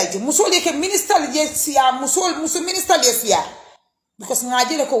manager musole ke minister je sia musu minister je sia because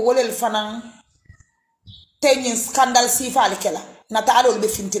ngajele ko wolel fanan tenyin scandal si fal kela nata alol be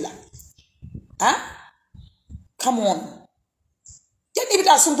fintila come on jeni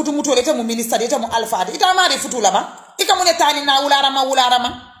bita sumputu mutole te mu minister de te mu alpha de ita mari futula ba ikamune tani na wularama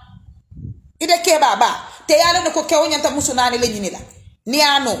ide ke baba te yale ko ke wonyanta musunani le nyinila ni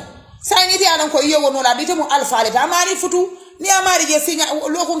ano sayni ti anan ko yewo no la bita mu alpha de ta mari futu ni amari je sinya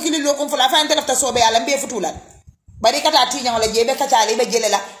lokon kili lokon fula fa ente lafta sobe yalla mbe futula bari kata tinya wala jebe kata be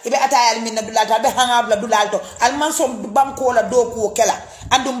jelela ibe atayal min dulal ta be hangabla dulal to alman so banko la do ko kela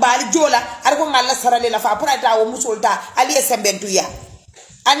andum bali jola ar ko ngalla sarale la fa pura ta wo musolta ali sembentu ya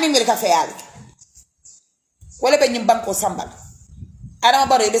anni mir ka feyal wala be nyim banko sambal adama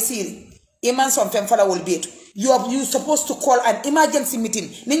baro be siri iman so fem fala wol betu you supposed to call an emergency meeting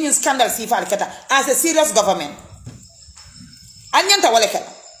nin scandal si fal kata as a serious government anyanta wala kala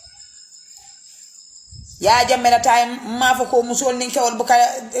ya Jammeh time ma fa ko musol nin kewol buka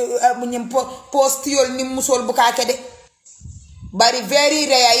munyim post yol nin musol buka kede bari very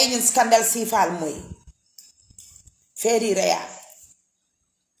rare yin scandal si fal moy very rare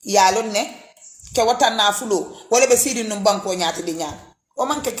ya lonne ke watan na fulo wala be sidi num banko nyaati di nyaan o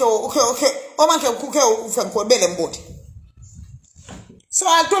man ke o man ke ku ke fen ko bele mboti so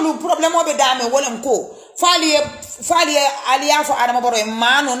al tolu problem o be dame wala ko fali aliya fo adama baro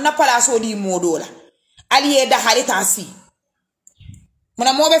mano na palaso di modola aliye da halita si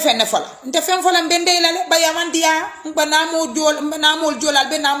muna mobe fenne fala nte fen fala bende la le bayaman dia banamo jolal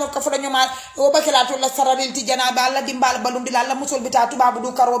be namo ka fala nyoma o bakela to la saradil ti janaba alla dimbal balum dil alla musul bita tubabu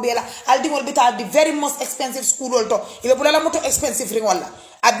du karobe la al dimol bita the very most expensive school to ibe bulala moto expensive ring wala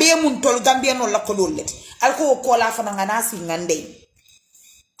abe mun tol gambia no la ko loleti al ko la fana ngana si Ndey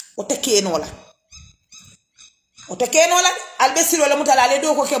o tekeno la albe silo la mutala le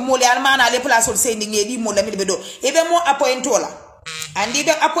do ko ke mole almana le place o sendi ngedi mo la mi be do ebe mo appointola andi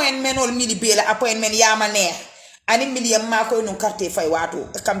be appointment ol mi be la appointment yama ne ani miliyam ma ko no carte fay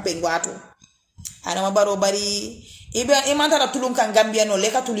wato campaign wato ana ma baro bari ibe imantara tulum kan gambia no le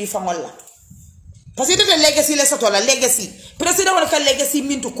ka tuli fangol la parce que de legacy le soto la legacy president wala ka legacy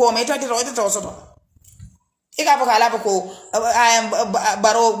mintu ko me to soto ika baka ala ko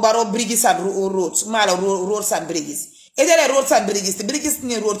baro bridges and roads mala roads and bridges edele roads and bridges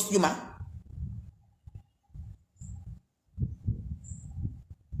ni roads juma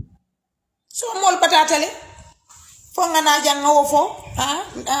so mol patatale fo ngana janga wo fo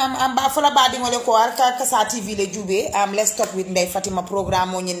am ba fola badi ngole ko ar ka sa TV le jube let's talk with Ndey Fatima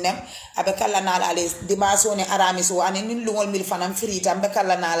programme o nyinem abe kala nala ale dimanche ne aramis o ani nin lungol mil fanam frita be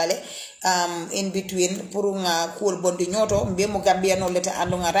kala nala le in between pour nga cool bondi nyoto mbe mo gambia no leta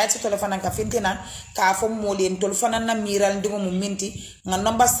andunga right telephone ka fintina ka fo molen telephone na miral ndimo mu minti nga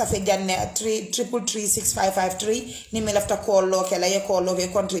number safe janne 3333655 ni me lafta call lo ke la ye call lo ke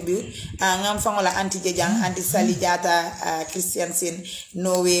contribute ngam fangola anti jejang anti sali jata christian sin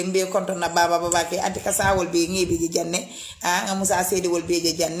no we mbe konto na baba ke anti kasawol be ngibe je janne nga musa sedi wol be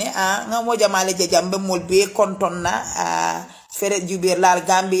je janne nga mo jamale je jambe mol be konto na fere jubir lal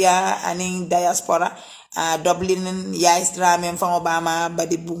Gambia aning diaspora Dublin yais drame mfango bama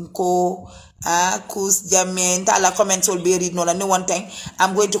badi bunko kus Jammeh la comments will be read no la no one thing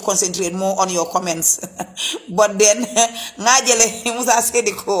I'm going to concentrate more on your comments but then ngajele musa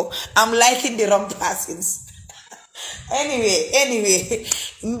sedi ko I'm liking the wrong persons anyway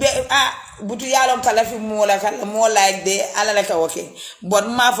butu yalon kala fi more like they ala like okay but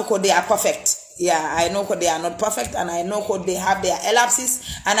mafoko they are perfect. Yeah, I know they are not perfect, and I know they have their elapses,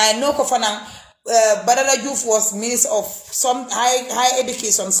 and I know Fanang Badara Juf was minister of some high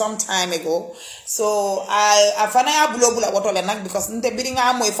education some time ago. So I fana global watolenak because nte biringa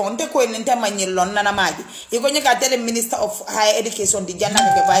amo ifo nte ko nte manyilon na maji. You go nyaka tell minister of higher education the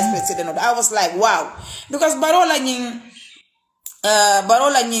Jammeh vice president. I was like wow, because barola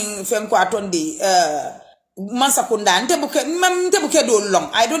nying fenko atondi Mansakunda nte buke do long.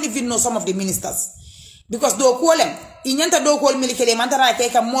 I don't even know some of the ministers because do call them inyanta do call milikele mantara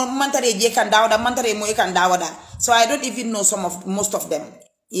ke ka mantare je kan dawda mantare mo kan dawda, so I don't even know most of them.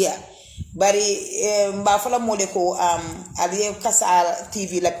 Yeah, bari mba fala mole ko aliye kasa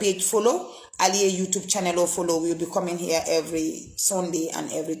TV la page follow Aliye YouTube channel or follow. We'll be coming here every Sunday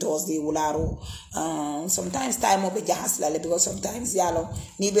and every Thursday. Ularo. Sometimes time will be jahaslale because sometimes yalo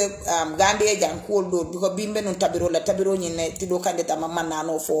nibe Gambia jang cool do because bimbe no tabiro la tabiro nyine tido kandeta mama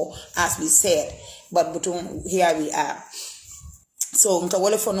nano for as we said. But here we are. So nka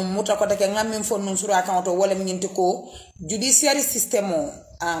wole fonu muta ko take ngam fonu sura account wole mi nyinte ko judiciary system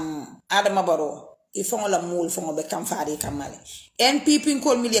Adama Barrow ifon la mul fon be kam faari kamale NPP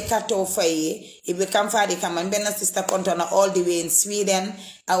ko mili carte o faye e be kam faari kamale ben sister kontona all the way in Sweden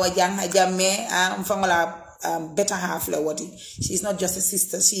our Jammeh fon la better half la wati. She's not just a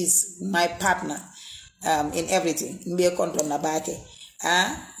sister, she's my partner in everything mbe kontona baake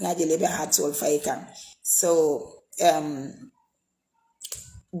ngaje lebe hat sol faye kan. So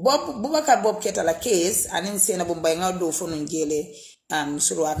Boubacar Bob Keita la case anin sena bombay nga do fonu njele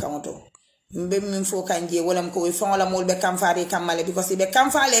suru akamoto mbe minfo kanje wala mko we fon wala mol be kamfari kamale because be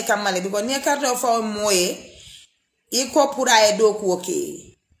kamfale kamale because ne karto fo moye iko pura e do ko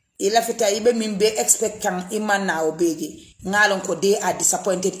ke ila fita ibe mimbe expect kan imana obeje ngalon ko they are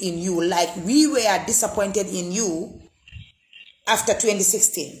disappointed in you like we were disappointed in you after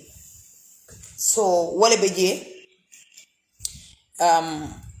 2016. So wala beje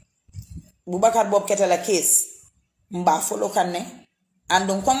Boubacar Bob Keita la case mba follow kanne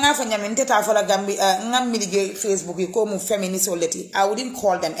andon ko nga fa nyamente ta fa la gambi ngam mi dige Facebook ko mu feminist oleti. I wouldn't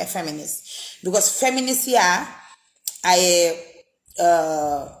call them a feminist because feminist ya ay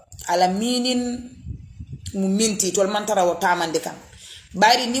ala meaning mu minti tol mantara wo tamande kan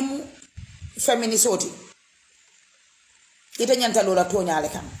bari ni mu feminist oti ita nyanta lola to nyaale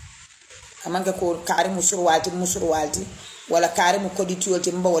kan amanke ko kari musurwalti wala kari mu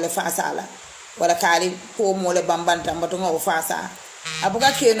koditiolti mba wala fasala wala kari ko mo le bambanta mbato ngo fasa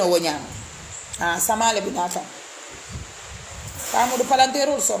abuga keno wonyam samale binata kamu do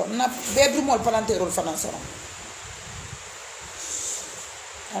palanterol soro na bedroom ol palanterol fanan soro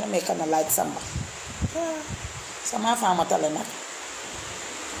ana me kana like samba sama fama tale nak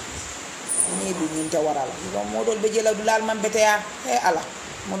ni bi nyinta warala do modol be jela dulal man beteya ala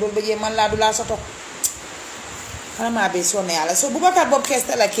modol be je man la dulal soto ma be sonne ala. So Boubacar Bob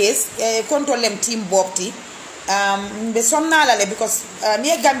Keita la case control team bobti be sonna la le because ni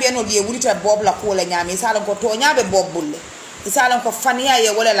Gambia no die wulita Bob la ko la nyami salan ko to nyaabe Bob bulle isalan ko faniya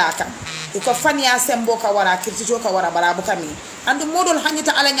ye wala la kan ko faniya sembo ka wara kirtito ka wara barabu kami andu modol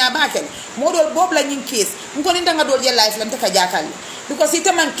hanyita ala nyaabakel modol Bob la nyin case ngoni ndanga dol je life lam ka jakal because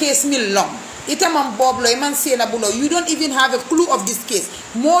ita man case mil long ita man Bob lo man sena bulo you don't even have a clue of this case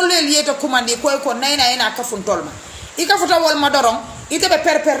mo le lieta commande ko nayna ena ka fun tolma ika futa wol madoron ite be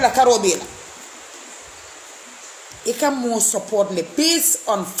perper la karobe la ika mo support le based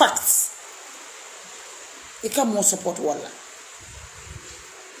on facts ika mo support wala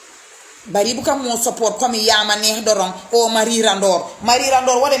bari buka mo support comme yama ne doron o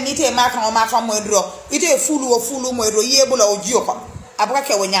marirandor wala nite maka o maka mo dro ite fulu mo dro yebula o jio ko abuka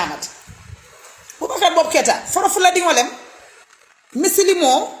ke wonyamat Boubacar Bob Keita foro fula dingolem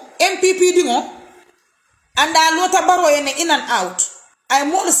misilimo MPP dingo anda lota baro ene in and out ay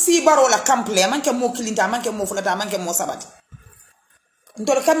mo si baro la kample manke mo kilinta manke mo fulata manke mo sabati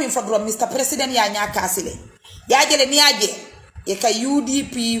ndol kam in fadro Mr President ya nya kasile ya jele ni aje e ka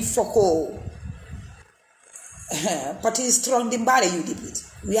UDP foko party strong dimbale UDP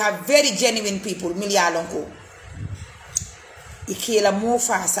we are very genuine people milialon ko ikela mo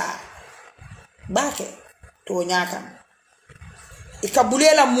fasa bake to nyaka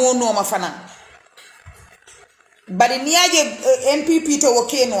ikabulela mo no mafana bari niaje MPP to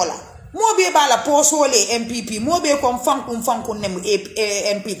wokenola mo be bala posole MPP mo be kon fankun nem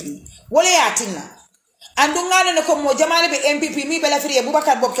MPP wala yatina andu ngale ne ko mo jamale be MPP mi bela firi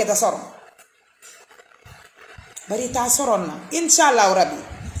Boubacar Bob Keita soron bari ta soron na inshallah rabbi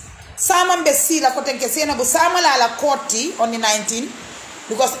sama be Sillah ko tenke sena bu sama la courti on the 19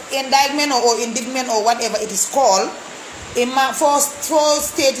 because indictment or indictment or whatever it is called in my first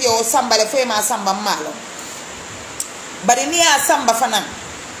state or somebody fema samba malo bari ni asamba fana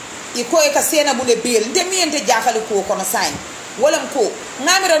iko e ka sena bule bel nte mi ente jakali ko kono sign wala ko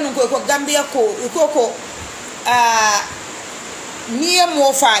ngamira nun ko Gambia ko iko ko near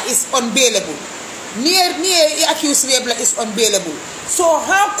mofa is unbailable near accused rebel is unbailable so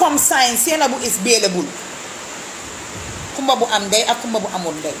how come sign sena bu is bailable kumba bu am Ndey ak kumba bu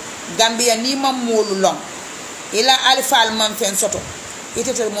amul Ndey Gambia ni mam molu long ila alfa al man fen soto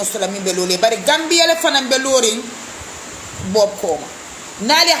itete mostola mi be lolé bari Gambia le fana be loring Bob koma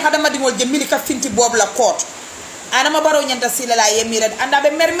nali hadama dingol je milika finti Bob la court anama baro nyanta Sillah la yemira anda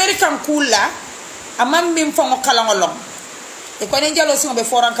be mermeri kan kula amam mim fongo kala ngolong e ko ne jalo singo be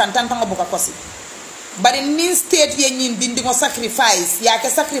foran kan tan tango buka kosi bari nin state ye nyin dindi ngo sacrifice ya ke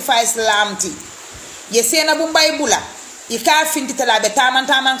sacrifice lamti ye sena bu mbay bula i ka finti talabe taman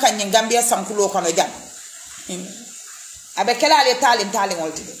kan nyin gambia sankulo kono jam abe kala le talin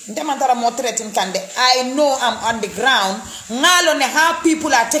wolti nte man tara mo tretin kande I know I'm on the ground ngalo ne how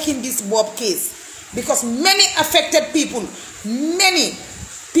people are taking this Bob case because many affected people million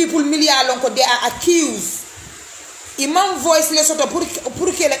ko they are accused imam voice le soto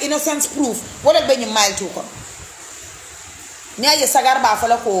pour que la innocence proof wala be ñu mile tu ko ñaye sagar ba fa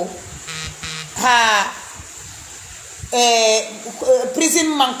la ko ha prison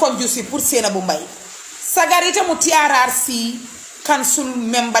man conduci pour sena bu mbay sagarita mu TRRC council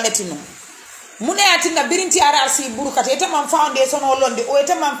membaletino mune atinda birin TRRC burukate ete man foundation o londe o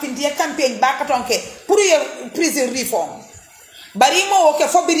ete man pindi campaign bakatonke pour prison reform bari mo o ke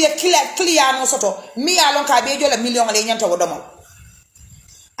fo biri clear no soto mi alon ka be jola million le nyanta wodomol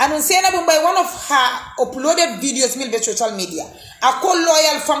anun sena bu mbay one of her uploaded videos mil be social media a ko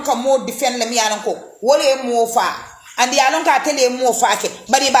loyal fanka mo defend le mi alon ko wole mo fa andi alon ka tele mo fa ke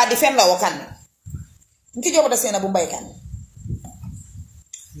bari ba defend la wakan nti jobo da sena bu mbay kan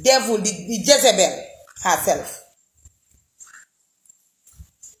devil the Jezebel herself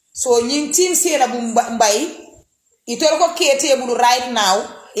so nyin team sena bu mbay itoro ko kete bulu right now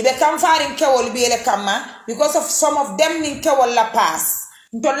ibe kam farin kewol biele kama because of some of them nin kewol la pass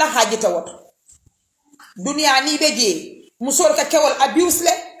ntolla hajita woto dunia ni beje musol ka kewol abuse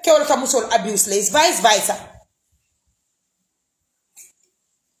le kewol ka musol abuse le is vice versa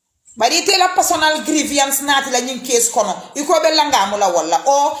bari te la personal grievance nati la nyin case kono iko be langa mula wala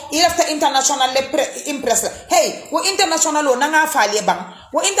o ilafta international le impress la hey wo international o nanga faale bang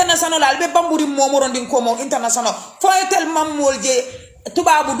wo international albe bamburi momoro ndin ko mo international foyetel mamolje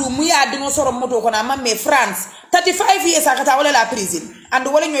tubabu du mu ya dino soro moto ko na mamme France 35 years akata wala la prison and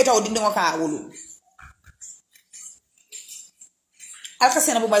wala nyoyta o dindingo ka wolu alka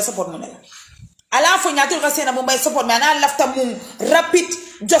sena bu bay support mo nela ala fo nyaatu ka sena bu bay support me ana lafta mum rapid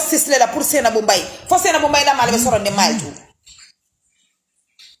justice le la pour sena bu bay fo sena bu bay la malbe soro de maltu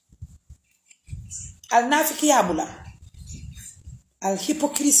al nafiki yabula al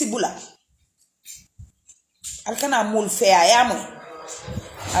hypocrisy bula al kana mul fea ya mo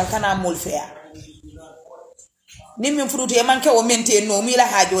al kana mul fea nim furutu e manke o mente no mi la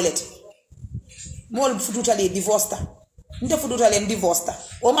hajolete mol fututa le divorce nte fututa le divorce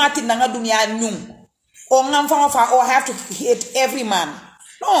o mati nanga dunya nyum o ngam fa o have to hate every man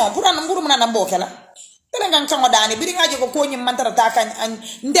no pura mburu mna mbokela tele ngang chango dani biri ngaje ko nyim mantara ta kan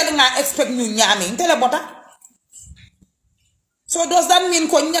ndel nga expect ñu nyami ndele bota. So does that mean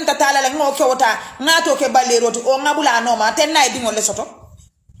ko nyanta tala la ngo kewota ngato ke balero to o ngabula no ma ten na dingol le soto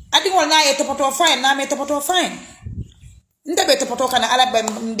adingol na e topoto fine na me topoto fine ndebe topoto kana ala ba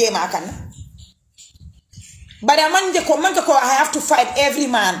ndema kana bari manje ko I have to fight every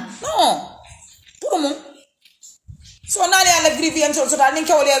man no purumu so na ala grievance so ta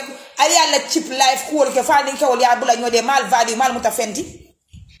ninke wole ali ala cheap life ko ke fa ninke wole abula nyode mal value mal mutafendi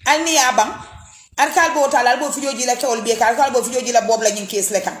alni abang arkal bo talal bo fijoji la kewol be arkal bo fijoji la bob la nyin kes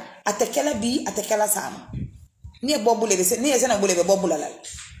le kan atekela bi atekela sama ni bobule be ni sena bule be bobula la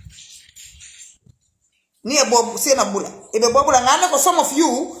ni bob sena bula e be bobula ngana ko some of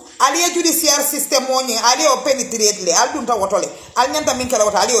you ali judicial system woni ali o penetrate le al dum ta wotole al nyanta min kala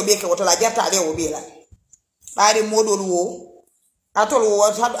wota ali o be ke wotola jarta ali o be la bari modol wo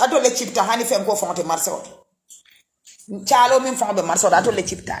atole chipta hani fem ko fonte marché o chalo min fonbe marché o atole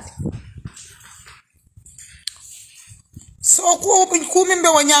chipta so ko min be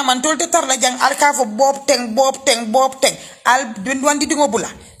wanya man tolte tarla jang alka fo bob teng al wandi dingo bula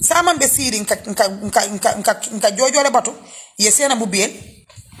sama be siri nka jojole bato yesena bu bel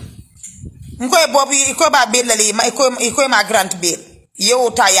ngoy bob ko ba bel lali ma ko ma grant bel yo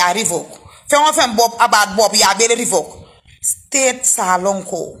ta ya revoke fem bob about bob ya bel revoke state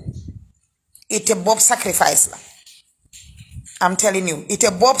salonko ite bob sacrifice la I'm telling you ite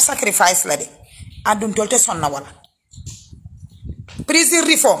bob sacrifice la de adun tolte sonna wala prison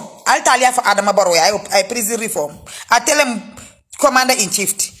reform altalia for Adama Barrow ay prison reform atelem commander in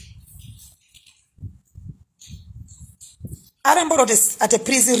chief Adam Barrow at a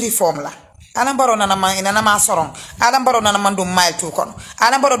prison reform la Adam Barrow nana ma sorong Adam Barrow nana mandum mile 2 kono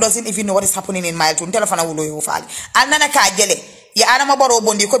Adam Barrow doesn't even know what is happening in mile 2 telephone wulo yo faali al nana ka jele ya Adam Barrow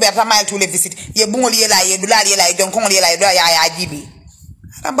bondi ko berta mile 2 le visit ye bungol ye la ye dulal ye la ye don kongol ye la ya jibi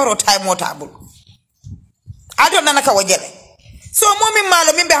Adam Barrow time motable ado nana ka wajele so momi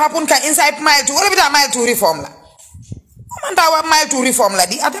malo mimbe happen kan inside mile 2 wala bita mile 2 reform la manda wa mile 2 reform la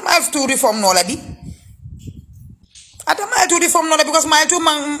di ata mile 2 reform no la di ata mile to reform no because mile two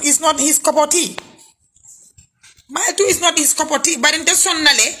man is not his cup of tea. Mile two is not his cup of tea. But in the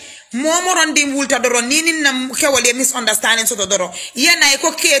sonale, momo rondi wulta doro nini na kewale misunderstanding soto doro. Ye na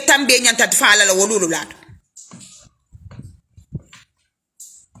eko ke tambe nyanta tfala la wolulu lado.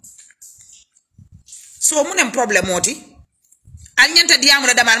 So munem problem oti. Al nyanta diamu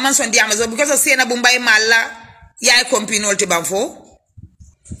da damal man son diamu so because of sena bumbai malla ya kompinol te banfo.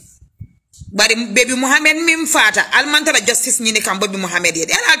 Bari baby Muhammad mim fata al mantara justice nyini kam baby Muhammad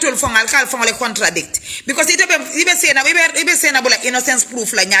yedi al atol fon al kal fon le contradict because ibe sena bula innocence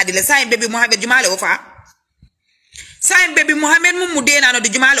proof la nyaadi le say baby Muhammad jumale ofa say baby Muhammad mum mudena no de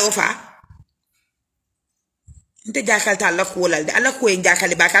jumale ofa nte jakal ta Allah ko wolal de Allah ko en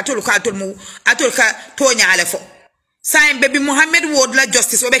jakali ba ka tol ka to nyaale fo say baby Muhammad word la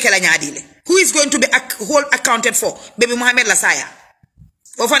justice obe kala nyaadi le who is going to be hold accounted for baby Muhammad la saya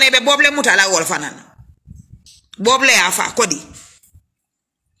ofane be boble mutala wol fanana boble afa kodi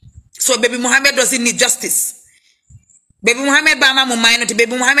so baby Muhammad doesn't need justice baby Muhammad bama mu minority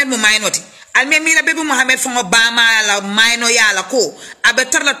baby Muhammad mu minority alme mira baby Muhammad fongo bama la minor ya la ko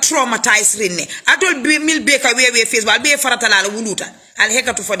abetar la traumatized rinne atol mil be ka we Facebook be farata la wuluta al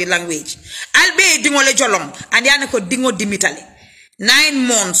hekatu for the language al be dingo le jolong and yana ko dingo dimitale 9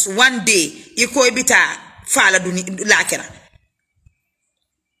 months 1 day iko bita fala duni lakera.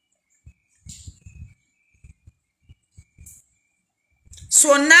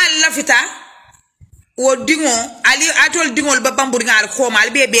 So na lafita o dingo ali atol dingol ba bambur ngal ko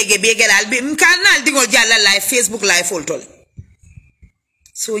mal be bege lal be mkanal dingol jalla live Facebook live foltol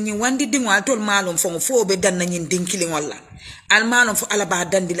so ni wandi dingo atol malum fo be dan nyin dinkili wala al malum fo ala ba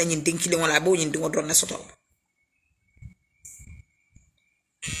dandi la nyin dinkili wala bo nyin dingo don na sotol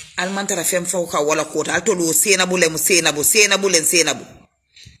al mantara fem fo ka wala ko ta atol o senabu senabu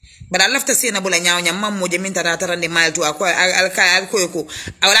but I left to say na bula nyaaw nyam mam mo jamin tara ne mal to ko al ko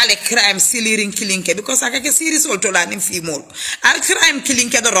awala le crime siliring killing ke because akake series ol to la nim fi mol al crime killing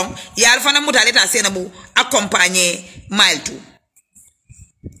ke do rong ya al fana mutale ta sena bu accompagner mal to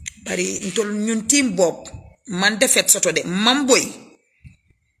bari ntol ñun team bob man defet soto de mam boy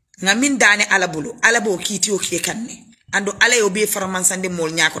ngamin dane alabo kiti o ke kanne ando ala yo be farman sande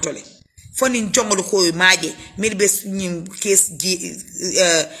mol nyakotole foni njongol ko maaje mil be nyim case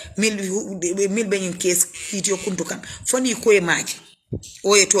mil be nyim case kiti o kuntukan foni ko maaje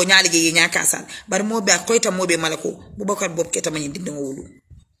o ye to nyaali je nyaka sal bar mo be akoyta mo be malako Boubacar bob keta manyi dinde wulu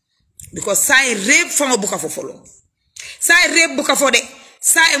because say rape fongo buka fo folo say rape buka fo de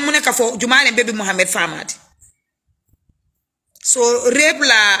say mune ka fo jumale baby Muhammad famati so rape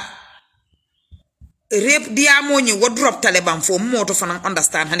diamo ni wo drop Taliban fo moto fana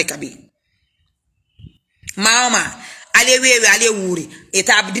understand hani kabi mama ale wewe ale wuri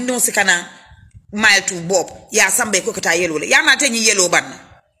eta abdindo sikana mile to bob ya sambe ko kata yelo ya ma tanyi yelo banna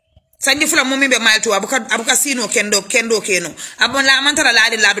sanni fula mo mimbe mile to abuka sino kendo keno abon la mantara la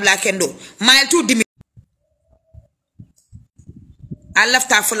ladu la kendo mile to dimi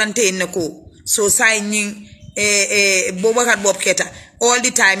alafta fulante ne ko so say nyin Boubacar bob keta all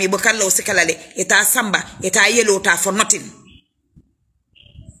the time Boubacar lo sikalale eta samba eta yelo ta for nothing.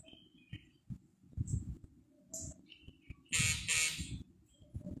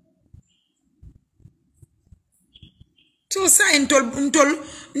 So sa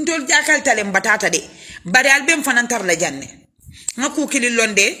ntol jakal talem batata de bari albem fanantar la janne ngaku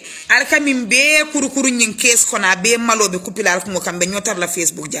kililonde alkamim be kurukuru nyin kes kona be malobe kupilar ko kambe nyotar la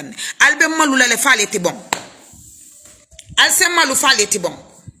Facebook janne albem malu la le faleti bon alsem malu faleti bon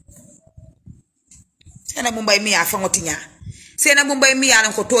sena bumbay mi ya fangotinya sena bumbay mi ya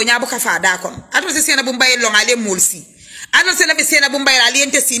lan ko tonya bu ka fa da kon ato se sena bumbay lo ngale mulsi ano sena be sena bumbay la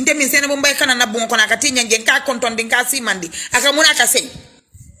liente si ndemi sena bumbay kana na bon kona katinya ngen ka konton din ka simandi akamuna ka sey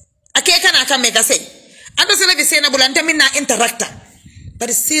ake kana ka mega sey ano sena be sena bulante minna interacta but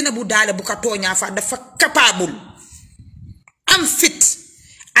sena bu dale bu ka tonya fa da fa capable am fit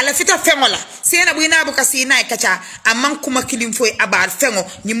ala fita fengola sena bu ina bu ka sina e kacha amman kuma kilim foy abal fengo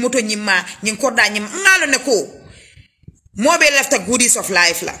nyi moto nyi ma nyi korda nyi ngalo ne ko mobe left the goodies of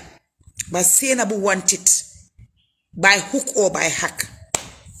life la but sena bu want it by hook or by hack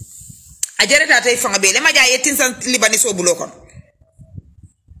ajere tata ifanga bele maja yetin san libanese obulo kon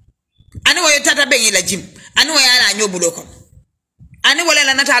ani wo tata benyi la jim ani wo yala nyobulo kon ani wala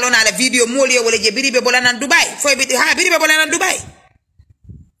la natalo na la video moli wala je biribe bola nan Dubai foy bi ha biribe bola nan Dubai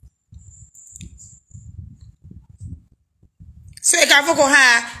so ka foko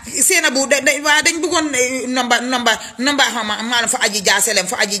ha sena bu wa dañ bugon number hama mal fa aji jaselem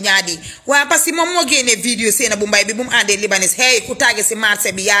fa aji nyaadi wa parce mom mo gene video sena bu mbay bi bum ande libanese hey ku tagge ci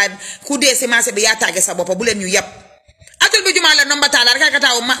marché bi ya ku de ci marché bi ya tagge sa bop bu len ñu yap atol be jumale number tala ka kata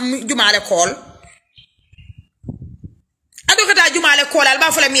jumale call ado kata jumale call al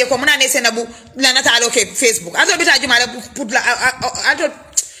ba fala mi ko muna ne senabu la natalo ke Facebook atol be ta jumale put la atol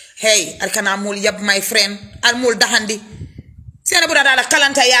hey al kana mul yab my friend al mul dahandi senabu da la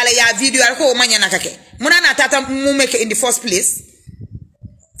kalanta yala ya video al ko manya nakake muna na tata mu make in the first place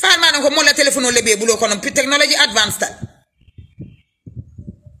fa man ko mo la telephone le be bulo kono technology advanced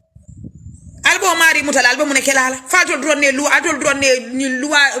albo mari mutal albo mun kelala fatol dronne lu atol dronne ni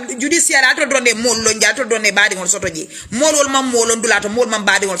loi judiciaire atol dronne mol lo njatol dronne baadi ngol soto ji molol mam molon dulato mol mam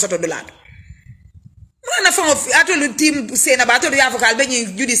baadi ngol soto dulato mana fa atol team sena ba atol ya fokal be ni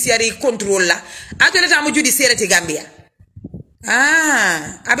judiciaire control la atol ta mo judiciaire ti Gambia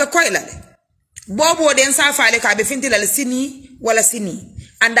abe koyla de bobo den sa faale ka be fintila le sini wala sini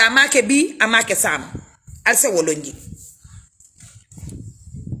anda make bi amake sam alse wolonji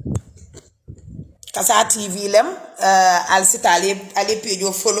kasa TV lem al sitali ali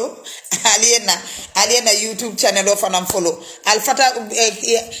page follow aliena YouTube channel o fanam follow al fata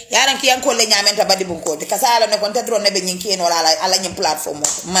yaran ki yanko le nyamenta badi bunko kasa ala ne konta drone be nyinki en wala ala nyim platform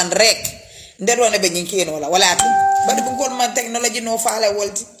man rek nde drone be nyinki en wala wala badi bunko man technology no faala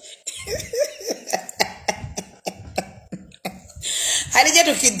wolti ali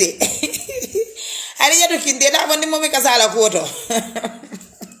jeto kinde da wonni momi kasa ala koto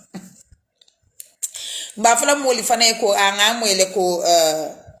ba fala moli fane ko anga mwele ko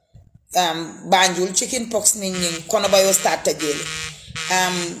Banjul chicken pox ning kono bayo start tajele.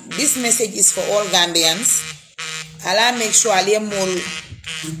 This message is for all Gambians. Ala make sure ali mol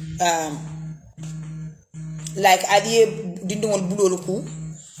like ali dindongol bulolu ku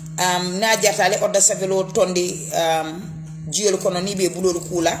na jartale odda savelo tondi jiol kono ni be bulolu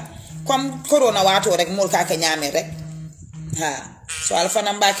kula comme corona wato rek mol ka nyame rek so alfa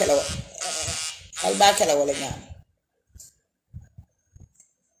namba kala albakala wala ñaan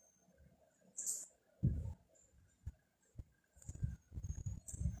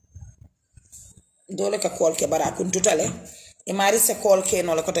dole ka call ke bara kun tutale e mari se call ke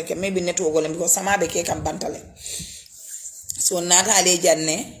no la ko take maybe network wala because sama be ke kam bantale so nata ale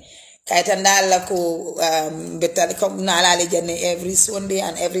janne kayta ndala ko betal ko nala ale janne every Sunday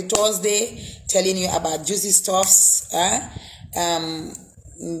and every Thursday telling you about juicy stuffs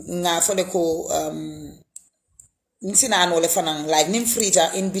nga fole ko nsina no le fanan like nim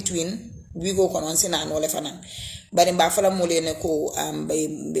frita in between we go kono nsina no le fanan bari mba fala mo le ne ko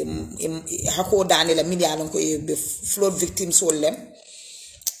hako dani la million ko be flood victims sollem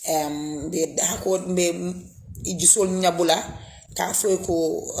be hako be ijisol nyabula ka fo ko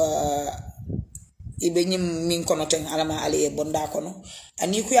ibe nyim min kono ten alama ali e bonda kono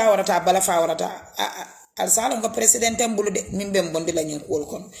ani ku ya warata bala fa warata al salon ko presidente mbulude min be bondi la nyol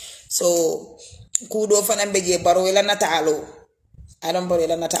kon so ku do fanan be je baro ila natalo adam baro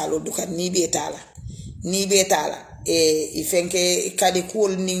ila natalo dukat ni be tala ifenke kadi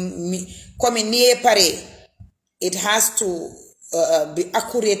cool ni comme ni pare it has to be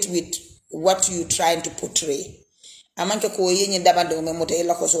accurate with what you trying to portray amanke ko yenyi dabande mo moto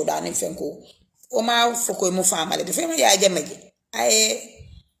ila ko so dani fenko o ma foko mo famale de fema ya Jammeh ay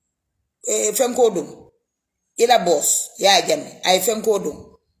fenko dum ila boss ya Jammeh ay fenko dum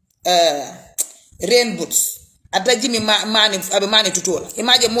rain boots ata jimi mani abe mani tutola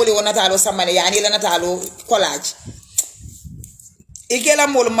imaje mole wonatalo samane yani ila natalo collage ikela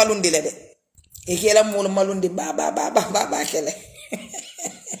mol malundi le de ikela mol malundi baba kele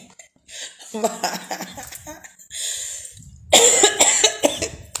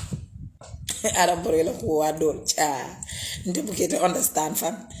Arab borela ko wadol cha ndebukete understand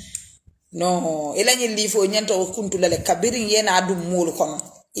fam no ila nyi lifo nyanta o kuntula le kabirin yena adu mol kono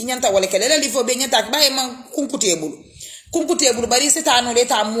inyanta wala kele la lifo be nyanta baye man kunkutebulu bari setano le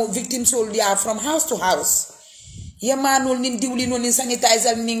ta mo victim soldier from house to house yamanul nin diwli no nin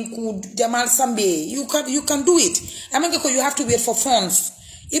sanitizer nin ku jamal sambe you can do it amange ko you have to wait for funds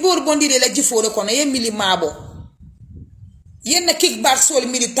ibor bondire la jifore kono ye mili mabo yenna kickback sol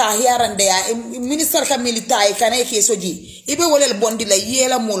milita yarande ya minister ka milita e kana ke soji ibe wolel bondi la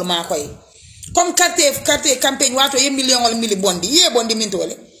yela mol ma koy comme carte campagne wato ye million wal mili bondi ye bondi min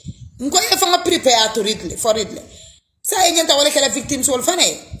tole ngo e fa nga prepare to read for it sa e nyanta wala kala victim sol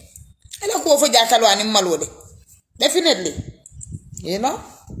fane ala ko fo jakalo ani malode definitely you know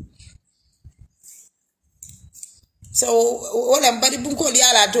so wala mbadi bunko li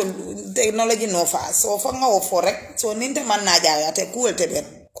ala to technology no fa so fa nga o for rek so ninte man na jaaya te kuulte ben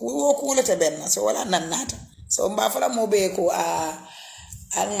kuulete ben so wala nan nata so mba fala mo be ko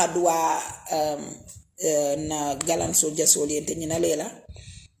al nga duwa na galan so jasoli ente nyina lela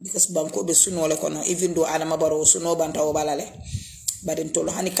because banko be sunole kono even though Adama Barrow suno banta o balale but in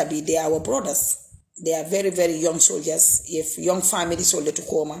tolo hani kabi they are our brothers. They are very, very young soldiers. If young family soldier to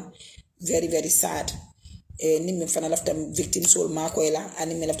coma, very, very sad. Nimi fana lafta victim soul makoela,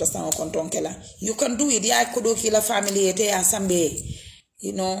 and nimi lafta stango kontonkela. You can do it. Yeah, kudo kila family ete asambe.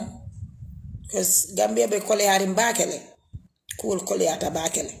 You know, because Gambia be kole harim bakele, cool kole ata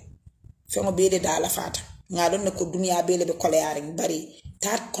bakele. Fengo bede da la fata. Ngadon ne ko dunia bele be kole harim bari.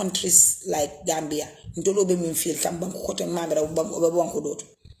 Third countries like Gambia, ndolo be min feel kam banko koten mamera banko doto.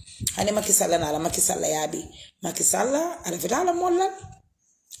 Hani Macky Sall na la Macky Sall yabi Macky Sall ala fitala mollal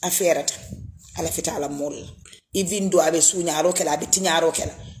aferata ala fitala moll even do abe suñaro kala be tiñaro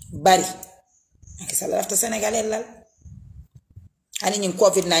kala bari Macky Sall lafta Sénégalais lal hani ñin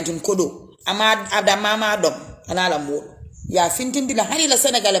covid-19 kodo ama abda mama dom ana la moll ya fintindi la hani la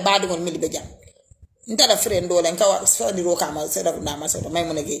Sénégalais baadu ngon mil be jam ndala friendo len ka fadi ro kama seda na ma seda may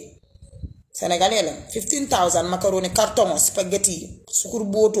monege Sénégalais la 15,000 macaroni carton spaghetti sukur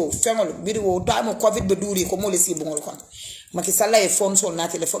boto fengol biriwo tamo covid be duri ko mole si bongol kon Macky Sall e fon sol na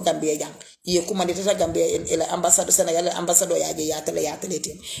tele fo Gambia jang ye kuma de tata Gambia el ambassade Sénégal ambassade yaje ya tele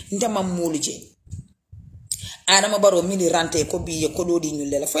tem ndama moluje Adama Barrow mili rante ko biye ko dodi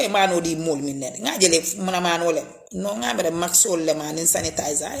nyulle la fo e mano di mol min ne ngajele mana mano le no ngamere maxol le manin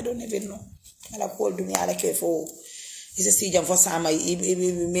sanitizer I don't even know ala ko dunya ala ke fo ise si jam fo sama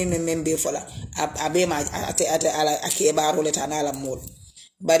membe fola abe ma ate ala ake baro le tanala mol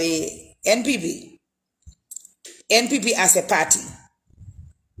bari NPP as a party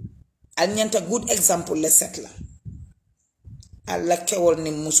al nyanta good example le setla alla kewol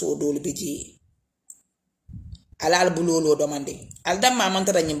ni muso dole beji ala al bulolo domande al damma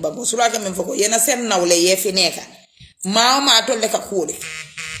mantara nyimba ko sura ka men foko yena sen nawle ye fi neka mama tolle ka kule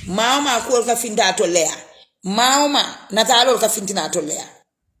mama ko ka finda tolle ya mama natalo ka fintina tolle ya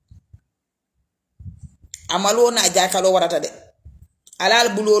amalo na jakalo warata de ala al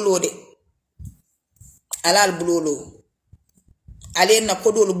bulolo de alal bulolo ale na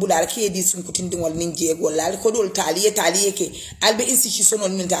kodol bulal ke di sun kutindin wal nin jego lal kodol taliye ke albe institution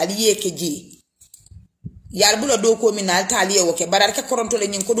min taliye ke ji yal bulo do ko min al taliye woke barar ka koronto le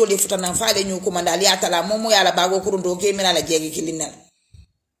nyin kodol e futana faale nyu ko mandal ya tala momo yala bago koronto ke min ala jegi kilinal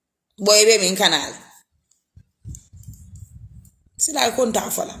boybe min kanal sila ko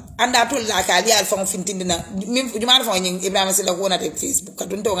nta fala anda tol la ka ali al fa fintindina min jumal fa nyin Ebrima Sillah ko na te Facebook ka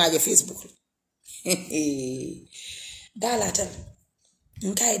dun to ngaje Facebook dalatal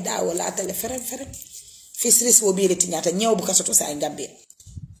nkai dawo latal ferem fisris wo biele tinyata nyew bu kasoto sa Gambia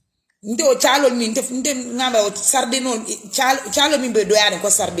ndo chalol min def ndem ngamba o sardinol chalo min be doyare ko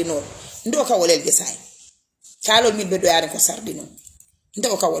sardinol ndo ka wolel ge say chalol min be doyare ko sardinol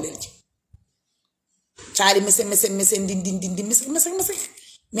ndo ka wolel ji chali mesen din mesen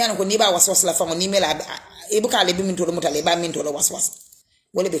mi an ko ni ba waswas la fango ni mela e bu kale bi min tolo mutale ba min tolo waswas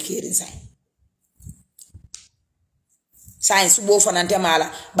wole be kirin say science bo fanante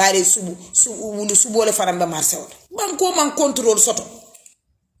mala bare subu wulu subole farambe marseol banko man control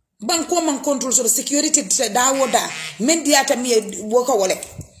soto security dawoda media ta mi boka wole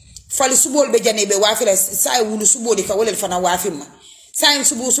fali subol be janebe wafila sai wulu suboli ka wole fana wafima sai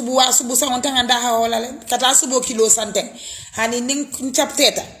subu sa on tanga ha wala kata subo kilo santen hani nin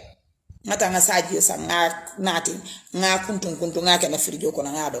chapteta ngata nga saji sa nati nga kuntun nga kana frijo ko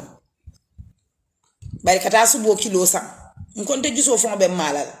nga do bari kata subo kilo sa nkonte giso fon be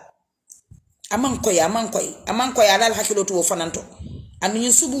malal aman koy alal hakilo to fananto am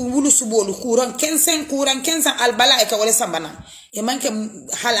ñu subu wulu subolu kuran 15 albala e ka wala sambana e manke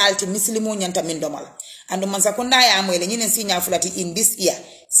halalti muslimo nyanta min domal andu man sakonda ya amele ñinen sinya fulati in this year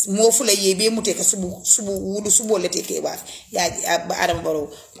mo fula yebe mute ka subu wulu subole te ke ba ya Adama Barrow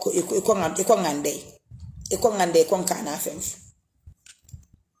ko ngande kon kana fem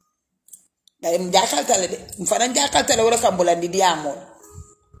dai mjakal tale de mfana jakal tale wala kambulandi diamo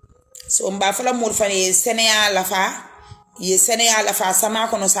so mba fala mur fane Sénégal la fa sama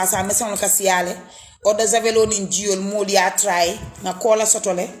kono sasa meson ka siale o de zavelo ni jiol moli a try na kola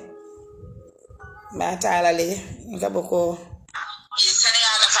sotole ba taala le ngaboko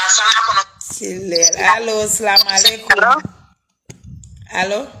Sénégal la fa sama kono Sillah allo assalamu alaikum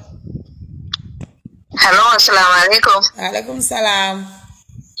allo assalamu alaikum alaikum salam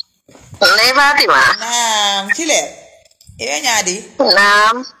Ndey Fatima. Naam, Sillah. Ibe nyadi?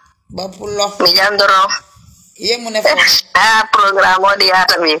 Naam. Bapulo. Mi jandoro. Iye mune fo. Program o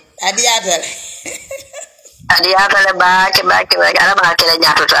diata mi. Adiatal. Adiata le baake ala baake le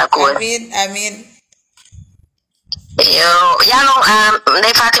nyato ta ko. Amin. Yo, yano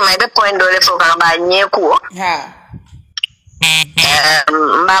Ndey Fatima be point do le fo kan ba nyeku. Ha.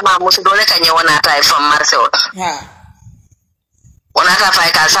 mama musu dole kanye wonata from Marseille wonata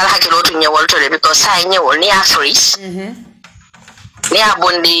fay ka sal hakilo to nyewol to because say nyewol ni a freeze ni a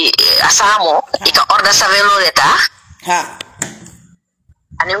bondi asamo ika order savelo leta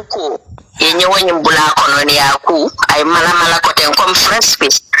anin ko ye nyewoni bula kono ni aku ay mala koten comme fresh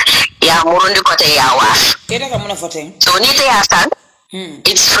fish ya murundi kote ya waf keda kamuna foten so ni te asan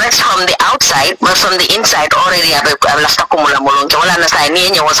it's fresh from the outside but from the inside already abe lafta kumula molonke wala na say ni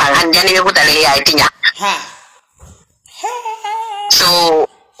nyewo sang hanjani be butale ya itinya so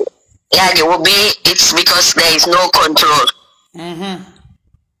yeah it will be it's because there is no control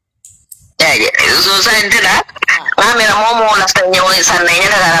so say ndina mami na momo lafta nyewo sanne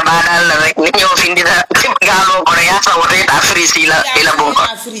nyana dara badal la rek ni nyewo findita galo ko ya sa wote ta freeze ila bonko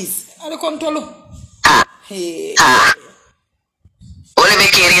freeze ala control Ole be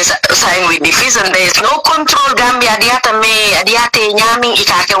kiri saying with the fees and there is no control Gambia adiate nyami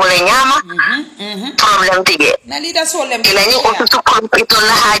ikake wole nyama problem tige na leader solem ila ni otu ito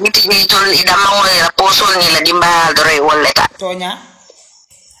la haji tiji ito idama wole la posol ni la dimba dore wole ka tonya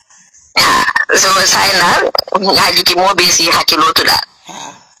so sayna haji ki mobisi hakilotu da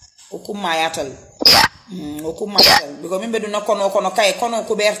okuma yatal okuma yatal because mimbe duna kono kay kono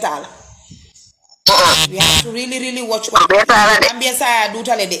ko bertala we have to really watch what Gambia sa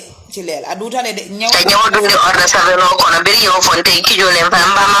adutale de chilel adutale de nyawo dunde order savelo kono beri yo fonte kijole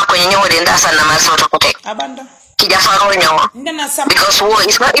mbamba ma ko nyawo de ndasa na masoto kote abanda kija faro nyawo because war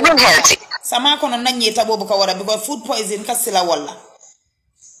is not even healthy sama kono nanyeta bobu ka wara because food poison ka sila walla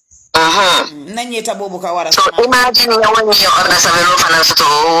nanyeta bobu ka wara so imagine nyawo ni order savelo fana soto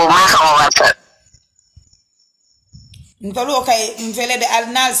ma ka wata ntolo kay mfele de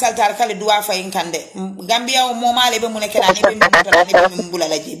alnal saltar kale duwa fa inkande Gambia o momale be mun kala ne be mun mbula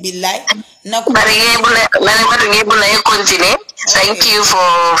laji billahi nako bari ngebula e continue thank you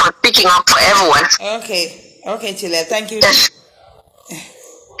for picking up for everyone okay Chile thank you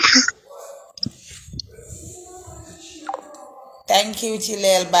thank you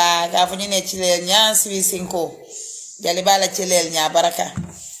Chile ba ga fani ne Chile nya swi sinko jale bala Chile nya baraka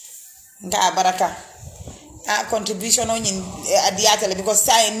nga baraka contribution on adiatale because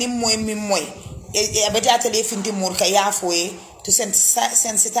say ni moy abetiatale findi murka yafoe to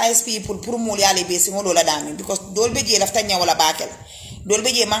sensitize people pour mo yale be singolo la dami because dolbe je lafta nya wala bakel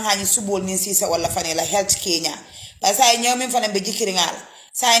dolbe je man hani subol ni sisa wala fanela health Kenya ba say nyomi fana be jikiringal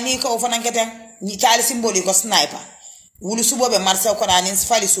say ni ko fana ngeten ni tali symbolique ko sniper wulu subo be marsa ko na ni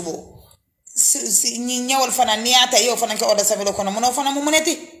fali subo ni nyawol fana ni ata yo fana ke order savelo kono mono fana mo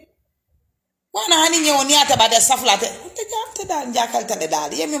moneti wana hani nyoni ata bada saflate te dal jakal tade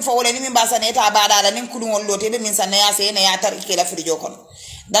dal yemi fo wala ni min basane eta bada la nin kudun lote be min sanna ya se ne ya tar ke la frijo kon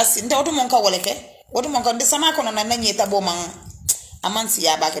das nte oto mon ka wala ke oto mon ka de sama kono na nyeta bo man amansi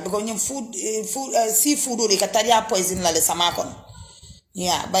ya bake because nyim food seafood o ka taria poison la le sama kono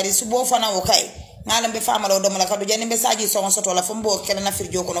ya bari subo fana o kai ngalam be famalo do mala ka do jani be saji so soto la fo mbo kele na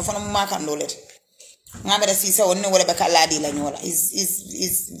frijo kono fana mo makan dolete ngabere sisa wonne wala be kala di la nyola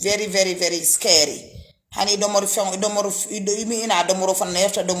is very scary hani domor fon domor imi ina domor fon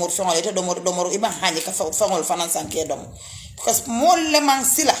nefta domor fon leta domor iba hani ka fon fanan sanke dom because molle man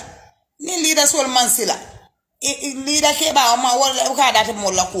sila ni leader sol man sila leader ke ba ma wala ka data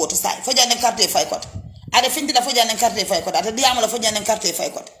molla ko to sai fo janen carte fay kot ade finti da fo janen carte fay kot ade diamala fo janen carte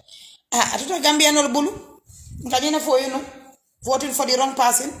fay kot atuto Gambia no bulu ngani na fo voting for the wrong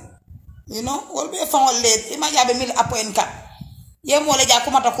person. You know, all be found late. Imagine be mil appoint ka. Ye mo le ja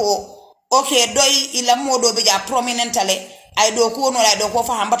kumata ko okay doi ila modo be ja prominently ay do ko no la do ko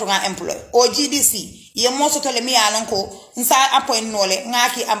fa hamba to nga employ. O GDC ye mo so tole mi alon ko nsa appoint no le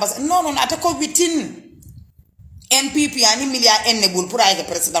ngaki ambassador. No ata ko within NPP ani milia enebul pour ay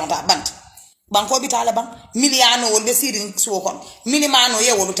president ta bant. Banko bi tala bang miliano wol be sirin so kon. Milimano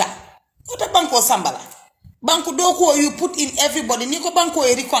ye woluta. Ota banko sambala. Banku doko you put in everybody niko banko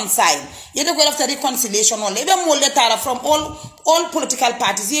e reconcile yede go after reconciliation all ebe mo letara from all political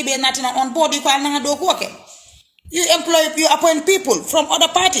parties yebe natina on board ko alna doko okay you appoint people from other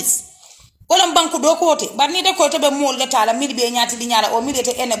parties wala banku doko te but ni de ko to be mo letara mil be nyati di nyala o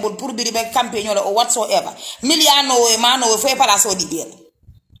milite enable pour bi be campaign or whatsoever miliano e mano e fe para so di bien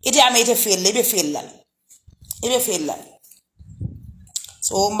ite amete fel lebe fel la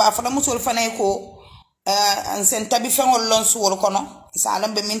so mba fana musul fana ko sen tabi fengol lon suwol kono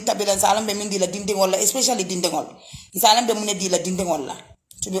salam be min tabi salam be min dila dindingol la especially dindingol salam be mun dila dindingol la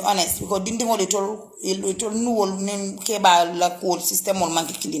to be honest because dindingol it all nuwol nen keba la ko system on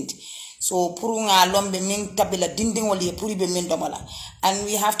manki kilindi So pour nga lombe min tabila dinding wali pour be min domola. And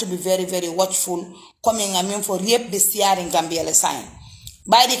we have to be very, very watchful coming I mean for rape the siar in Gambia le sign.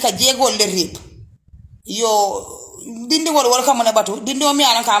 By the kajego le rape. Yo dinding wali kama na batu dinding mi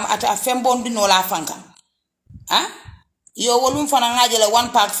anaka at a fembon dino la fanka. Yo wolum fana ngaje le one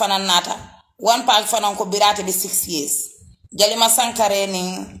pack fana nata. One pack fana ko birate be 6 years. Jalima sankare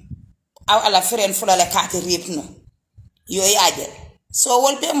ning aw ala friend fula le kati rape no. Yo yaje. So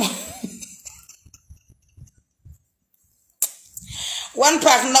wol be mo one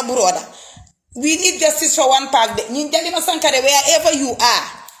pack na broda. We need justice for one pack. Jalima sankare wherever you are,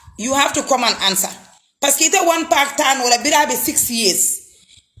 you have to come and answer. Parce que ite one pack tan wala birabe 6 years.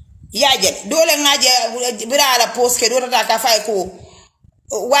 Yaje dole ngaje bira ala post ke dole ta fay ko.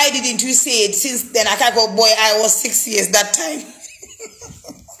 Why didn't you say it since then? I can't go, boy, I was 6 years that time.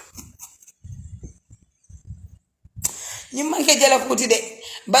 You might get a put it.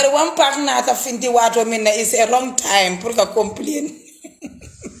 But one partner at a finty water is a long time for a complain.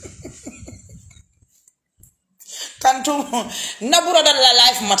 Can't Nabura la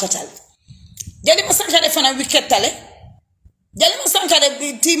life matatal. Jalima Sankare fana wicked tale. Jalima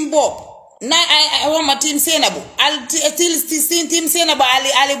Sankare team Bob. Na I want my team Senabu. I'll still team Senabu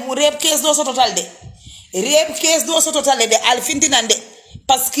Ali rape case do so total de. Rape case do so total de Al Fintinande.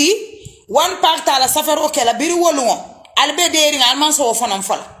 Paski one part ala safaro kela biri wolungo. I'll be daring alman so fonam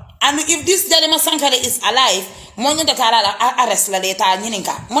fall. And if this Jalima Sankare is alive, monyo da tala arrest la deta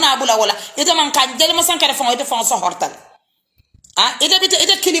nyininka. Mona abula wala. Ita man kan Jalima Sankare fon ite fon so hortal.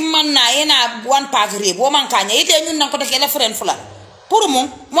 Ite kilim na yena one part rape. Woman kanya ite nyun nan ko de kela friend fula. Pour mon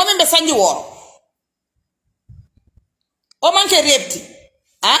be sanji woro o manke repti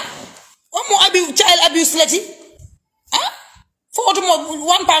o mo child abuse leti foto mo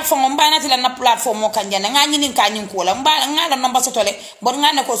one pack from mbana tila na platform mo kanjana ngani nin kanyin ko la mbana ngala number sotole bon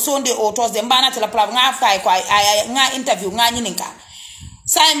ngana ko Sunday o Thursday mbana tila platform nga fay ko nga interview ngani nin ka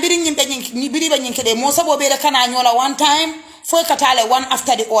sa mbiri nyimbe nyi biri ba nyinke de mo sabo be de kana nyola one time foi katale one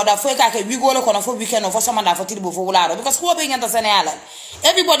after the order foi ka ke wigolo kono fo weekend of so manda fo tibo fo wularo because ko be nyanta Senegal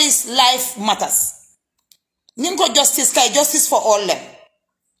everybody's life matters ninko justice for all them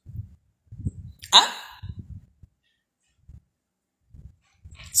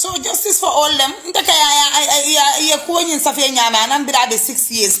so justice for all them ndaka ya ko nyin safe nyama anam bira be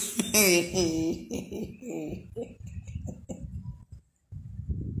 6 years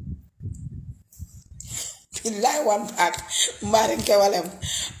Illai one pack mbarinke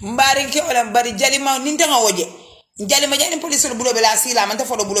walem bari jalima ninte nga woje jalima jani police lo bulo be la Sillah man ta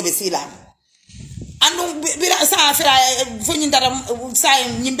fodo bulo be Sillah andu bila sa afira fo nyi dara sa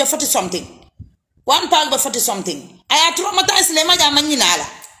nyimbe 40 something one pack be 40 something aya traumatized le ma jama nyinala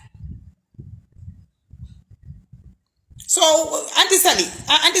so anti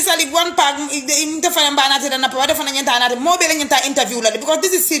sali one pack inte fa mbana te na pa defana nyanta na mo be la nyanta interview la because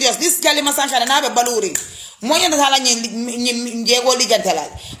this is serious this jalima sankara na be baluri moyo na sala nyi njego ligantala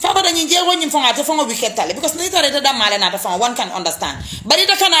fa bada nyi njego nyi fonga te fonga wicked tale because later it da male na ta fonga one can understand but it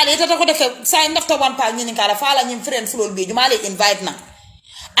kana le ta ko de sign after one pack nyi kala fala nyi friend fulol be jumale invite na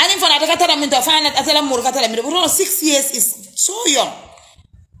ani fona ta katara min to fa na atala mur katala mi 6 years is so young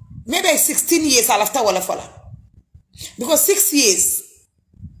maybe 16 years after wala fola because 6 years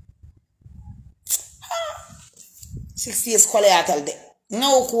 6 years kole atal de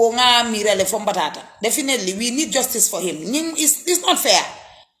no ko nga mirale fo batata definitely we need justice for him it's not fair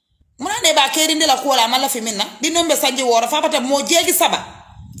muna ne ba keri ndela ko la mala fi minna di nombe sanji woro fa pata mo jeegi saba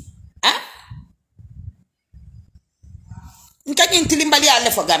nkaji intilimbali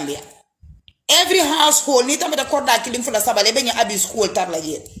alle fo Gambia every household ni tamata korda kilim fu la saba le benya abuse school tar la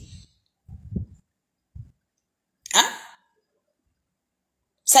je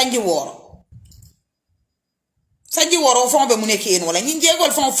sanji woro fon be muneke en wala nyi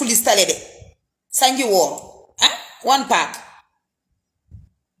jegol fon full installé de sanji woro one pack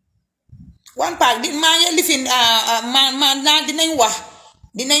di ma lifin ma na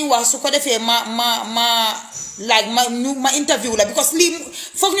dinañ wax su ko defé ma like ma interview la because li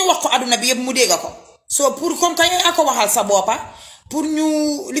fokk ñu wax ko aduna bi yeb mu dégga ko so pour comme kay ako waxal sa bopa pour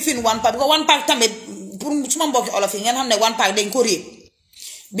ñu lifin one pack because one pack tamé pour suma mbokk olof yi ngeen xamné one pack dañ ko réeb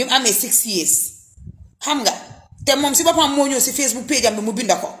bim amé 6 years xam nga te mom si bopam mo ñew si Facebook page am bi mu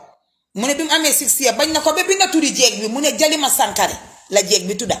binda ko mu ne bim amé 6 years bañ na ko be binda turi jeeg bi mu ne Jalima Sankare la jeeg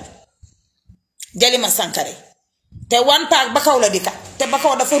bi tudda Jalima Sankare te one pack bakaw la dika te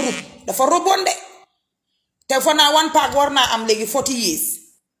bakaw dafa robonde te fana one pack warna am legi 40 years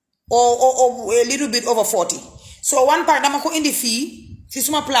or a little bit over 40 so one pack dama ko indi fi si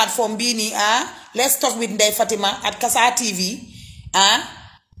suma platform bi ni let's talk with Ndey Fatima at 𝒂𝒄𝒄𝒏 TV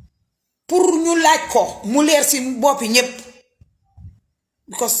pour ñu laaj ko mu leer si boppi ñépp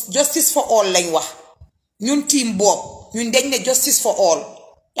because justice for all lañ wax ñun team bopp ñun dañ ne justice for all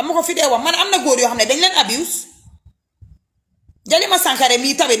dama ko fi dee wax man am na góor yoo xam ne dañ leen abuse Jalima Sankare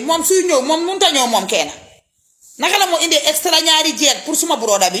mii tamit moom suy ñëw moom mënut a ñëw moom kenn naka la moo indi extra ñaari jeeg pour suma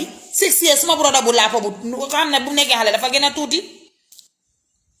broda bi 6 years suma broda bu làppa bu xam ne bu nekkee xale dafa gën a tuuti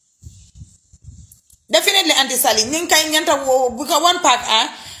definitely anti sali ñu ngi kay ñanta bu ko one pack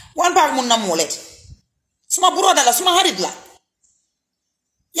mun na muulet suma broda la suma xarit la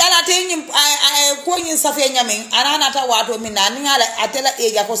yala te ñim ko ñin safe ñamin anana ta wato min na ngala atela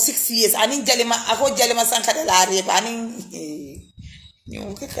eja ko 6 years ani Jalima Sankare la rep ani ñu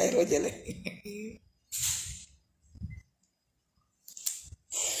ko kay rojele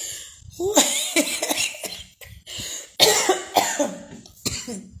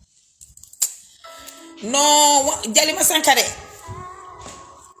no Jalima Sankare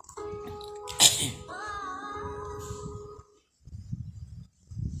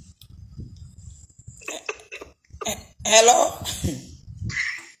hello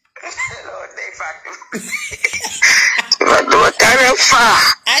Ndey Fatima do tare fa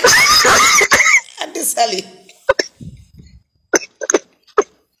anti sali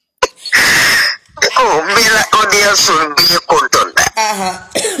bila audience bi kontonda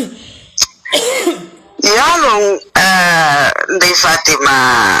yalo Ndey Fatima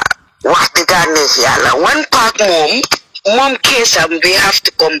wax dëgg neex yàlla one pack mom case we have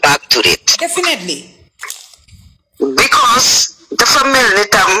to come back to it definitely because dafa mel ni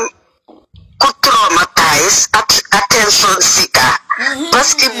tam ku traumatise attention seeker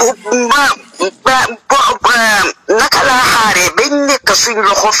parce que naka la xaare bañ nekk suñ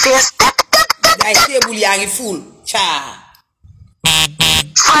loxo fees tak ay table yaa ngi full caa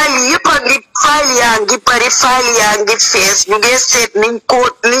file yaa ngi bari file yaa ngi fees ñu ngi seet niñ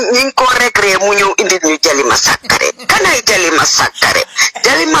ko regret mu ñëw indi ñu Jalima Sankare kanay Jalima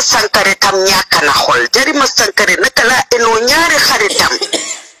Sankare tam ñàkk na xol Jalima Sankare naka la enoo ñaari xaritam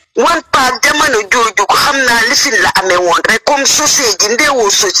one pack jamono jooju ko xam naa lifin la amee woon rek comme société ndeewoo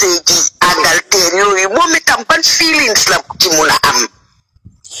société Angleterre yooyu moom itam ban feelings la ci mun a am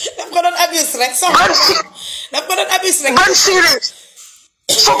daf ko doon abuse rek ban feelings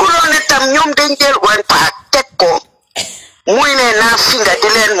fooguloon itam ñoom dañ jël one pack teg ko muy ne naa fi nga di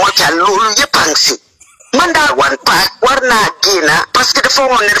leen moccal loolu yëpp a ngi si man daal one pack war naa génna parce que dafa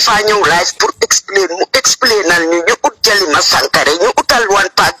woon ne dafa ñëw live pour explainal ñu ut Jalima Sankare ñu utal one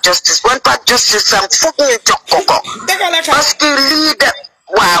pack justice sam foog ñu jox ko parce que lii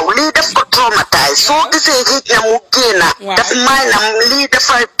daf ko traumatise soo gisee xëj na mu génna daf maanaam lii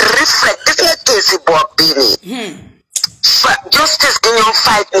dafa reflect gis nga keesi bopp bii nii justice gi ñoo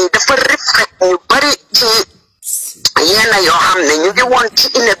fight nii dafa reflect ñu bari ci yenn yoo xam ne ñu ngi woon ci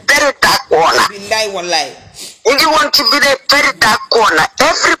in a very dark corner billahi wallahi ñu ngi woon ci biir very dark corner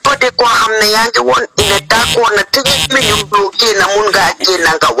everybody koo xam ne yaa ngi woon in a dark corner te ñu doo génn mun ngaa génn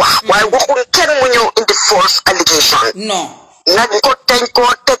nga wax waaye waxuñ kenn mu ñëw indi false allegation non nag ko dañ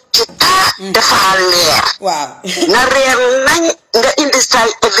koo teg ci taa dafa leer na reer nañ nga indi say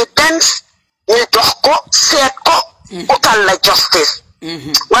evidence ñu jox ko seet ko utal la justice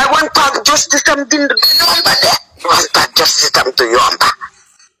waaye one pack justice am bind du yomba de one pack justice am du yomba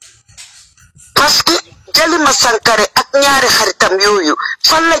parce que Jalima Sankare ak ñaari xaritam yooyu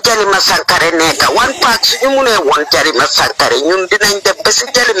fan la Jalima Sankare nekk one pack suñu munee woon Jalima Sankare ñun dinañ dem ba si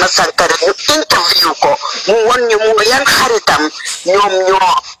Jalima Sankare ñu interview ko mu won ñu mu yan xaritam ñoom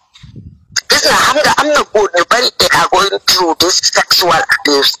ñoo gis nga xam nga am na góor ñu bari they are going through this sexual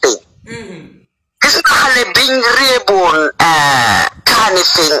abuse thing gis nga xale biñ réeboon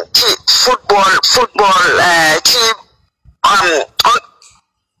Kanifing ci football ci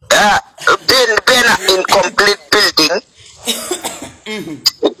benn incomplete building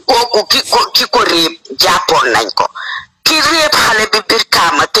kooku ki ko réeb jàppoon nañ ko ki réeb xale bi biir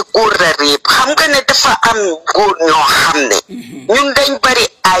kaama te góor la réeb xam nga ne dafa am góor ñoo xam ne ñun dañ bari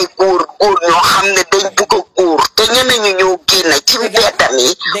ay góor ñoo xam ne dañ bugg a góor te ñeme ñu ñëw génn ci mbeddam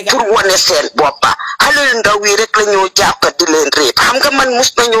yi pour wane seen boppa xale yu ndaw yi rek la ñoo jàpp di leen réeb xam nga man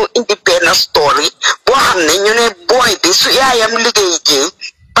mus nañoo indi benn story boo xam ne ñu ne booy bi su yaayam liggéey ji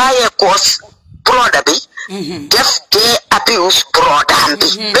bàyyeekoo broda bi def dee abuse brodam bi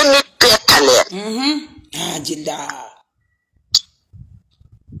ba nit bettaleen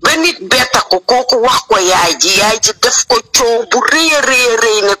ba nit betta ko kooku wax ko yaay ji def ko coow bu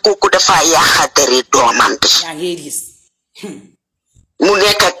rëy ne kooku dafa yàqa deri doomam bi mu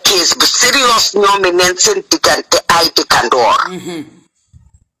nekk case bu serious ñoomi neen seen diggante ay dëkkandoor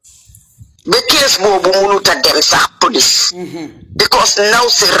ba case boobu mënut a dem sax police because now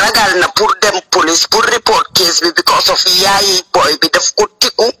si ragal na pour dem police pour report case bi because of yaayi boy bi daf ko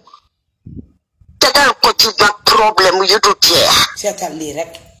tiku tegal ko ci mag problème yu du jeex seetal lii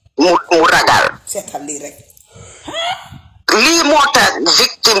rek mu ragal seetal lii rek lii moo tax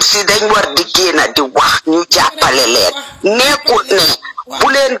victime si dañ war di génn di wax ñu jàppale leen nekkul ne bu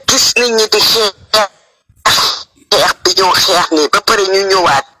leen gis nit ñi di xeex bi ñoo xeex ni ba pare ñu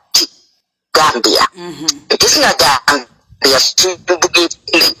ñëwaat ci Gambia gis nga Gambia suñu bëggee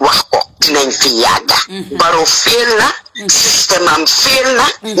léegi wax ko dinañ fi yàgga Barrow fail na système am fail na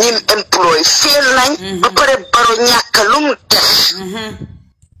ñim employé fail nañ ba pare Barrow ñàkk lu mu def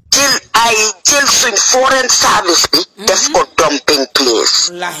jël suñ foreign service bi def ko dumping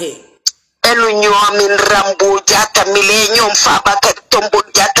place elu ñoomin Rambo Jatta mile ñoom Fabakary Tombong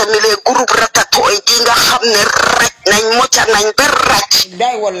Jatta mile groupe Ratatouille gi nga xam ne raj nañ mocca nañ ba raj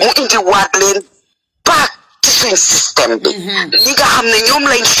mu indi waat leen baak ci suñ système bi li nga xam ne ñoom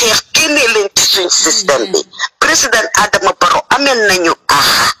lañ xeex génne leen ci suñ système bi président Adama Barrow amel nañu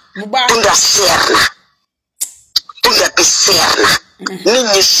dunda seer na dunda bi seer na nit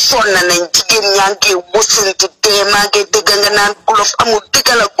ñi sonn nañ jigéen ñaa ngi wasinti dee maa ngi dégg nga naan gulof amul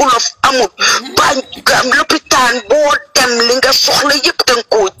digala gulof amul bañ lopitaan boo dem li nga soxla yëpp danga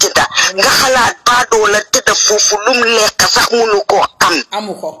koo jënda nga xalaat baadoo la tëdda foofu lum lekk sax munu koo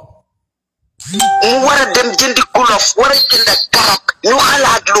amu ko mu war a dem jëndi gulof war a jënda garab ñu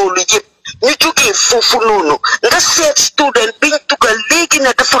xalaat loolu yëpp ñu jógee foofu noonu nga seet student biñ dugal léegi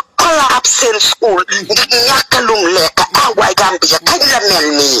ne dafa collapse seen school ngir ñàkkalum lekk waay Gambia kañ la mel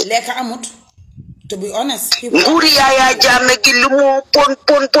nii lekk amut to be honest nguuri Yaya Jammeh gi lu mu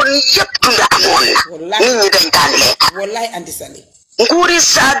pon yëpp dunda amoon na nit ñi dañ daan lekk wallahi andi sali nguuri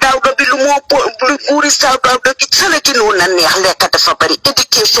Saa Dawda bi lu mu nguuri Saa Dawda gi sala gi noonu na neex lekk dafa bari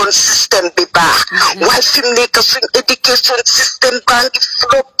education system bi baax waaye fi mu nekk suñ education system baa ngi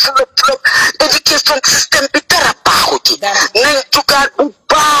flop education system bi dara baaxu ci nañ jugaat bu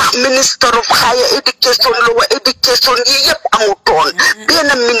baax minister of higher education lower education yi yëpp amutoon benn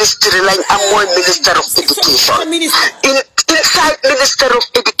ministre lañ am mooy minister of education inside Minister of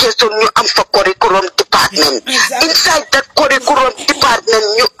Education ñu am fa curriculum department inside that curriculum department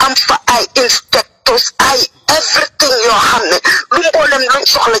ñu am fa ay inspectors ay everything yoo xam ne lu mboolem luñ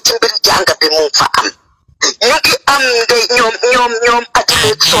soxla ci mbir jàng bi mu fa am ñu ngi am Ndey ñoom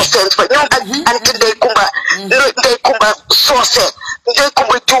Adelaide Socé fa ñoom ak anti Ndey Kumba Socé Ndey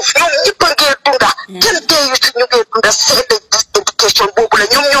Kumba Diouf ñoom ñëpp a ngee dunda kenn teeyu si ñu ngee dunda seede education boobu la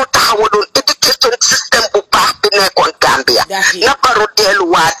ñoom ñoo taxawaloon education system bu baax bi nekkoon Gambia na Barrow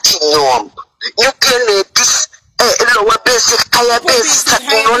delluwaat ci ñoom ñu génnee dis lower basic higher basic ak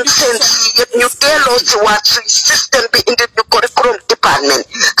nonsense yi yëpp ñu delloo si waat suñ système bi indi ñu curriculum department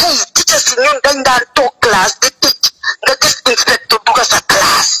hey teachers si ñun dañ daan toog classe di tëj nga gis inspecteur dugga sa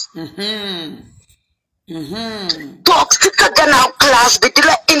classe toog si ka gannaaw classe bi di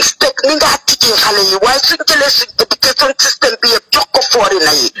la inspect ni nga tijjee xale yi waaye suñ jëlee suñ education system bi yëpp jox ko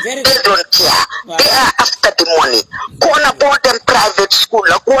foreigner yi they don't care they are after the money koona boo dem private school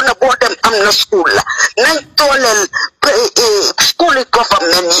la koona boo dem am na school la nañ dooleel school yi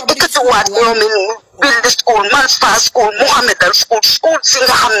government yi ekkatiwaat ñoomin build school Malfa school Mohammedan school si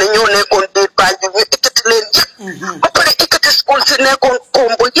nga xam ne ñoo nekkoon biir Banjul ñu ekkati leen yëpp ba pare ekkati school si nekkoon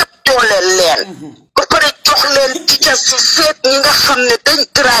Kombo yëpp dooleel leen ba pare jox leen teachers si seet ñi nga xam ne dañ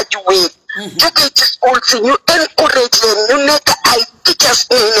graduate jógee ci school si ñu encourage leen ñu nekk ay teachers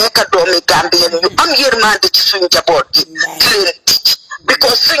ñuy nekk doomi Gambien ñu am yërmande ci suñ njaboot gi di leen teach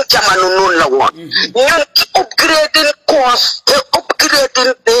because suñ jamono noonu la woon ñun ci upgrading course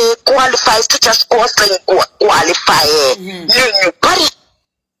upgrading qualified teachers course lañ qualifié ñun ñu bari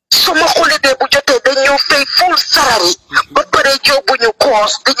suma holiday bu jotee dañ ñoo fay full salary ba pare yóbbu ñu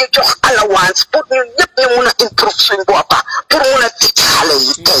course dañu jox allowance pour ñun ñëpp ñu mun a improve suñ boppa pour mun a teach xale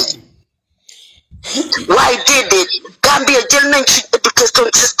yi tey waaye déedéet Gambia jël nañ suñ education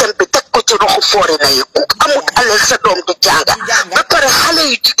system bi teg ko ci roxu foreigner yi ku amut alal sa doom di jànga ba pare xale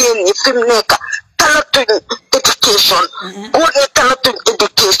yu jigéen ñi fi mu nekk talatuñ education góor ñi talatuñ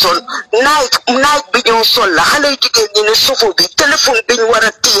education naaj bi ñoo sol la xale yu jigéen ñi ne suufu bi téléphone biñ war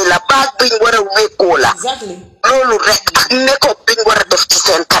a téye la baag biñ war a wékkoo la loolu rek ak make-up biñ war a def ci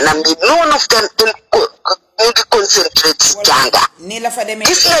seen kanam yi none of them ñu ngi concentré ci jànga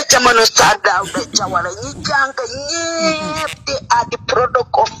gis nga jamono Saa Dawda Jawara ñi jànga ñëpp di di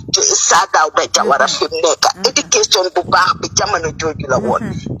product of Saa Dawda Jawara fi mu nekk education bu baax bi jamono jooju la woon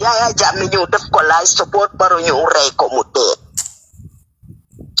Yaya Jammeh ñëw def ko laay support Barrow ñëw rey ko mu dee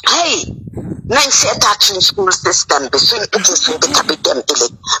hey nañ seetaat suñ school system bi suñ bëggee suñ dëkk bi dem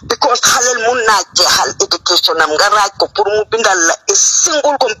ëllëg because xalel mun na jeexal education am nga raaj ko pour mu bindal la a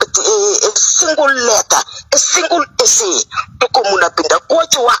single letter a single essay to ko mun a binda ko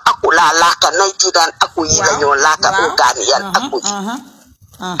ci wax akula laaka Nigerian aku yi dañoo laaka Ghanaian aku yi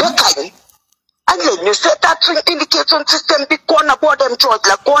bekañ alle ñu seetaat suñ education system bi koona boo dem church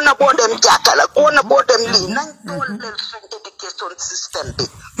la koona boo dem jàkka la koona boo dem lii nañ dooleel suñ education system bi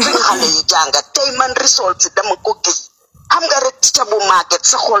suñ xale yi jànga tey man results dama ko gis xam nga rek ci bu market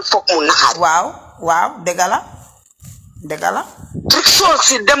sa xol foog mu naxari waaw dëgg la results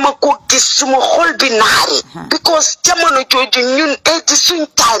dama ko gis suma xol bi naxari because jamono jooju ñun suñ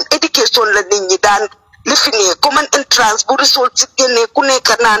time education la nit ñi daan lifinee comme entrance bu result ci génne ku nekk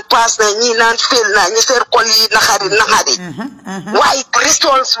naan pass na ñi naan fail na ñi seen xol yi naxari waaye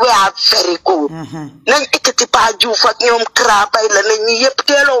results were very good nañ ekkati Pa Juuf ak ñoom Krabay la nañ ñi yëpp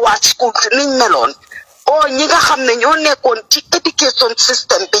teeloo waat school si niñ meloon ñi nga xam ne ñoo nekkoon ci education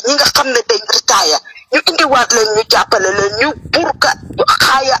system bi ñi nga xam ne dañ retire ñu indiwaat leen ñu jàppale leen ñu burka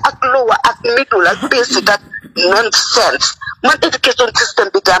xaaya ak lowa ak middle ak basic ak nonsense man education system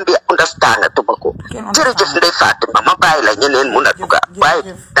bi Gambia understand tuma ko jërëjëf Ndey Fatima ma bàyyi la ñeneen mun a dugga waaye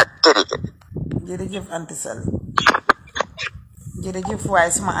nag jërëjëf anti Sali jërëjëf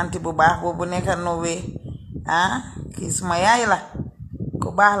waaye suma anti bu baax boobu nekka Norway kii suma yaay la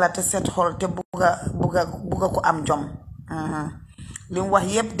ku baax la te set xol te bugga ko am jom li mu wax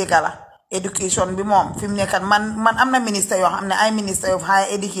yépp dëgg la education bi moom fi mu nekkat man am na ministre yoo xam ne ay ministre of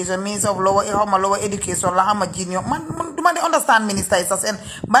higher education minister of lower education la xama junior man duma di understand ministre yi sax seen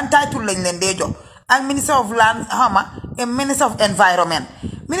ban title lañ leen dee jox ak minister of land xama minister of environment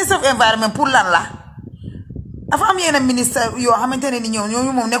pour lan la dafa am yenn ministre yoo xamante ne ni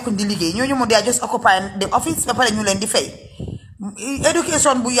ñooñu moom nekkuñ di liggéey ñooñu moom they just occupy the office ba pare ñu leen di fay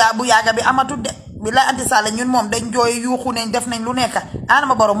education bu yaaga bi amatul de bi la anti Sall ñun moom dañ jooy yuuxu nañ def nañ lu nekk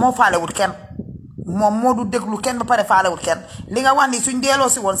Adama Barrow moo faalewut kenn moom moo du déglu kenn ba pare faalewut kenn li nga wax ni suñ delloo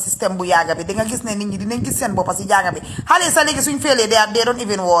si woon système bu yaaga bi di nga gis ne nit ñi dinañ gis seen boppa si jaaga bi xale sa léegi suñ féelee they don't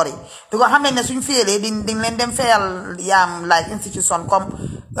even worry di ko xam ne suñ féelee di leen dem fayal yaam like institution comme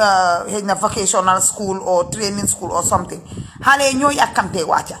xëy na vocational school or training school or something xale ñooy yàkkamtee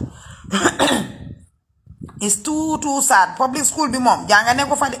wàcca it's too sad public school bi moom jànga ne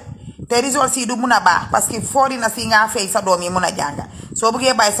ko fa de te results yi du mun a baax parce que foori na si nga fay sa doom yi mun a jànga soo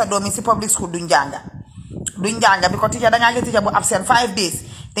bëggee bàyyi sa doom yi si public school duñ jànga bi ko teacher dangaa gis teacher bu absent 5 days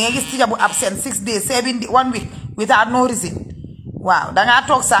da nga gis teacher bu absent 6 days 7 days 1 week without no reason waaw dangaa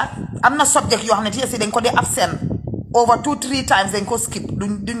toog sax am na subject yoo xam ne teacher si dañ ko dee absent over 2-3 times dañ ko skip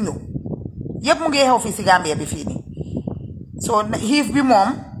duñ ñëw yépp mu ngi xew fii si Gambia bi fii nii so xiif bi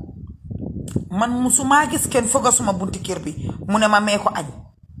moom man musuma gis kenn foga suma bunti kër bi mu ne ma mee ko añ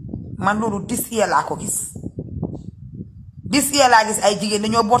man loolu this year laa ko gis ay jigéen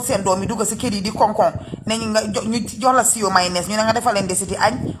dañoo boot seen doom yi dugg si kër yi di konkon ne ñu jox la siyo mayonnaise ñu ne nga defal leen desiti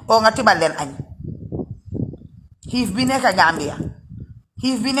añ oo nga tibal leen añ xiif bi nekk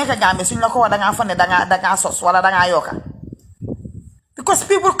Gambia suñ la ko wax dangaa fa ne dangaa sos wala dangaa yokka because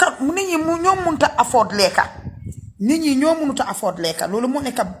people nit ñi ñoo mënta afford lekka loolu moo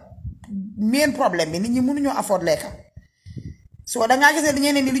nekk main problème bi nit ñi mënuñoo afford lekka so dangaa gis ne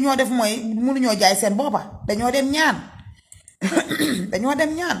ñeneen ni li ñoo def mooy mënuñoo jaay seen boppa dañoo dem ñaan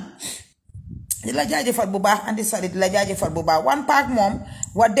di la jaajëfal bu baax andi sali di la jaajëfal bu baax one pack moom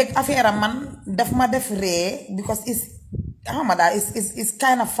wax dëgg affaire am man daf ma def ree because it's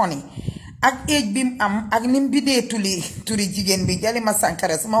kind of funny ak age bi mu am ak ni mu bidee turi jigéen bi Jalima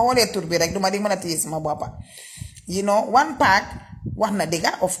Sankare su ma xoolee tur bi rek duma di mën a téye suma boppa one pack wax na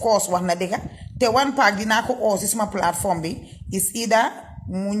dëgga of course wax na dëgga te one pack dinaa ko oo si suma plateforme bi is either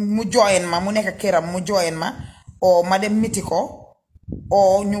mu join ma mu nekk këram mu join ma o ma dem miti ko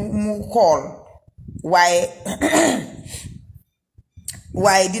o mu call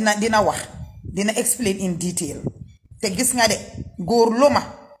waaye dina wax dina explain in detail te gis nga de góor lu ma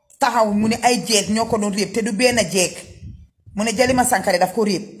taxaw mu ne ay jeeg ñoo ko doon réeb te du benn jeeg mu ne Jalima Sankare daf ko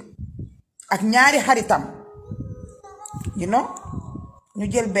réeb ak ñaari xaritam ñu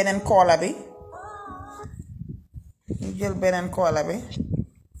jël beneen koola bi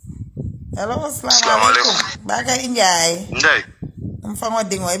allo asalaamaaleykum Bakary Ndiaye Ndey mfango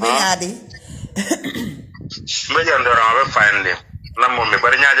dingoy be nyaadi mbe jandora be fayande nammo me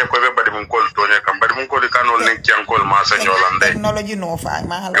bari nyaaje ko be badi mun kol tonya kam badi mun kol kanol nek ci ankol ma sa nyolam Ndey technology no fa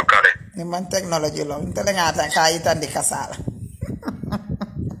ma hala ni man technology lo intele ngata ka itandi kasala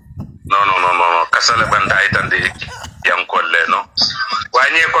no kasale banda itandi yankol le no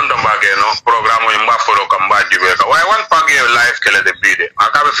wanye kondo mbage no programme yi mba folo kam ba dibe ka why one pag yo live kele de bide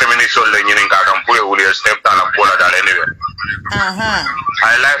akabe feminist le nyini ka kam puye uli step ta na bola dale anyway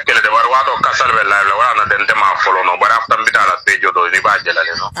ay live kele de war wato kasal be live la wala na den tema follow no bara after bitala page do ni ba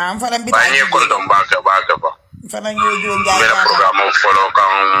jelale no falam bitala ba ni kondom ba ka ba falam yo jo njaay mera programme follow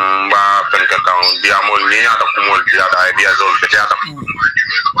kan ba penka kan diamol ni ata kumol dia da idea zol be ata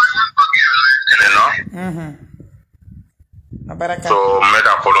no baraka so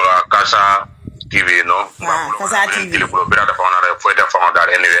meda follow la Kasa TV no Kasa TV ile ko bira da fa na foi da fa da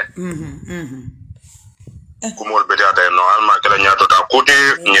anyway kumol be ata no alma kala nyato ta kuti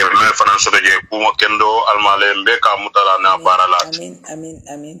nyer me fanan so je kuma kendo alma le mbe ka mutala na barala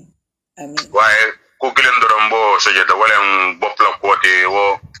amin waye ko kilen dorombo so je da wala bop la koti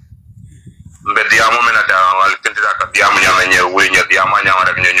wo mbe diamo mena da wal kenti da ka diamo nyama nyer wi nyer diamo nyama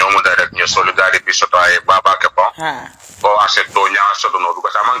rek nyomu da rek nyer solidarité bi soto ay baba ke pa o asetto nya so do no du ko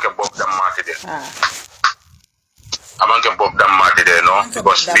samanke bop dam mati de amanke bop dam mati de no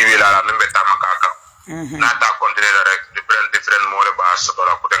because bibi la mbe tamaka nata continue rek different more ba so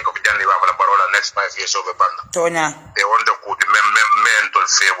la kuten ko janni ba la parola next 5 years over banda tonya they want to put mental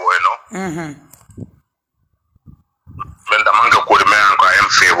febo no men da manga ko men ko am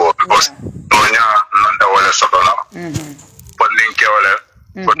febo because tonya nanda wala so la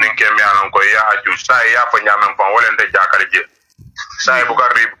podninke me anan ko ya aju sai ya fa nyamen fa wala nde jakare je sai bu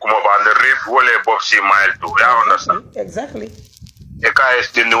garib kuma ba nde rib wala boxi mile to ya understand exactly e ka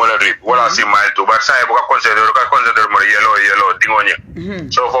estini wala rib wala si mile to but sai bu ka consider mo yellow dingonye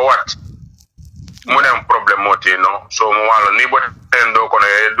so for what munem problem moti no so mo wala ni bo tendo ko ne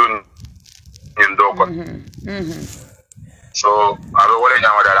dun ndo ko so alo wala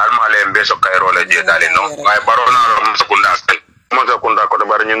nyama dal almale mbe so kayro la je dal no ay barona no sekunda kunda ko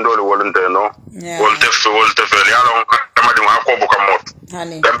bar nyin dole wolunte no wolte fe yalo dama di ko bu kam mot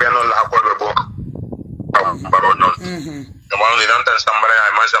dambe non la ko be bok baro non dama ni nan tan sambale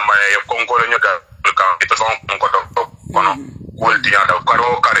ay man sambale e konko le nyoda ka ito fon ko to kono wolti ya da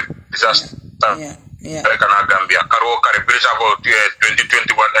karo kare disaster kana Gambia karo kare prisa ko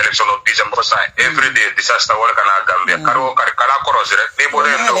 2021 election of December sai every day disaster wala kana Gambia karo kare kala korosire ni bo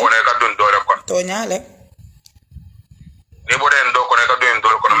den do wona ka dun dole ko to nyale ni bo den do ko ne ka dun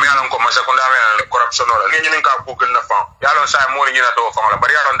dole ko me alon ko masa ko ndame corruption wala ni nyin ka ku gën na fa yalon sai mo ni na do fa wala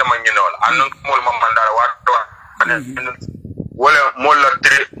bari yalon de man nyin wala an mo ma mandara wa to wala mo la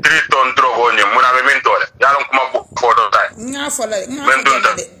 3 ton drogo ni mo na be min dole yalon kuma bu foto tay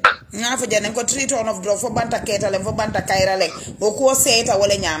nga fa jane ko 3 ton of drug fo banta ketale fo banta kairale o ko seta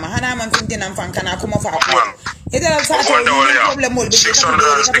wala nyama hana man fintina fankana kuma fa ko idara sa to problem mo be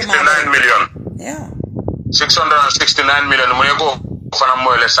 669 million yeah 669 million mo yego fana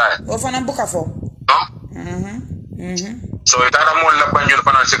mo le sai o fana buka fo so itara mo la banjul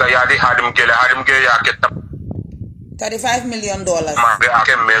fana sika yadi hadim ke ya ke tap $35 million ma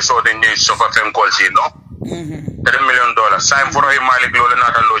ke me so de ni so fa fen call si no $3 million sai for ay malik lole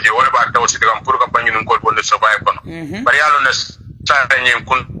na tan loje wala ba taw si kam pour ka banjul ko bonde so bay kono bari yalo ne sai ni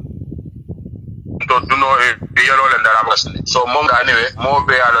kun to duno e yalo le ndara ba so mom da anyway mo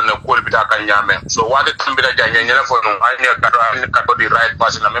be yalo ne ko bi ta kan nyame so wade tambira janya nyela fo no ay ne ka di right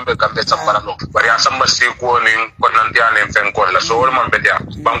person na membe kambe sambara no bari asamba si ko ni ko nan tiane fen ko la so wala man be dia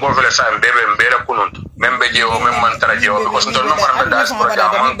bango fele sai mbebe mbere kunun membe je o mem man tara je o ko so no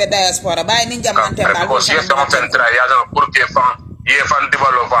man be diaspora bay ni jamante mal ko si sama fen tra ya za pour que fan ye fan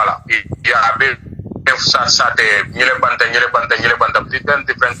divalo fala ya be te nyele banta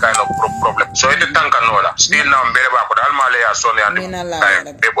different kind of problem so it tanka nola still na mbere ba ko dal male ya sone andi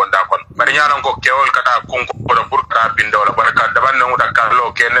be bonda kon bari nyana ko kewol kata kunko ko pour ka bindo wala baraka daban no da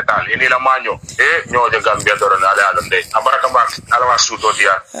karlo kenne tal ini la manyo nyoje Gambia doro na ala Ndey abaraka ba ala wasu do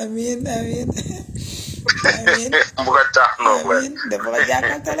dia amin bugata no de bala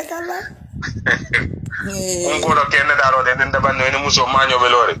jakantale kala un ko kenne daro de den daban no muso manyo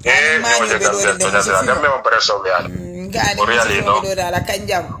belore nyoje Gambia mo presso ya ngani no do dala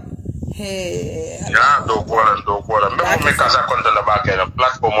kanjam ya do ko la me kasa konta la ba ke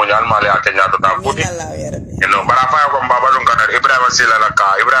platform mo nyal male akenya to ta kudi no bara fa ko baba dun kana Ebrima Sillah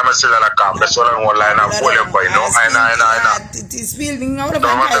la ka be solan wala na ko le ko no aina spill ni ngawra ba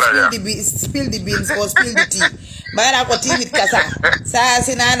spill the beans or spill the tea bara ko TV kasa sa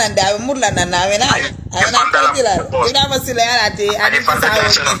sinana ndawe murla na nawe na ana ko dila Ebrima Sillah ya ate aji fanda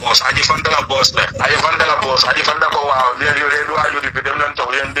la boss aji fanda ko waaw le do aju di dem lan to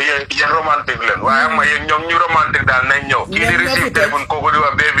yen romantic len waye ma yen ñom ñu romantic dal nañ ñew ki di receive téléphone ko di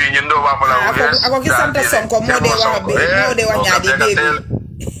wa baby ñi ndo ba la ako ki sante Sonko mo de wax ñaadi baby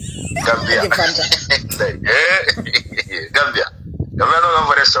Gambia Gambia no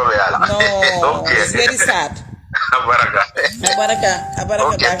vare so yala okay it's very sad baraka ba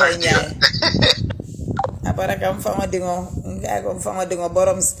ñay baraka mfama dingo nga ko mfama dingo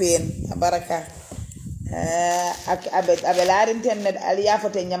borom Spain baraka ak abelari internet ali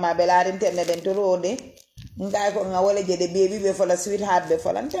yafote nyama abelari internet den to rode nga ko nga wala jede baby be fola sweetheart be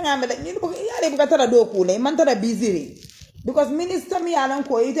fola tanga me ni ko yare bu katara do kule man tara busy because minister mi yalan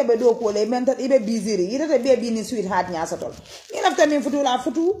ko ite be do kule men tara ibe busy ite te baby ni sweetheart nya satol ni lafta min futu la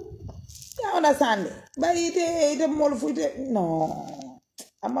futu ya understand bari ite mol futu no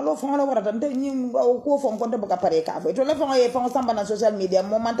amalo fonga wara tan te nyim ko fon ko de baka pare ka to le fonga e fonga samba na social media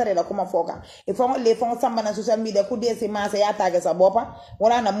mo mantare la kuma foka e fonga le fonga samba na social media ku desi ma se ya tage sa bopa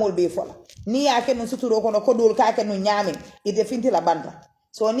wala na mol be fola ni ya ke no suturo ko no ko dol ka ke no nyame ite finti la banta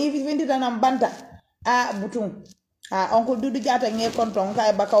so ni finti tan banta a butun oncle dudu jata nge konton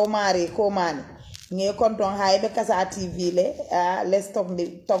kay bakaw mari ko mani nge konton haybe kasa TV le let's talk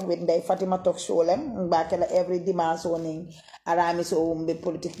with Ndey Fatima talk show lem mbakela every dimanche woning arami so mbe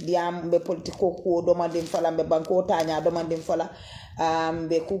politique diam mbe politique ko do mandim fala mbe banko tanya do mandim fala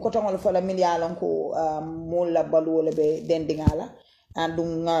mbe ku ko tongol fala min yalon ko mulla balwole be dendingala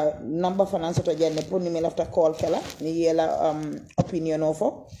andum number finance to jenne pour ni mi lafta call kala ni yela opinion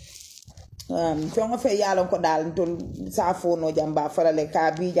ofo fengo fe yalon ko dal to sa fono jamba farale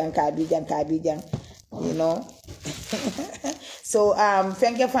ka bi jan you know so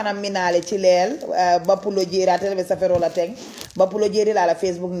fenke fana minale ci leel bapulo jera tele safero la teng bapulo jeri la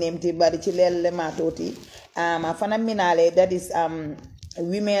Facebook name ti bari ci leel le matoti fana minale that is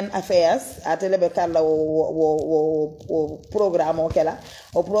women affairs atele be kala wo programme kala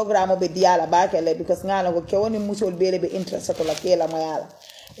o programme be diala ba kala because ngala ko kewoni musol bele be interest to la kela mayala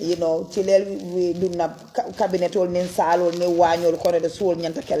you know ci leel we dunna cabinetol nen salol ne wañol ko de sul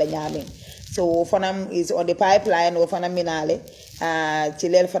nyanta kala nyame so fanam is on the pipeline o fanam minale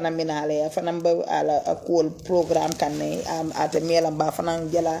chilel fanam minale fanam ba ala a cool program kan ne at melam ba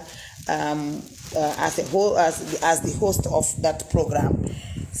fanam jala as the host of that program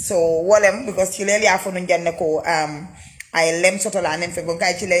so walem because chilel ya fonu janne ko ay lem soto la nen fe gon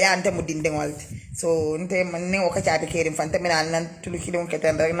kay chile ya ante mu dindingol so nte man ne o ka caabi kerim fanta minal nan tulu kilon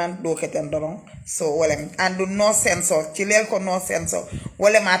keten rek nan do keten doron so walem andu no sense chilel ko no sense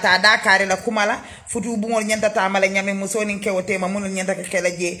wala mata dakare la kumala futu bu ngol nyanta tamala nyame musoni kewote ma munul nyanta ka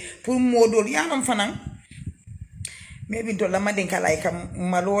kala je pour modol yanam fanan maybe to lama den kala kam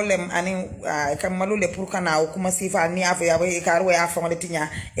malolem ani kam malole pour kana o kuma sifa ni afa ya e karo ya fa ngale tinya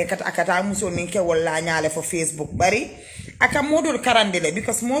e kata akata musoni ke wala nyaale fo Facebook bari aka modol karandele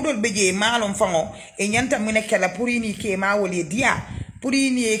because modol beje malom fango e nyanta mune kala pour ni ke ma wole dia pour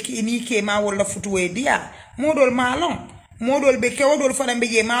ni ke ma wala futu e dia modol malon modol be kewdol fana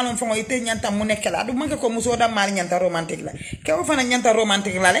beje malon fango ite nyanta mune kala du manke ko musoda mal nyanta romantique la kewo fana nyanta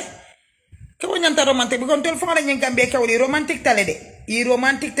romantique la le kewo nyanta romantique bi kon tol fana nyen gambe kewli romantique tale de i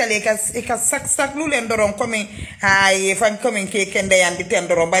romantique tale ka sak lu len doron comme ay fan comme ke kende yandi ten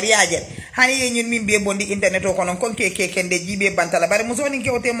doron bari aje hani ye ñun min be bondi internet o konon kon ke kende jibe bantala bari musoni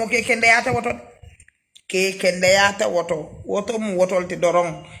kewte mo ke kende yata woto ke kende yata woto mu wotol ti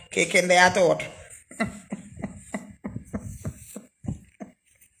doron ke kende yata woto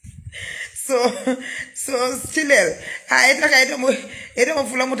so chilel eta mo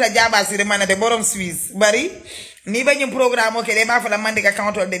fula muta jaba sire manade borom Swiss bari ni bañu programme o kele ba fala mande ka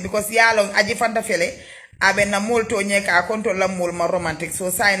countol de because yalo aji fanta fele abe na mol to nyeka konto la mol ma romantique so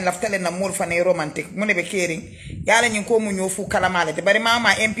sign laftale na mol fane romantique mune be kering yala nyin ko mu nyofu kala male te bari mama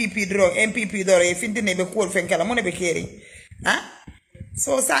MPP dro e fintine be kol fen kala mune be kering ha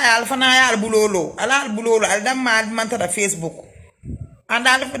so sa al fana yal bulolo al damma mantata Facebook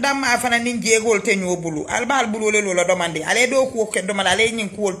andal damma fana nin jegol te nyobulu al bal bulole lo la domande ale do ko ke domande ale nyin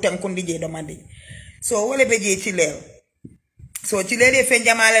ko tan ko ndije domande so wole be je ci lew so ci lede fe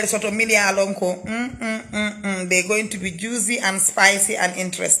jamale soto milia lonko they going to be juicy and spicy and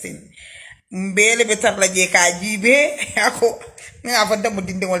interesting mbele be tabla je ka jibe ako nga fa damu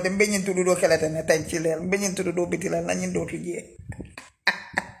dinde wol dem benyin tudu do kelata ne tan ci lew benyin tudu do bitila la nyin do tuje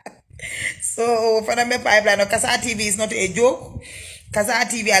so for the pipeline Kasa TV is not a joke. Kasa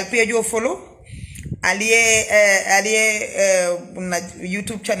TV I'll page you follow aliye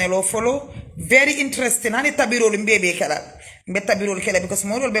YouTube channel o follow very interesting hani tabirol mbebe kala mbe tabirol kala because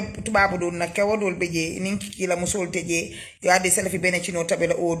modol be tubabu do na kewodol be je ninki kila musol teje yo ade selfie bene chino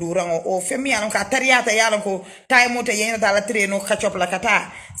tabela o du rango o femi yalon ka tariyata yalon ko time te yena dala treno kachop la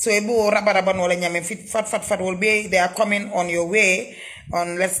kata so e bo rabaraba no la nyame fit fat will be they are coming on your way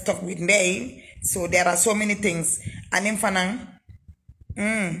on Let's Talk with Ndey. So there are so many things anim fanan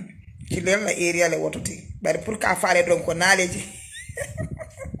kilel la area le wototi bari pour ka faale donc ko knowledge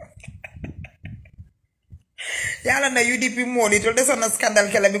yalla na UDP moli to de sonna scandal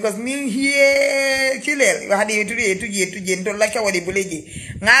kala because ni here kilel hadi tuje to la ka wadi buleji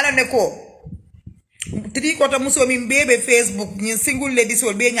ngala ne ko tri ko ta muso min bebe Facebook ni single lady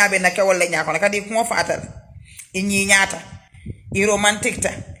sol be nyaabe na ka wala nyaako kadi ko fatal ñi ñaata i romantique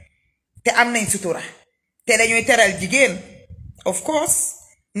ta te am nañ sutura te dañuy teral jigéen of course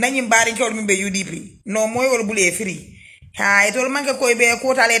nañu mbaari kewol min be UDP no moy wol bule free ha tol manka koy be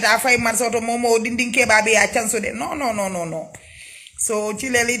ko tale ta fay man soto momo dindinke babe ya chance de no so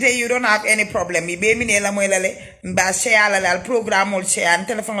chilelite you don't have any problem be mine la moy lale mba share la program ol share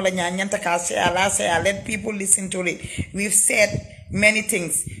telephone la nyanta ka share let people listen to it. We've said many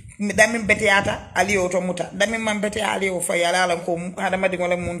things damin betiata aliyo to muta damin man beti aliyo fa yala la ko hadama di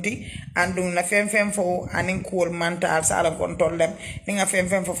wala munti andum na fem fo anin ko mental sala kon tollem ni nga fem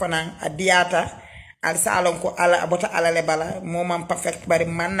fo fanan adiata al salon ko ala abota ala le bala momam perfect bari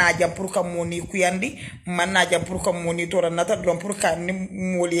man na jam pour kam moni kuyandi man na jam pour kam moni to nata don pour ka ni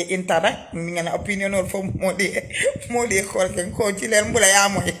moli intara ni ngana opinion ol fo moli ko ken ko ci len mbula ya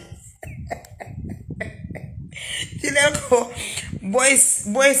moy ci len ko boys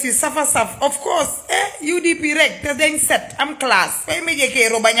is safa of course UDP rek te den set am class fay meje ke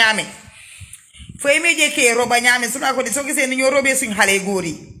roba ñame suna ko di so gisee ni ñoo robé suñ xalé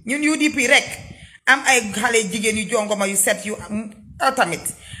góori ñun UDP rek am ay xale jigéen yu jongoma yu set yu tamit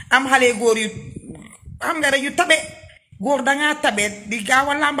am xale góor yu xam nga rek yu tabe góor dangaa tabe di gaaw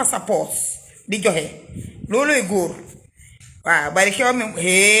a lamba sa poos di joxe looloy góor waaw bari xew mi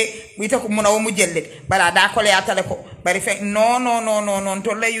bu ita ko mun a wa mu jëllit balaa daa ko leyaatale ko bari fekk non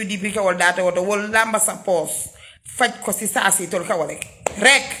tol la UDP kawol daata woto wol lamba sa poos faj ko si saasi tol kawol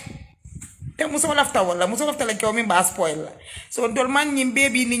rek te muso lafta la ko mi ba spoil la so dol man ñi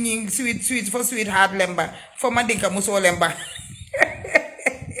baby ni ñi sweet for sweet heart lemba fo ma dinka muso lemba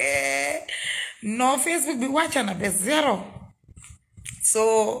no Facebook bi wàcca na be zero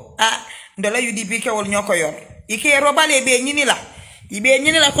so ndola UDP kewol ñoko yor ike robale be ñini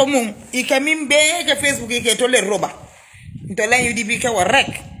la ko mum ike min be ke Facebook ike to le roba ndola UDP kewol rek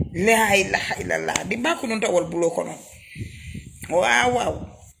la ilaha illallah di bakku non tawol bulo ko non waaw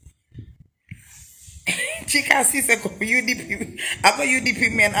Chika Sise ko UDP other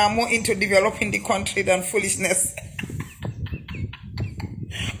UDP men are more into developing the country than foolishness.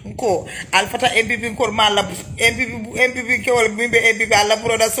 Ko alfata MPP ko mala MPP ko mimbe MPP alla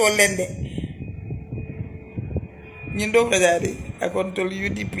broda so lende nyindo fadari akontol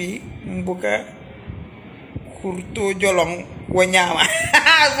UDP mbuka kurto jolong wanyama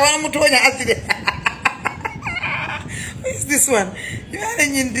wala mutonya aside. What is this one? You are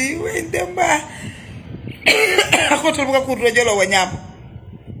nyindi we ndemba akontol buka kurto jolo wanyama,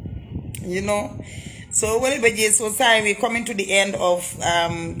 you know. So 𝒂𝒄𝒄𝒏, so sorry, we're coming to the end of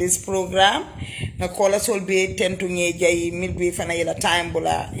this program. Na call us will be 10 to 𝒂𝒄𝒄𝒏 milbe fana yela time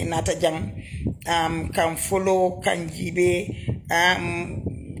bula inata jam can follow can jibe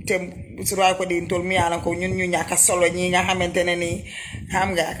tem surwa ko din tol mi ala ko ñun ñu ñaka solo ñi nga xamantene ni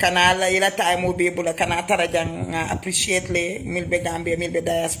xam nga kana la yela time be bula kana tarajang appreciate le milbe Gambia milbe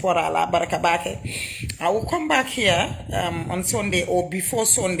diaspora la baraka bake. I will come back here on Sunday or before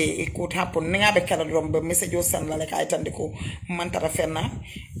Sunday. It could happen. Ninga be kala drum be message yo san la like itande ko mantara fenna,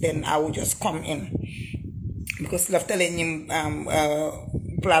 then I will just come in because lafta le ñim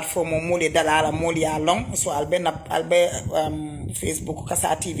platform moli dalala moli along, so I'll be Facebook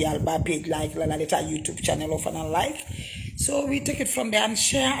Kasa TV alba page like la later YouTube channel of and like, so we take it from there and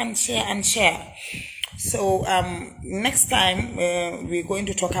share. So next time we're going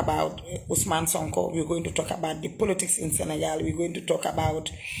to talk about Ousmane Sonko. We're going to talk about the politics in Senegal. We're going to talk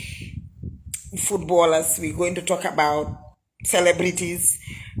about footballers. We're going to talk about celebrities.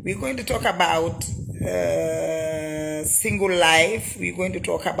 We're going to talk about single life. We're going to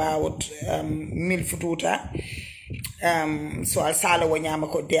talk about Milfututa. So I'll say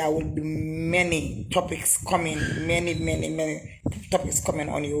there will be many topics coming, many topics coming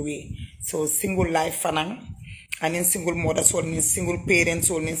on your way. So single life fanang, and in single mothers, or in single parents,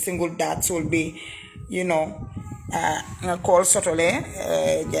 or in single dads will be, you know, call sotole.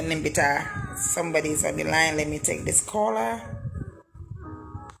 Somebody's on the line. Let me take this caller.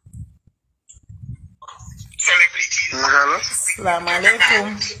 Hello. Assalamu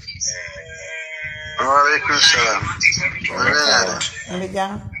alaikum. Waalaikum salam.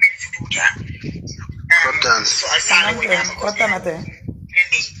 Mbijang. Kotan. Kotan ate.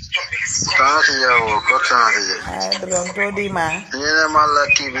 Tanati yawo kotan ate. Ay, dron to di ma. Nyina mala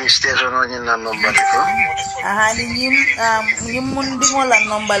TV station o nyina nombale ko. Aha, ni nyim mundi ngola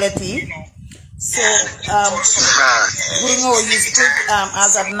nombale ti. So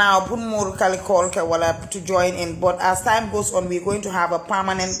as of now, put more call to join in. But as time goes on, we're going to have a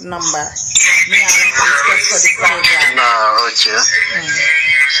permanent number. For the program. No, okay.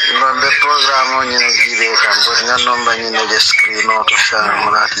 The program on you give it, but no number you know the screen out of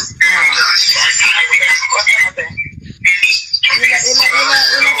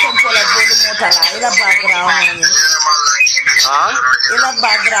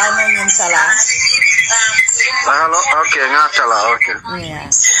background on your Salah. Hello, okay, Natala, okay. Yeah.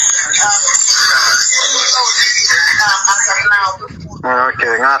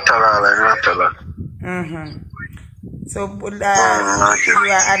 Okay, Natala. So,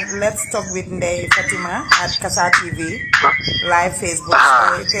 let's talk with Ndey Fatima at 𝒂𝒂𝒏𝒄𝒎 TV, live Facebook.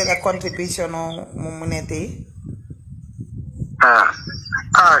 So, it's a contribution on Mumunete.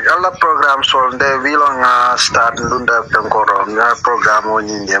 Alla program so Ndey we long start ndunda kankoro nga program on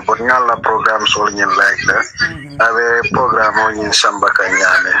India but ngalla program so nyin like that ave program on nyin samba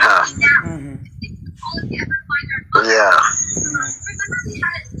kanyame yeah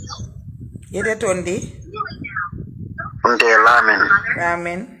Yede tondi Ndey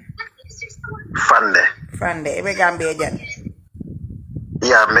Lamin Fande ebe Gambia jan.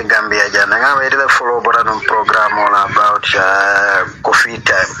 Yeah, me Gambia jana nga we did follow boran program all about coffee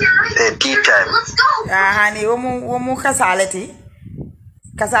time, tea time. Hani womu kasaleti.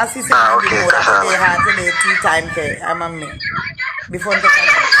 Kasasi se okay, tea time ke amamme. Before the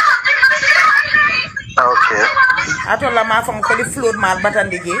okay. Atola ma fam ko di flood mal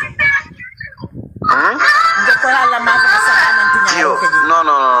batandigi.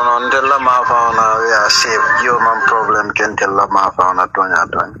 No, ndella ma fauna we are safe. Yo man problem can tell ma fauna tonya.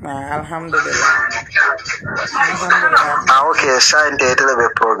 Alhamdulillah. Okay, sign the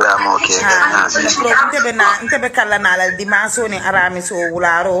program okay. Ntebe kala na la dimanso ni arami so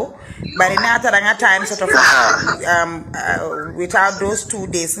wularo bari na taranga time sort of without those 2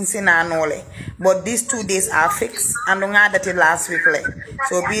 days nsina nole. But these 2 days are fixed and nga that last week le.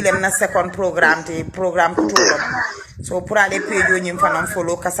 So be them na second program to so pour aller page nyim fanam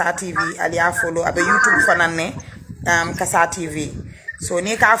follow 𝒂𝒂𝒏 TV alia follow abe YouTube fanane 𝒂𝒂𝒏 TV. So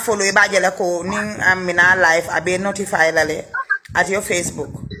ni ka follow e bajela ko ni amina live abe notify lale at your Facebook.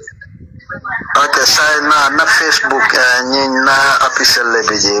 Okay, sign na Facebook ni na official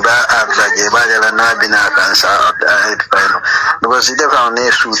lebeje ba abraje ba jala na bina kan sa edfaino because ide fa ne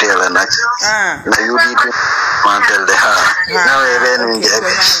sutela na UDP mantel de na we ben nje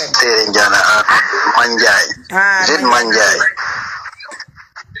tere njana manjai zid manjai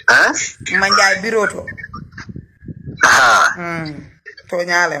manjai biroto to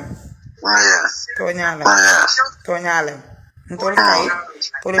nyalem ntol kay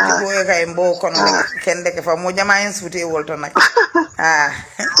politiko e kay mbo kono kende ke fa mo jama en suti wolto nak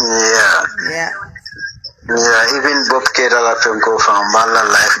yeah even Bob Keda la fenko fa mbala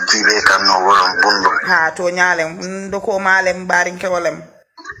life jibe kan no wolon bundu to nyalem ndo ko malem barin ke wolem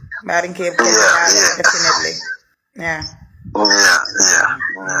barin ke definitely yeah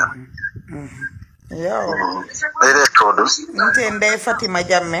ere todo Ndey Fatima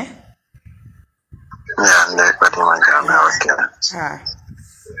Jammeh. Yeah, Ndey Fatima Jammeh okay.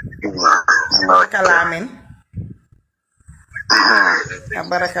 Kalamin.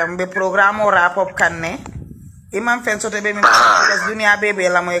 Baraka mbe program o wrap up kanne. Imam fen sote be mi parce dunia bebe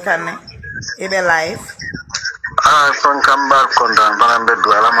la moy kanne. Ebe live. Kon kambar kontan barambe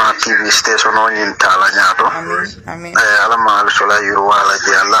du alama TV station on yin tala nyato. Amin. Alama sola yuru wala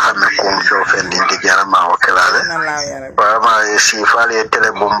je Allah me kum fo fendi di jarama wakelale. Ba si fali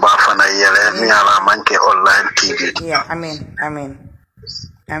tele bomba fana yele mi ala manke online TV. Yeah, amin.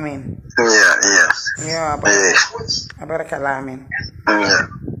 Yeah, barakallah, amin. Yeah.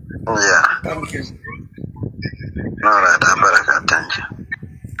 Thank you. All right, baraka, thank you.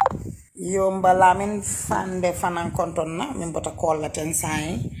 Yo mbalamin fande fanan kontonna min bota call la ten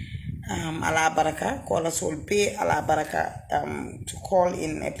sai ala baraka call 𝒂𝒂𝒏 ala baraka to call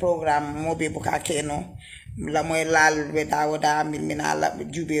in a program mobe buka keno la moy lal be dawoda min minala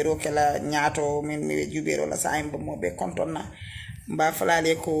jubero kala nyaato min mi jubero la sai mbo mobe kontonna mba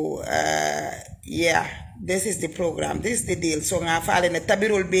falale ko yeah, this is the program, this is the deal. So nga fale ne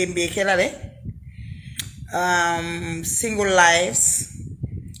tabirol be kelale single lives,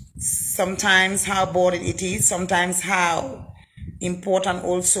 sometimes how boring it is, sometimes how important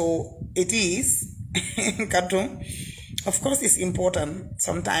also it is. Of course it's important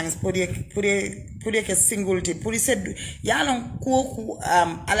sometimes puri ke singulti puri said yalon ko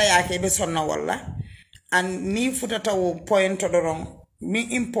ala yake be sonna walla and ni futata wo point to the wrong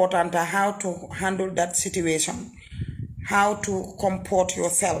me important how to handle that situation, how to comport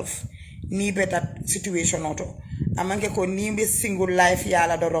yourself. ni be that situation auto amanke ko ni be single life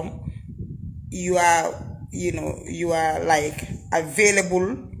yala dorong you are you are like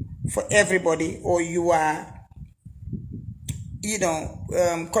available for everybody, or you are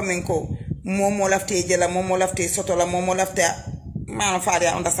coming ko momo lafte jela momo lafte sotola momo lafte man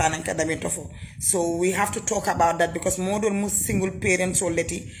faria understand academic tofo. So we have to talk about that because model mus single parents or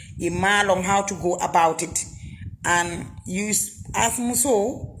leti imalong how to go about it, and use as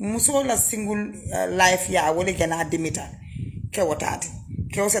muso la single life ya wole gana dimita ke wotati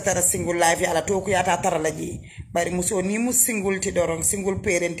ke osatara single life ya la toku ya tatara laji bari muso ni mus single ti dorong single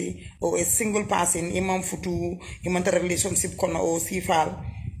parent or a single person imam futu imanta relationship kono o sifal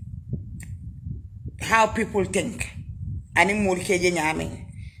how people think ani mulkeje nyame.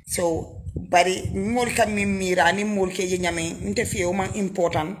 So bari mulka mimira ani mulkeje nyame nte fi o man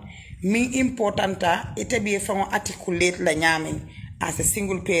important mi importanta ite be fa articulate la nyame as a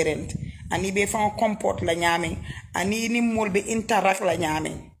single parent, ani be fa comport la nyame ani ni mulbe interact la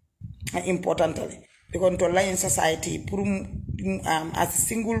nyame importantly because to life in society pour as a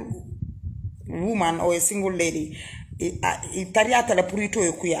single woman or a single lady itariata la pour ito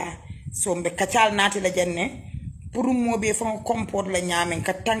kuya so mbe kachal nati la jenne pour mo be fa comport la nyame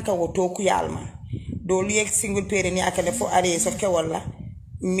ka tanka woto ku yalma do li single parent ya kale fo are so ke wala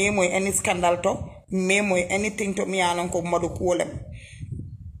me moy any scandal to me moy anything to mi anan ko madu ko lem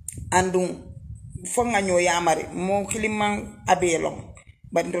andum fo nga ñoo yamari mo kiliman abelong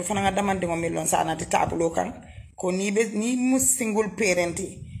ba ndol fana nga damande mo milon sana ti tablo kan ko ni be ni mu single parent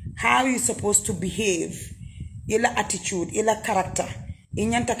how you supposed to behave, ila attitude ila character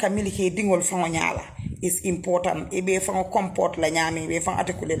inyanta kamili ke dingol fa nyala is important e be fa comport la nyami be fa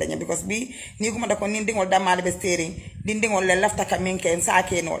articulate la nyami because bi ni kuma da ko ni dingol damale be steering dingol le lafta kaminke en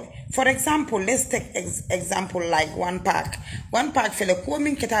sake nol. For example, let's take example like one park fele ko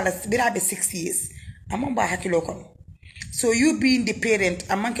min ketala birabe 6 years amamba hakilo kon. So you being the parent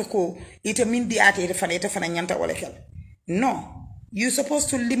amanke ko ite min di ate ite fana nyanta wala kel. No, you're supposed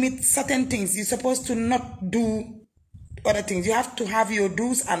to limit certain things. You're supposed to not do other things. You have to have your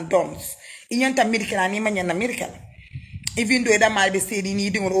do's and don'ts. Inyanta miracle ani manyana miracle. Even though that might be steady ni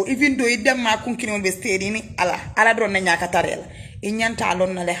dingo, or even though it ma kunkini be steady ni ala drone nyaka tarela. Inyanta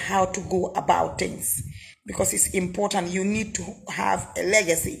alone nale how to go about things because it's important. You need to have a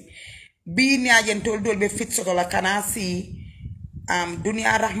legacy. Be ni ajen toldol be fit soto la kanasi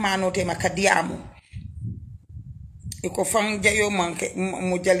dunia rahmano te makadiamu. Iko fang jayo manke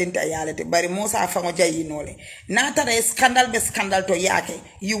mujalinta yalete bari mosa fango jayi nole na tara scandal to yake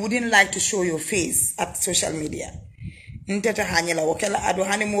you wouldn't like to show your face at social media nteta hanyela wokela ado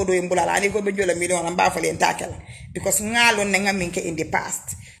hani modo imbulala ani ko be jola million amba fale ntakela because ngalo nenga minke in the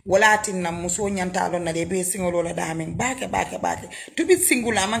past wala tinna muso nyantalo na de be singolo la damen bake to be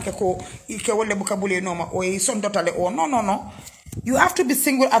single amanke ko ike wolle bukabule no ma o son totale o no. You have to be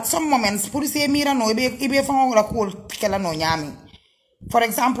single at some moments. For example,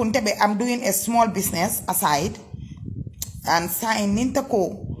 I'm doing a small business aside and sign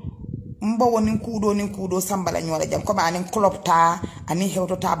nintako mbo wonin kudo sambala nyola jam ko anin club ta ani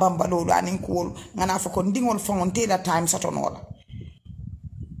hewto ta bambalo anin kul ngana fako ndingol fonte that time satonola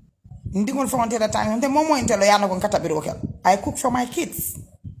ndingol fonte that time nte momo intelo yana ko katabiro kel. I cook for my kids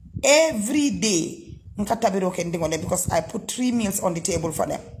every day because I put 3 meals on the table for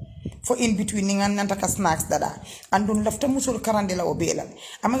them. For in between nantaka snacks dada. And don't left musul karandela obela.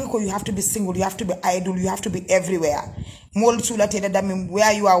 Amako you have to be single, you have to be idle, you have to be everywhere. Mol sulate that mean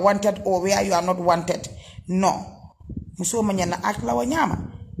where you are wanted or where you are not wanted. No. Muso manyana akla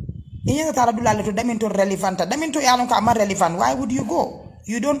wanyama. Inya taradula leto daminto relevant. Daminto yanonka ama relevant. Why would you go?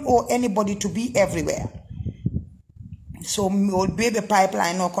 You don't owe anybody to be everywhere. So we'll baby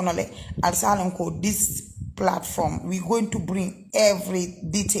pipeline no konole alsalanko this platform we're going to bring every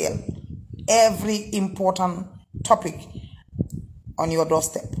detail, every important topic on your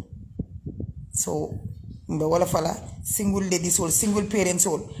doorstep. So mbe wala fala single ladies or single parents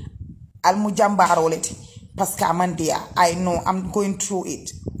or almujambaro leti paska amandia. I know I'm going through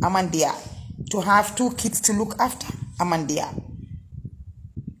it. Amandia to have 2 kids to look after.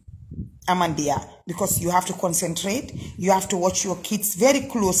 Amandia, because you have to concentrate, you have to watch your kids very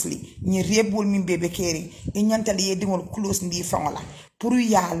closely. Ni rebul min bebe keri, inyantali yedingol close ndi fangola. Puru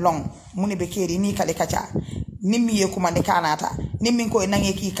ya long, muni bekeri ni kale kacha. Nimi ye kumande kanata, nimi ko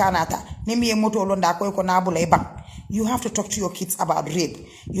enange ki kanata, nimi ye moto londa ko nabula ibang. You have to talk to your kids about rape.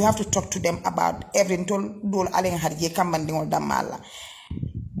 You have to talk to them about every dol aleng harje kambandingol damala.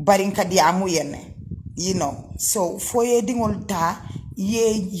 Barinka diamu yene. You know, so for yedingol ta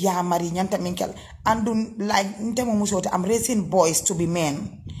ye ya mari nyanta minkel andun like ntemo musote I'm raising boys to be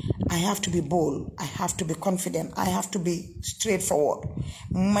men. I have to be bold. I have to be confident. I have to be straightforward.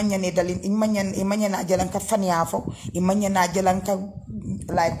 Manyane dalin imanya na jalanka faniafo, imanya na jalanka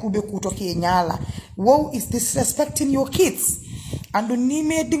like kube kutoki nyala. Wow is disrespecting your kids. And ni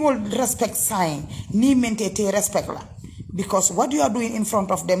me dingol respect sign, ni mentete respect la. Because what you are doing in front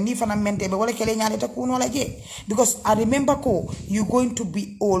of them, ni fana mente be wale kele nyale ta kuno la je. Because I remember ko you going to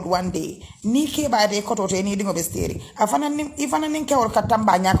be old one day. Ni ke ba de koto te ni dingo be steri. Afana ninke wal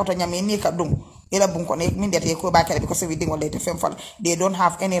katamba nya koto nyame ni ka dum. Ela bunko ne min dete ko ba kele because we dingo lete fem fall. They don't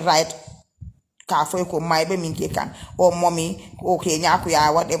have any right ka fo ko mai be min ke kan or mommy okay nya ko ya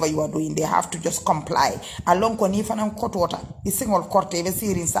whatever you are doing they have to just comply. Along ko ni fana koto ta the single korte be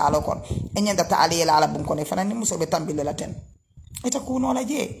sirin salo kon. Enyanda ta ale la bunko ne fana ni muso be tambile la ten.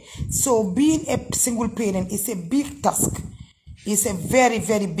 So being a single parent is a big task. It's a very,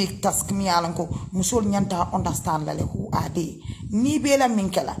 very big task. Mi alanko musol nyanta understand lale who are they. Ni bela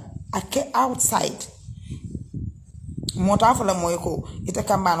minkela ake outside. Mota fala moyko ita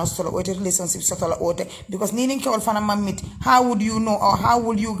kambano solo ote relationship sotola ote because ni ninke ol fana mamit how would you know or how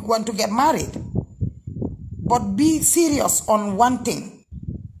would you want to get married? But be serious on one thing.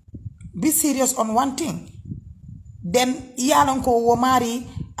 Be serious on one thing. Then yalon ko wo mari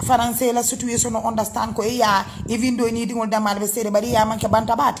français la situation no understand ko iya even though ni dingol damal be sere bari ya manke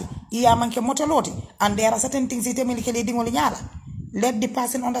bantabati iya manke moteloti and there are certain things ite milike le dingol nyala. Let the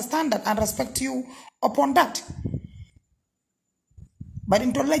person understand that and respect you upon that. But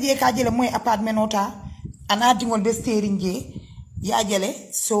in tolla je ka jele moy apartment ota ana dingol be sere nje ya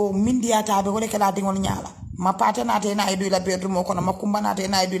jele so mindiata be wole kala dingol nyala. Ma pate na te na idu la bedroom ko na makumba na te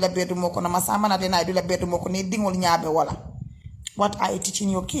na idu la bedroom ko na masama na te na idu la bedroom ko ni dingol nyaabe wala. What are you teaching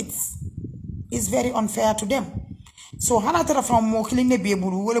your kids? It's very unfair to them. So hana tara from mo kiline be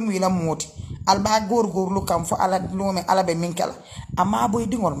buru wala mu ila moti alba gor lu kam fo ala lume ala be minkela ama boy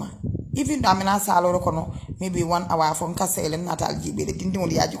dingol ma even amina salo ko no maybe 1 hour fo nka selen natal jibe de dingol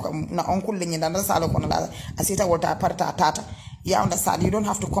yaji ko na onkul le nyanda salo ko na asita wota parta tata. You understand? You don't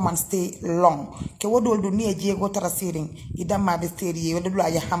have to come and stay long. Ke wodol do ni eje go tara siring idam ma be steri wala dula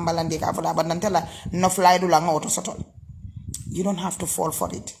ya hambalande ka fala bandantela no fly do la ngoto sotol. You don't have to fall for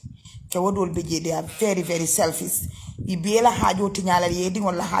it. Ke wodol be je they are very very selfish. Ibela hajo tinyala ye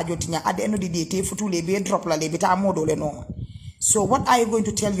dingol la hajo tinya at the end of the day te futule be drop la le bita modo le no. So what are you going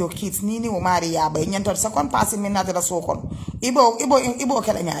to tell your kids? Nini o mari ya ba nyanta second person min na tara sokon. Ibo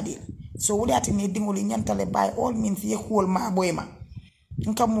kala nyaadi. So wuli ati ni dingoli nyantale by all means ye kuol ma boyma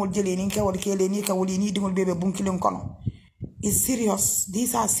nka mol jele ni nka wol kele ni ka wuli ni dingol bebe bunkilin kono. It's serious.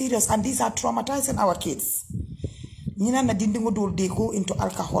 These are serious and these are traumatizing our kids. Nina na dindingo dol they go into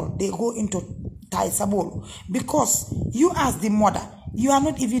alcohol, they go into taisabol because you as the mother you are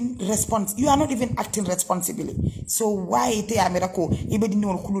not even acting responsibly. So why te amerako ibe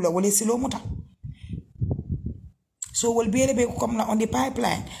dindingol kulula wole silo muta. So we'll be able to come on the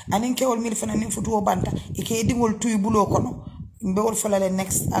pipeline and then will milk and futu banta. Ike dingol tu bulo kono. Mbe for the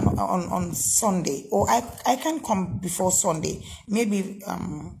next on Sunday or I can come before Sunday. Maybe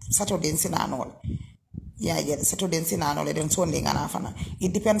Saturday in Sinanol. Yeah, Saturday in Sinanol then Sunday ganafana.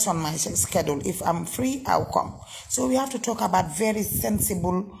 It depends on my schedule. If I'm free, I'll come. So we have to talk about very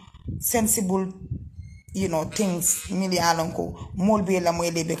sensible things. Mili alonko molbe la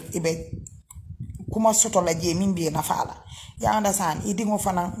mwele ibe kuma soto la je min be na fala ya understand idingo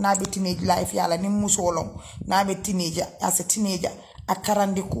fana na be teenage life yala ni musolom na be teenager as a teenager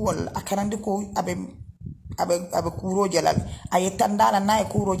akarandi ko abe kuro jalal ayetandala na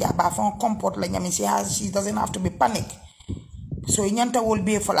kuro ja ba fon comport la nyami she doesn't have to be panic so inyanta will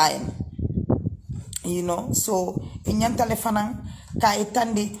be flying so inyanta le fana ka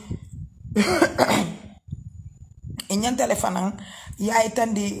etandi inyanta le fana ya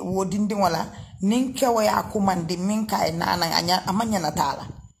etandi wodindi wala ninke wa ya kumandi minka nana anya amanya natala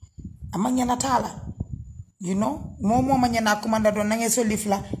momo manya na kumanda do nange so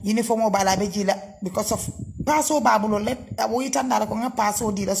lifla uniform bala be jila because of paso babulo let abo itandala ko nga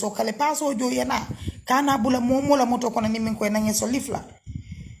paso dila so kale paso jo yana kana bula momo la moto kono nimin ko nange so lifla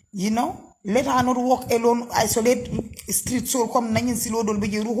let her not walk alone isolate street so comme nanyin silo dol be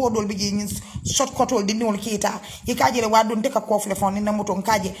je ruho dol be je nyin shortcut dol dindol kita ikaje le wadon deka kofle fon ni na moto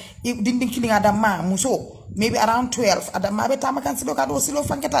nkaje dindin kilinga adama muso maybe around 12 adama be tamakan silo ka do silo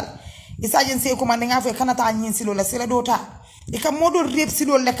fanketal isajen se ko man nga fe kanata nyin silo la sila dota ika modo rep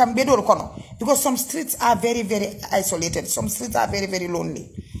silo le kam be dol kono because some streets are very very isolated, some streets are very very lonely.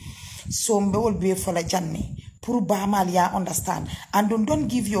 So mbe wol be fola janne Pour Bamalia understand. And don't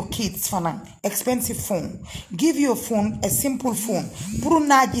give your kids an expensive phone. Give your phone a simple phone. Pour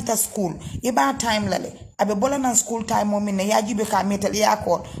najita school. Iba time lale. Abe bola na school time momine yajibe ka metel ya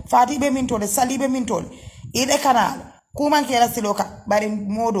call. Fati be mintole, salibe mintole. Ile kanal. Kuman kera siloka bari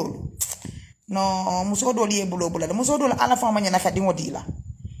modol. No musodol ye bulo bula. Musodol ala fama nyana kadingo dila.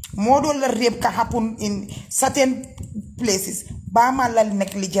 Modol rape can happen in certain places. Bamala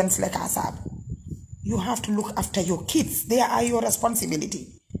negligence like asab. You have to look after your kids. They are your responsibility.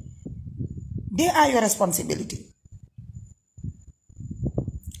 They are your responsibility.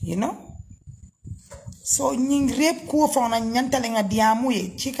 You know? So, nying rape ko fona nyanta lenga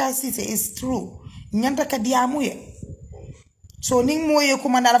diamuye. Chika sise is true. Nyanta ka diamuye. So, ning moye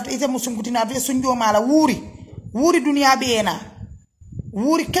kumanda lafta ite musungkutina afte sunjo mala wuri. Wuri dunia beena.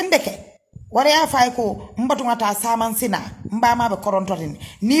 Wuri kendeke. Ware ya fay ko mbatu ngata saman sina mbama be korontorin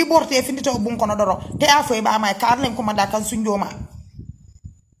ni borte findito bun kono doro te afo e bama karlen ko manda kan sunjoma.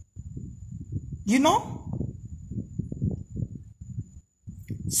 You know?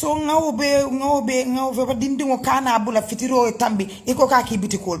 So ngawobe ba dindingo kana bula fitiro e tambi iko ka ki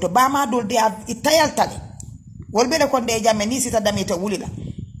bitikol to bama dol de itayal tali wolbe le kon de jamme ni sita damita wulila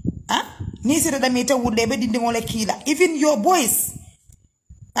ni sita damita wulle be dindingo le kila even your boys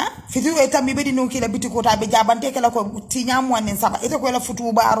fitiro e tambi be dindingo kila bitiko ta be jabante kala ko tinyam wanen saba ite ko la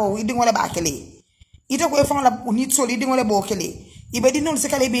futu baro idingo le bakele ite ko e fon la nit soli idingo le bokele ibe dindingo se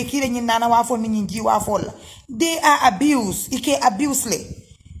kala be kila nyin nana wa fon nyin ji wa fol they are abuse ike abuse le.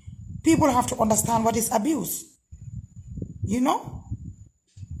 People have to understand what is abuse. You know?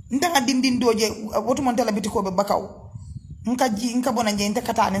 Ndanga dindin doje wotu montela bitiko be bakaw. Nka bona nje nte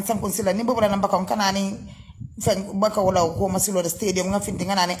kata nen sankon Sillah ni bobola na bakaw kana ni fen bakaw la ko masilo stadium nga finti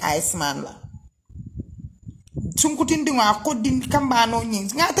nga nani ice man la. Sunkutin dinga ko din kambano nyi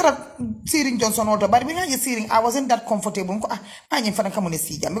nga tara Siring Johnson oto bari bi nga je Siring I wasn't that comfortable ko anyi fana kamone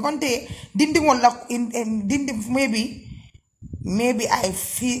sija mi konte dindin wala dindin maybe I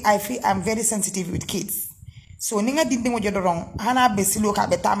feel I'm very sensitive with kids. So ninga dinding mo jodorong hana besilo ka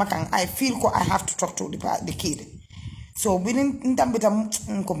betama kan I feel ko I have to talk to the kid. So binin ntambita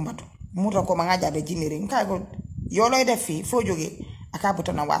nkombato muta ko mangaja be jinire nka ko yolo de fi fo joge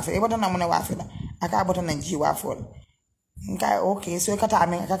akabota na wafe ebota na mona wafe la akabota na nji wafol nka okay so kata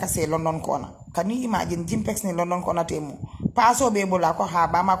amen akaka se London corner. Can you imagine Jimpex ni London corner temu paso be bola ko ha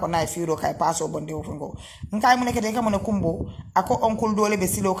ba ma ko na firo kai paso bonde o fungo nka mu nekete ka mo kumbo ako onkul dole be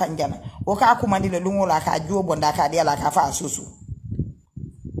silo kanjana o ka kumandi le lungo la ka jo bonda ka dia la ka fa susu.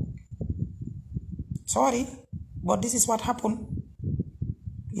 Sorry, but this is what happened.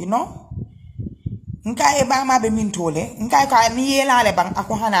 You know? Nka e ba ma be mintole nka ka ni yela le bang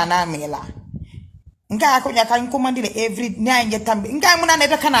ako hana na mela nka ko nya kan commandile every nine tambe nka muna ne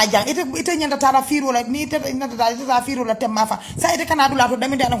ta kana jang ite nyanda tara firo la ni ite nyanda tara firo la temma fa sa ite kana dula to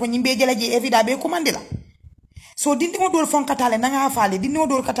daminde an ko nyimbe jele je every da be commandila so dindi mo dol fon katale na nga faale dindi mo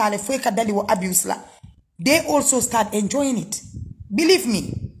dol katale fo ka dali wo abuse la they also start enjoying it, believe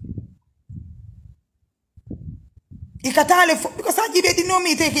me. Ikatale because I give it no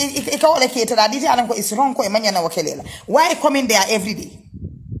me take it all like it that is wrong ko emanya na wakelela why coming there every day.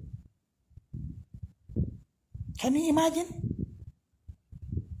 Can you imagine?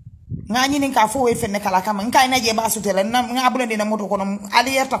 Ngani ninka fo we fenne kala kama nka ina je basu tele na ngabule ndina moto kono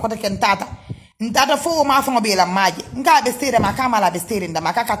ali yerta ko take ntata fo ma fo ngobela maje nka be stere makama la be stere nda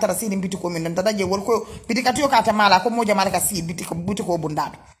makaka tara sidi mbiti ko min ntata je wol ko bitika tiyo kata mala ko moja mala ka si bitiko butiko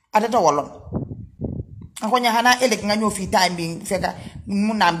bundado atata wolon akonya hana elek nga nyofi time being feka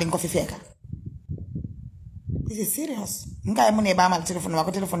munam ding ko fi feka. This is serious. Nka mune ba mal telephone ma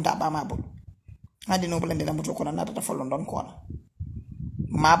ko telephone ta ba ma bul ngadi no bulande na muto ko na tata fo London ko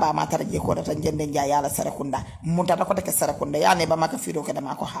ma ba ma tara je ko data jende nja yala sarakunda mutata ko take sarakunda yani ba maka firo ke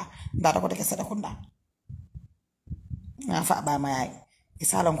dama ko ha ndata ko take sarakunda nga fa ba ma ay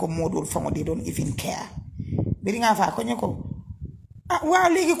isalon ko modul fa ngodi don't even care biri nga fa ko nyako wa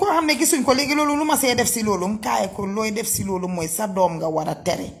legi ko xamne gisuñ ko legi lolu luma sé def ci lolu kay ko loy def ci lolu moy sa dom nga wara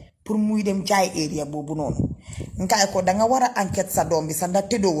téré pour muy dem jaay area bobu non nkay ko da nga wara enquête sa dom bi sa nda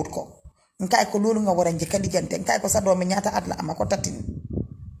tedo wut ko nkay ko lolu nga wara njëkk dijante nkay ko sa dom mi ñaata at la amako tatin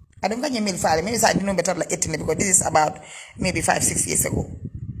adam nga ñemel faale maybe sa dino better la etine because this is about maybe 5-6 years ago.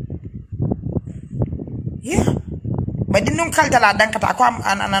 Yeah, but dino kaltala dankata ko am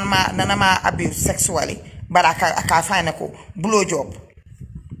nanama abuse sexually but I find a blow job.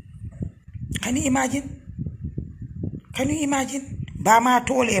 Can you imagine? Can you imagine? Bama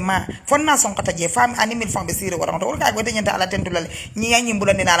tole ma fonna son kata je fam animal fam be sire wala to ka go tenyanta ala tentulale nyi yanyi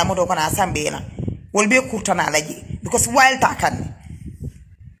mbulande na la moto ko na sambe na wolbe kurtana laji because while takan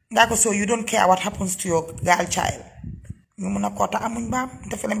Ngako so you don't care what happens to your girl child. Ñu mëna kota amuñ baam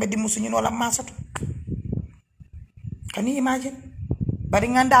dafa la mbedi musu ñun wala masatu. Can you imagine? Bari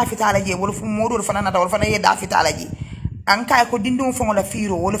nga nda fitala je wala fu modul fana nata wala fana ye da fitala je. Anka ko dindu fo la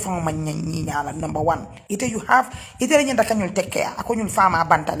firo wala fo ma ñi ñala number 1. Ite you have ite la ñanda kanyul tekke ako ñul fama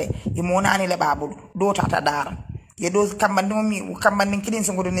bantale e mo nani le babul do tata dara. Ye do kambandi mi kambandi kilin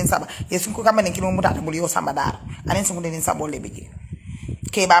sungu nin saba ye sungu kambandi kilin mu tata bul yo samba dara. Anen sungu nin sabo le bigi.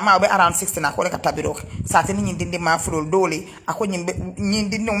 Ke ba ma be around 16 na ko le ka tabiro sa te ni dindi ma fulol dole ako ñi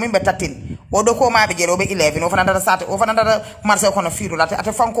dindi mo be 13 o do ko ma be jero be 11 o fana dara sate o fana dara marse ko no firu la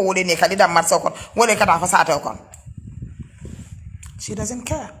ate fanko wole ne kali da marse ko wole ka da fa sate ko. She doesn't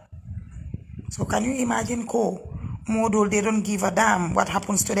care. So can you imagine ko model they don't give a damn what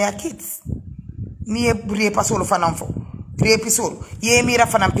happens to their kids. Ni e repa solo fanan fo repi solo ye mira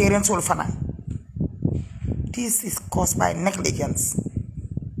fanan parents solo fanan. This is caused by negligence.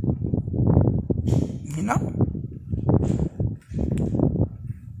 You know?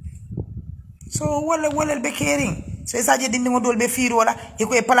 So wala be caring. So isa je dindi modol be fiir wala e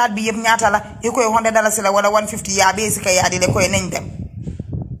ko e palaat bi yeb ñaata la e ko e $100 la wala 150 ya be sika ya di le ko e nañ dem.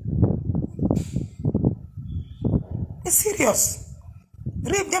 It's serious.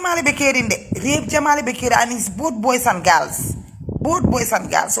 Rape jamale be caring de. Rape jamale be caring and it's both boys and girls. Both boys and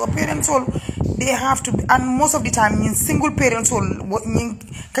girls. So parents all they have to be, and most of the time in single parents all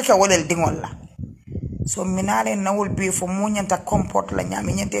kaka walel dingol la. So minale na will be for mo nyanta comport la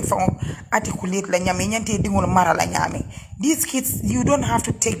nyame nyante fa articulate la nyame nyante dingol mara la nyame. These kids you don't have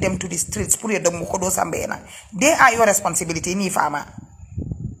to take them to the streets pour dem ko do sambena. They are your responsibility ni fama.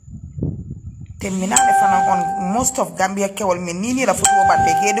 Terminale fana on most of Gambia kewol menini la futu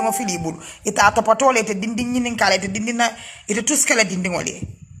bande ke de mo filibul ita to patole te dindin nyinin kala te dindina ite tuskala dindingole.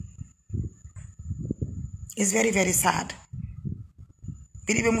 It's very very sad.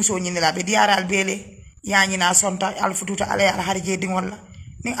 Bidi be muso nyini la be diaral bele ya nyina sonta al fututa ala al harje dingol la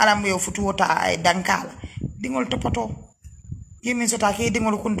ni alam yo futu ta ay dankala dingol to pato yemin sota ke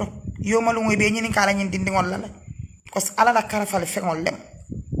dingol kunto yo malu ngoy be nyinin kala nyin dindingol la parce ala la karafal fengol lem.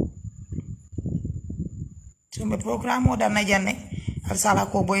 So me programme da na janne al sala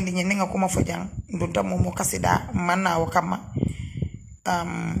ko boy ndi nga ko ma fojang ndunta mo kasida manna o kama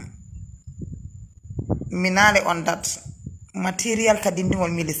minale on that material ka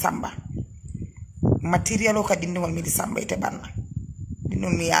dindingol mili samba material o ka dindingol mili samba ite banna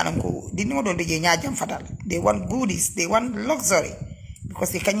dinun mi yanan ko dindingol do be nyaajam fatal they want goodies they want luxury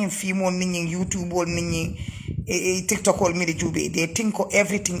because they can film on YouTube or TikTok or mili jube they think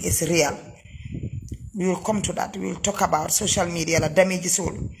everything is real. We will come to that. We will talk about social media, the damages all,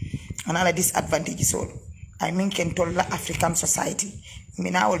 and all the disadvantages all. I mean, can tell the African society. I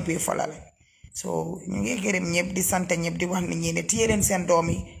mean, I will be for that. So, you get him, you be something, you be one, you need to hear and send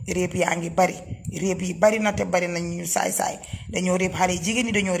domi, rape yangi bari, rape bari not a bari na new size. Then you rape hale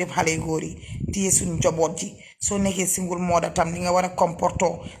jigeni, then you rape hale gori, tiesun jobodji. So, neke single mother tam, ninga wana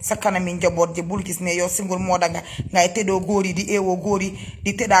comporto, sakana min jobodji, bulkis ne yo single mother nga tedo gori, di ewo gori,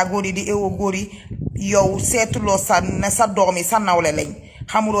 di teda gori, di ewo gori, yo setulo san na sa domi san nawle lañ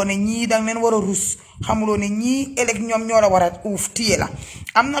xamulo ne ñi dang leen wara rus xamulo ne ñi elek ñom ñora wara uuf tiye la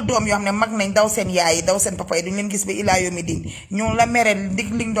amna doom yo xamne mag nañ daw sen yaay daw sen papa yi duñ leen gis be ila yo mi din ñu la mere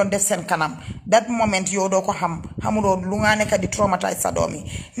ndig liñ doon def sen kanam that moment yo do ko xam xamulo lu nga nekk di traumatize sa doomi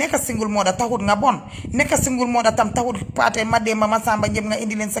nekk single mother taxut nga bon nekk single mother tam taxut paate madde mama samba ñem nga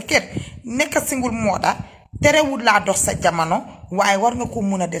indi leen sa kër nekk single mother terewul la dox sa jamono waaye war nga ko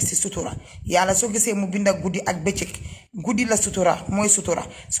mëna def ci sutura yàlla soo gisee mu binda guddi ak bëccëg guddi la sutura mooy sutura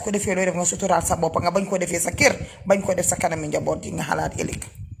su ko defee looy def nga suturaal sa bopp nga bañ ko defee sa kër bañ ko def sa kanam njaboot ji nga xalaat ëllëg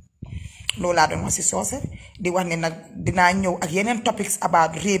loolu laa doon wax ci soose di wax ne nag dinaa ñëw ak yeneen topics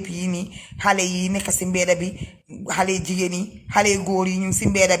about rape yi nii xale yi nekk ci mbedda bi xale jigéen yi xale góor yi ñu ci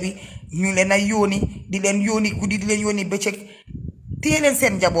mbedda bi ñu leen a yóoni di leen yóoni guddi di leen yóoni bëccëg téye leen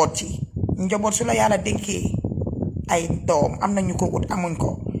seen njaboot ci njaboot su la yàlla dénkee ay doom am na ñu ko ut amuñ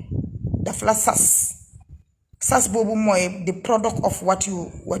ko daf la sas boobu mooy the product of what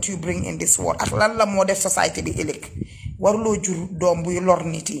you bring in this world ak lan la moo def society bi ëllëg waruloo jur doom buy lor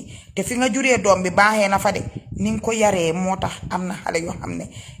nit yi te fi nga juree doom bi baaxee na fa de ni nga ko yaree moo tax am na xale yoo xam ne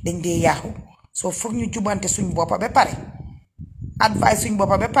dañ dee yaaxu soo foog ñu jubante suñ boppa ba pare advice suñ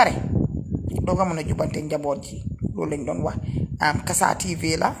boppa ba pare doo nga mën a jubante njaboot ji loolu lañ doon wax Kasa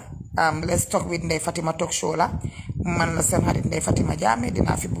TV la let's talk with Ndey Fatima talk show la man la seen xarit Ndey Fatima Jammeh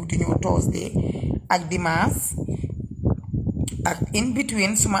dinaa fi bugg di ñëw Thursday ak dimanche ak in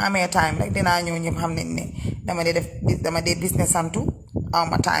between su ma amee time rek dinaa ñëw ñëpp xam nañ ne dama dee business santu aw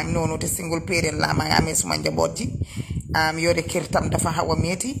ma time noonu te single parent la maa ngi amee suma njaboot ji yore kër tam dafa xaw a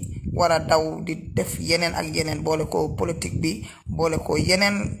metti war a daw di def yeneen ak yeneen boole ko politique bi boole ko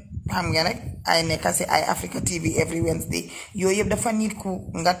yeneen xam nga rek ay nekk si ay Africa TV every Wednesday yooyu yëpp dafa nit ku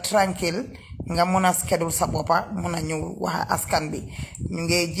nga tranquille nga mën a schedule sa boppa mën a ñëw wax askan bi ñu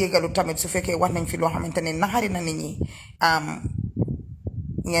ngi jégalu tamit su fekkee wax nañ fi loo xamante ne naxari na nit ñi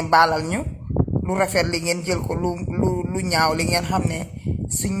ngeen baalal ñu lu rafet li ngeen jël ko lu ñaaw li ngeen xam ne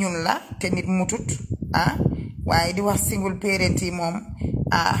su ñun la te nit mutut waaye di wax single parent yi moom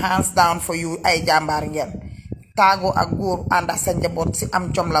hands down for you ay jàmbaar ngeen taago ak góor ànd ak sa njaboot si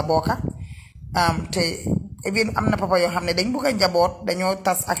am jom la bokka te even am na papa yoo xam ne dañ bëgg a njaboot dañoo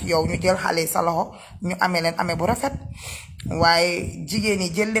tas ak yow ñu jël xale sa loxo ñu amee leen amee bu rafet waaye jigéen yi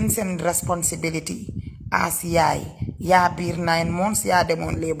jël leen seen responsibility as yaay yaa biir 9 months yaa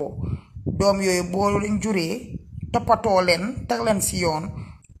demoon léebo doom yooyu boo leen juree toppatoo leen teg leen si yoon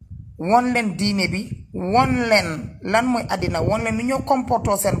won leen diine bi won leen lan mooy àddina won leen nu ñoo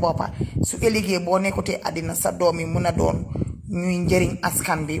comportoo seen boppa su ëllëgee boo nekkutee àddina sa doom yi mun a doon ñuy njëriñ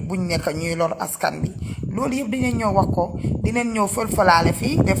askan bi buñ nekk ñuy lor askan bi loolu yëpp dinañ ñëw wax ko dinañ ñëw fël-fëlaale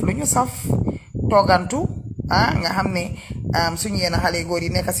fii def lu ñu saf toogantu nga xam ne suñu yenn xale góor yi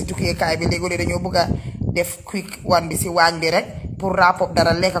nekk si tukkeekaay bi léegi dañoo bëgg a def quick one bi si waañ bi rek pour rapport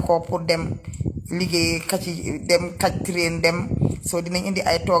dara lekk ko pour dem liggéey kaj train dem soo dinañ indi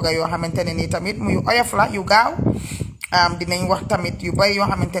ay tooga yoo xamante ne ni tamit muy oyof la yu gaaw dinañ wax tamit yu bari yoo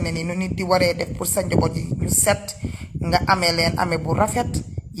xamante ne ni nu nit di waree def pour sa njaboot yi ñu set nga amee leen amee bu rafet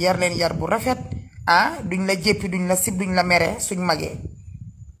yar leen yar bu rafet duñ la jéppi duñ la sib duñ la mere suñ magee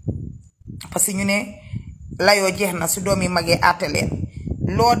parce que ñu ne layoo jeex na su doom yi magee àtte leen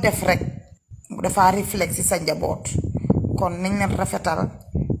loo def rek dafa reflex ci sa njaboot kon nañ leen rafetal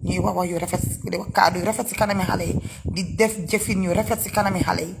ñuy wax yu rafet di wax kaddu yu rafet si kanami xale yi di def jëfin yu rafet si kanami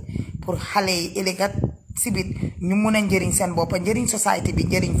xale yi pour xale yi ëllëgat si bit ñu mun a njëriñ seen boppa njëriñ société bi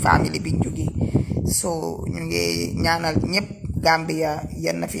njëriñ famille bi ñu jógee so ñu ngi ñaanal ñëpp Gambia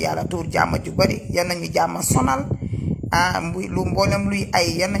yan na fi yàlla tuur jàmm ju bari yan nañu jàmm sonal lu mboolem luy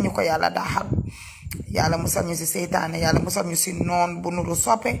ay yan nañu ko yàlla daaxal yàlla musal ñu si seytaane yàlla musal ñu si noon bu nuru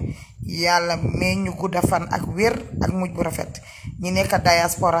soppe yàlla mee ñu gudda fan ak wér ak mujj bu rafet ñi nekk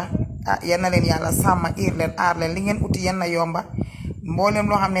diaspora yan na leen yàlla sàmm iir leen aar leen li ngeen uti yan na yomba mboolem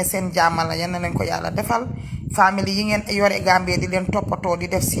loo xam ne seen jàmm la yan na leen ko yàlla defal famille yi ngeen yore Gambie di leen toppatoo di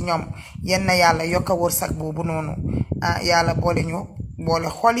def si ñoom yan na yàlla yokka wërsëg boobu noonu yàlla boole ñu boole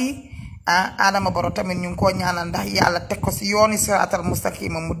xol yi Adama Barrow tamit ñu ngi koo ñaanal ndax yàlla teg ko si yooni siraatal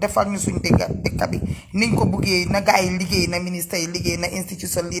mustaqima mu defal ñu suñ dëkk bi niñ ko buggee na gaa yi liggéey na ministre yi liggéey na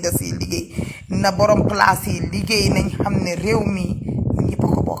institution leaders yi liggéey na borom place yi liggéey nañ xam ne réew mi ñun ñëpp a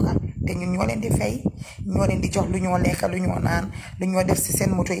ko bokka te ñun ñoo leen di fay ñoo leen di jox lu ñoo lekk lu ñoo naan lu ñoo def si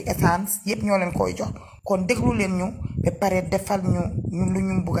seen moto yi essence yëpp ñoo leen koy jox kon déglu leen ñu ba pare defal ñu ñun lu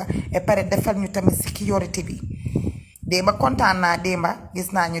ñu bugga ba pare defal ñu tamit sécurité bi démba kontaan naa démba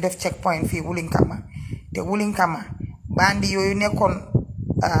gis naa ñu def checkpoint fii Wulinkama te Wulinkama bandi yooyu nekkoon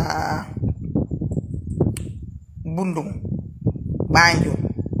Bundung Banjul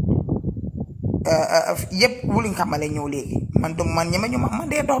yëpp Wulinkama la ñëw léegi man ñeme ñu man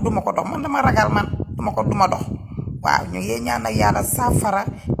dee dox duma ko dox man dama ragal man duma dox waaw ñu ngi ñaan ak yàlla saafara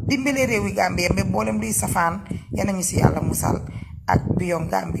dimbale réewi Gambia mais boolem luy safaan yal ñu si yàlla musal ak biyoom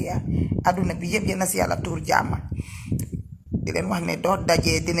Gambia aduna bi yëpp yal si yàlla tuur jàmm di leen wax ne doo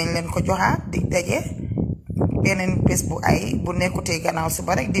daje dinañ leen ko joxaat di daje beneen bés bu ay bu nekkutee gannaaw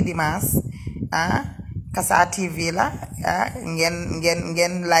suba rek di dimanche 𝒂𝒂 TV la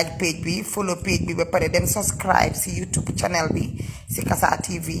ngeen like page bi follow page bi ba pare dem subscribe si YouTube channel bi si 𝒂𝒂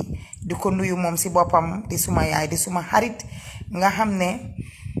TV di ko nuyu moom si boppam di suma yaay di suma xarit nga xam ne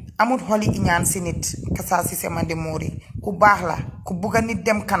amul xoli iñaan si nit 𝒂𝒂 si semandi moori ku baax la ku bugga nit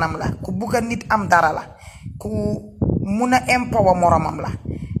dem kanam la ku bugga nit am dara la ku mun a empower moromam la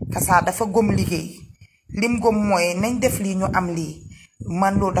𝒂𝒂 dafa gom liggéey lim gom mooy nañ def lii ñu am lii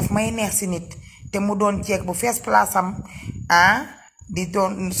man loolu daf may neex si nit te mu doon jeeg bu fees place am di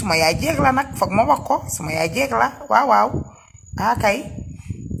doon suma yaay jeeg la nag foog ma wax ko suma yaay jeeg la waaw kay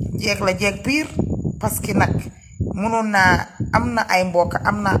jeeg la jeeg pire parce que nag mënoon naa am na ay mbokk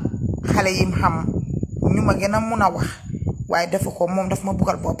am na xale yim xam ñu ma gën a mun a wax waaye defu ko moom daf ma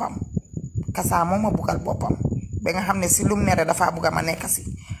buggal boppam 𝒂𝒂 moom ma buggal boppam ba nga xam ne si lum nere dafa bugga ma nekk si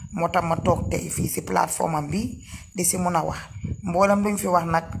moo tax ma toog tey fii si plateforme am bi di si mun a wax mboolam luñ fi wax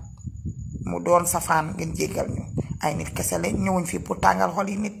nag mu doon safaan ngeen jéggal ñu ay nit kese lañ ñëwuñ fii pour tàngal xol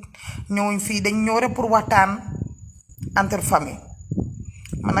yi nit ñëwuñ fii dañ ñëw rek pour waxtaan entre famille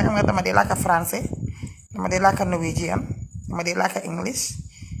man nag xam nga dama di làkk français dama di làkk norvégien dama di làkk english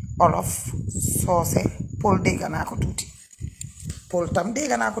olof soose Pol dégg naa ko tuuti Pol tam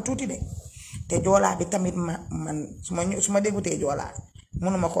dégg naa ko tuuti de te joolaa bi tamit man su ma déggutee joolaa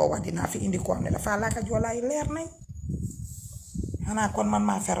mënuma koo wax dinaa fi indi ko am ne dafa laaka joolaa yi leer nañ xanaa kon man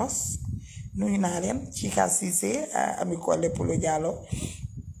maa féroce nuyu naa leen Chika Cissé Ami Collé Pulo Diallo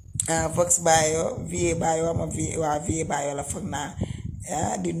Vox Bayo Vie Bayo ama waa Vie Bayo la foog naa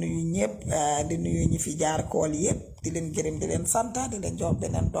di nuyu ñëpp di nuyu ñi fi jaar kool yëpp di leen gërëm di leen santa di leen jox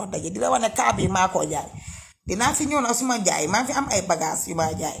beneen dox daje di la wane kaa bi maa koo jaay dinaa fi ñëw na suma jaay maa fi am ay bagages yu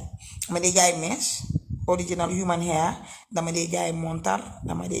ma jaay dama dee jaay mèche original human hair dama dee jaay montar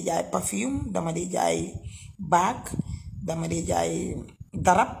dama dee jaay perfume dama dee jaay bag dama dee jaay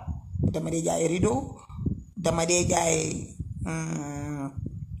darab dama dee jaay rideau dama dee jaay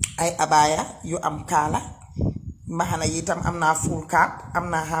ay abaya yu am kaala mbaxana yi tam am naa full cap am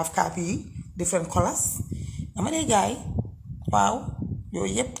naa half cap yi different colors dama dee jaay waaw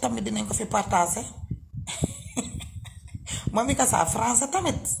yooyu yëpp tamit dinañ ko fi partager moom mi ka sa français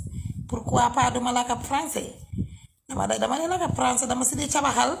tamit pourquoi pas duma la ka français dama ne la ka français dama si di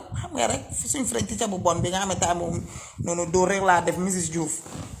cabaxal xam nga rek suñ French ca bu bon bi nga xamante ne moom noonu doo rek laa def Mrs Diouf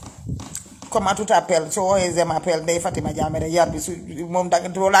comme à tout appel soo waxee je m'appelle Ndey Fatima Jammeh rek yar bi su moom da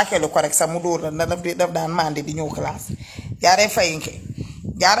doo laakeelu ko rek sax mu dóor la daf daan mandi di ñëw classe jaaree fayinke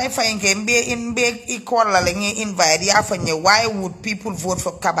mbe equal la ngi invite yaa fa ñëw why would people vote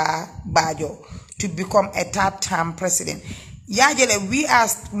for 𝒂𝒄𝒄𝒏𝒏 to become a third-term president? Yajele, we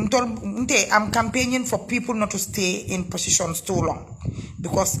asked, I'm campaigning for people not to stay in positions too long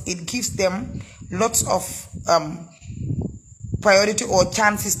because it gives them lots of priority or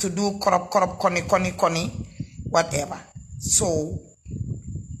chances to do corrupt, conny, whatever. So,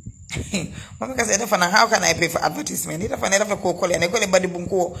 how can I pay for advertisement? If I never call and I call badi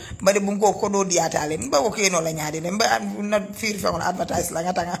bunko kodo diatale. Mba okay no la nyade. I'm not feel if I want to advertise la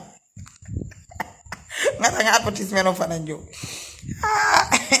ngatanga. Ngatanga advertisement of ananjo.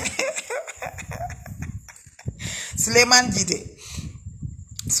 Suleiman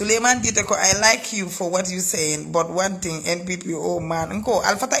Jite ko I like you for what you saying, but one thing NPP oh man nko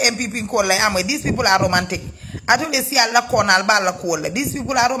alfata NPP nko la am these people are romantic. I don't see alla kona alba la kola. These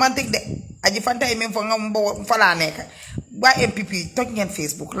people are romantic de. Aji fanta men fo ngam fala neka. Ba MPP tok ngeen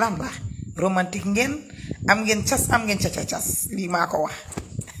Facebook lamba. Romantic ngeen am ngeen chas am ngeen chachachas li mako wax.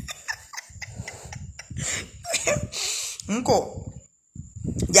 Nko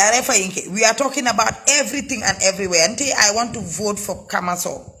Jare Fayinke, we are talking about everything and everywhere. Until I want to vote for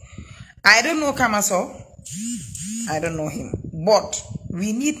𝒂𝒂𝒏. I don't know 𝒂𝒂𝒏. I don't know him. But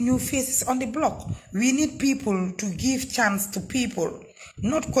we need new faces on the block. We need people to give chance to people.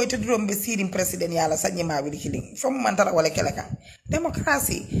 Not quite a drum in president yala sanyema with killing. From Mantara wale keleka.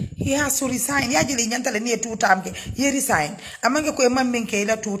 Democracy. He has to resign. Yajili nyantale near 2 term. He resign. Amanga ko emambinke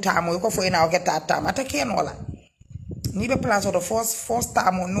ila 2 term. We go for ina get 3 term. Atake nola. Nibe place of the first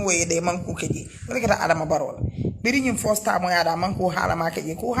time no way de manku keji look at Adama Barrow biri nyim first time ya da manku hala ma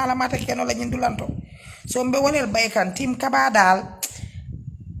keji ko hala ma take no la nyindulanto so mbe wonel baykan team kaba dal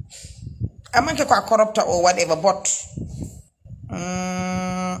amanke ko corrupta or whatever but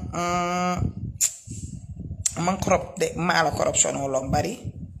man corrupt de mala corruption or long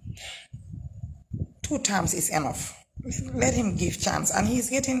bari 2 times is enough. Let him give chance and he's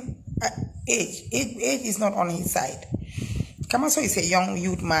getting age is not on his side. 𝒂𝒂𝒏 is a young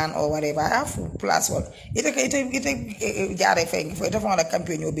youth man or whatever. I have plus one. It jare feng for it for the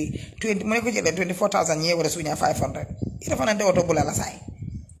campaign will be 24,000 year with a 500. It for the autobula la sai.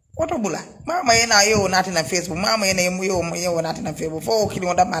 Autobula. Mama yena yo not in a Facebook. Mama yena yo not in a Facebook. 4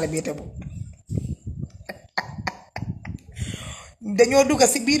 kilo that malabitable. Dañoo dugg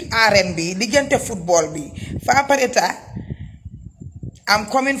ci biir arène bi ligante football bi fa pareta I'm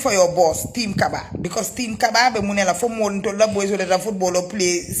coming for your boss team 𝒂𝒂𝒏 because team 𝒂𝒂𝒏 be munela fo mo to la boys with the football or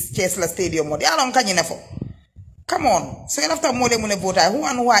play Chelsea stadium mo ya lon kanyina fo come on so after mo le mune vote who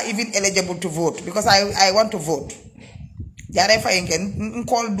and who are even eligible to vote because I want to vote jare fa yenken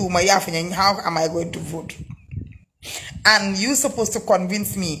call do ma ya fa how am I going to vote and you supposed to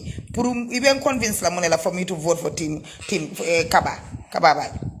convince me even convince la monela for me to vote for team 𝒂𝒂𝒏.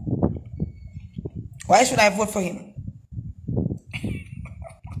 Why should I vote for him?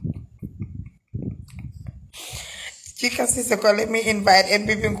 Chika Cissé ko let me invite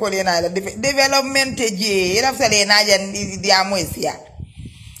NPP ko le na development je after le na dia moisia.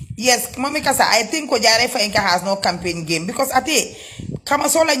 Yes, Mami Kasa, I think ko jare fa inka has no campaign game because ate kama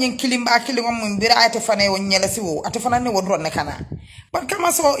sola nyin kilimba kilimo mbira ate fane won nyela siwo ate fana ne wodro ne kana. But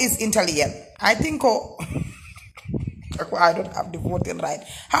Kamaso is intelligent. I think I don't have the voting right.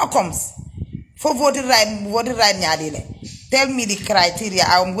 How comes? For voting right nyadile. Tell me the criteria.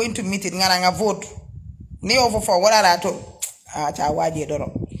 I'm going to meet it ngana vote. ni over for wala la to cha waje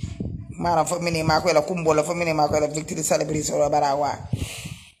doro mara fo mini ma ko la kumbola fo mini ma ko la victory celebration ro barawa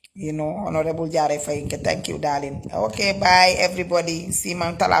you know honorable Jare Fainke thank you darling. Okay, bye everybody. See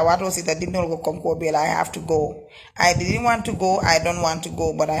man talawato si that didn't go come ko I have to go. I didn't want to go, I don't want to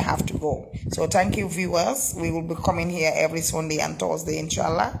go, but I have to go. So thank you viewers. We will be coming here every Sunday and Thursday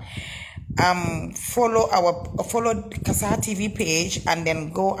inshallah. Follow 𝒂𝒂𝒃𝒆 TV page and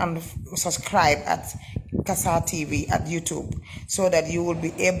then go and subscribe at 𝒂𝒃𝒆 TV at YouTube so that you will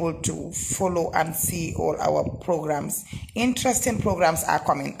be able to follow and see all our programs. Interesting programs are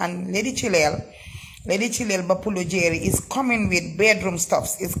coming, and Lady Chilel Bapulo Jerry is coming with bedroom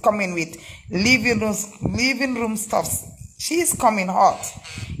stuffs, is coming with living room stuffs. She is coming hot.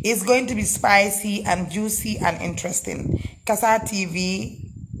 It's going to be spicy and juicy and interesting. 𝒂𝒃𝒆 TV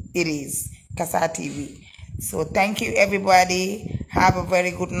it is. 𝒂𝒃𝒆 TV. So thank you everybody. Have a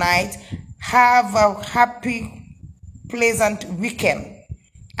very good night. Have a happy, pleasant weekend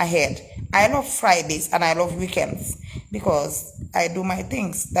ahead. I love Fridays and I love weekends because I do my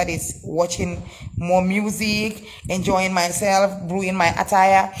things. That is watching more music, enjoying myself, brewing my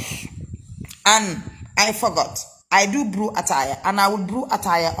attire. And I forgot, I do brew attire, and I will brew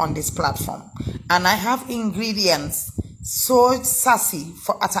attire on this platform. And I have ingredients so sassy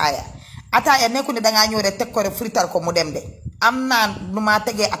for attire. Attire neku ne danga ñëw rek tek ko rek frital ko mu dem de. Am na numa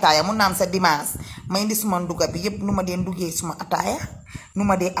tege attire mu naam sa dimanche ma indi suma nduga bi yépp numa de ndugé suma attire,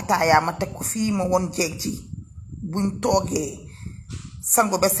 numa de attire ma tek ko fi ma won jeeg ci buñ toogee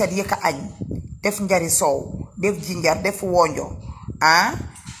sango ba set yëka añ def njari soow def jinjar def wonjo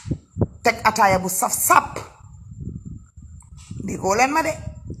tek attire bu saf sap di ko len ma de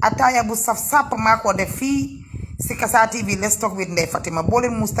attire bu saf sap ma ko def fi si 𝒂𝒃𝒆 TV. Let's talk with Ndey Fatima boo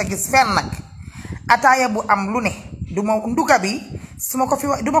leen musta gis fenn nag ataaya bu am lu ne duma nduga bi suma ko fi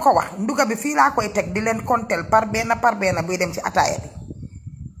wax duma ko wax nduga bi fii laa koy teg di leen kontel par benn buy dem ci ataaya bi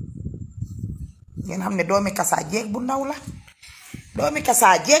ngeen xam ne doomi 𝒂𝒃𝒆 jeeg bu ndaw la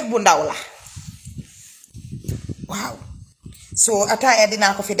waaw. So ataaya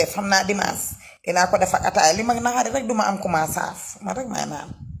dinaa ko fi def xam naa dimanche dinaa ko def ak ataaya li mag naxari rek duma am kuma saaf ma rek may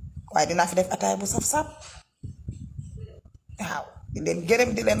naan waaye dinaa fi def ataaya bu saf-saf. Wow, di leen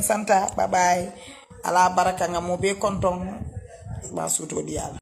gërëm di leen santa. Bye bye. Ala baraka nga mo be konton ba suto di yalla.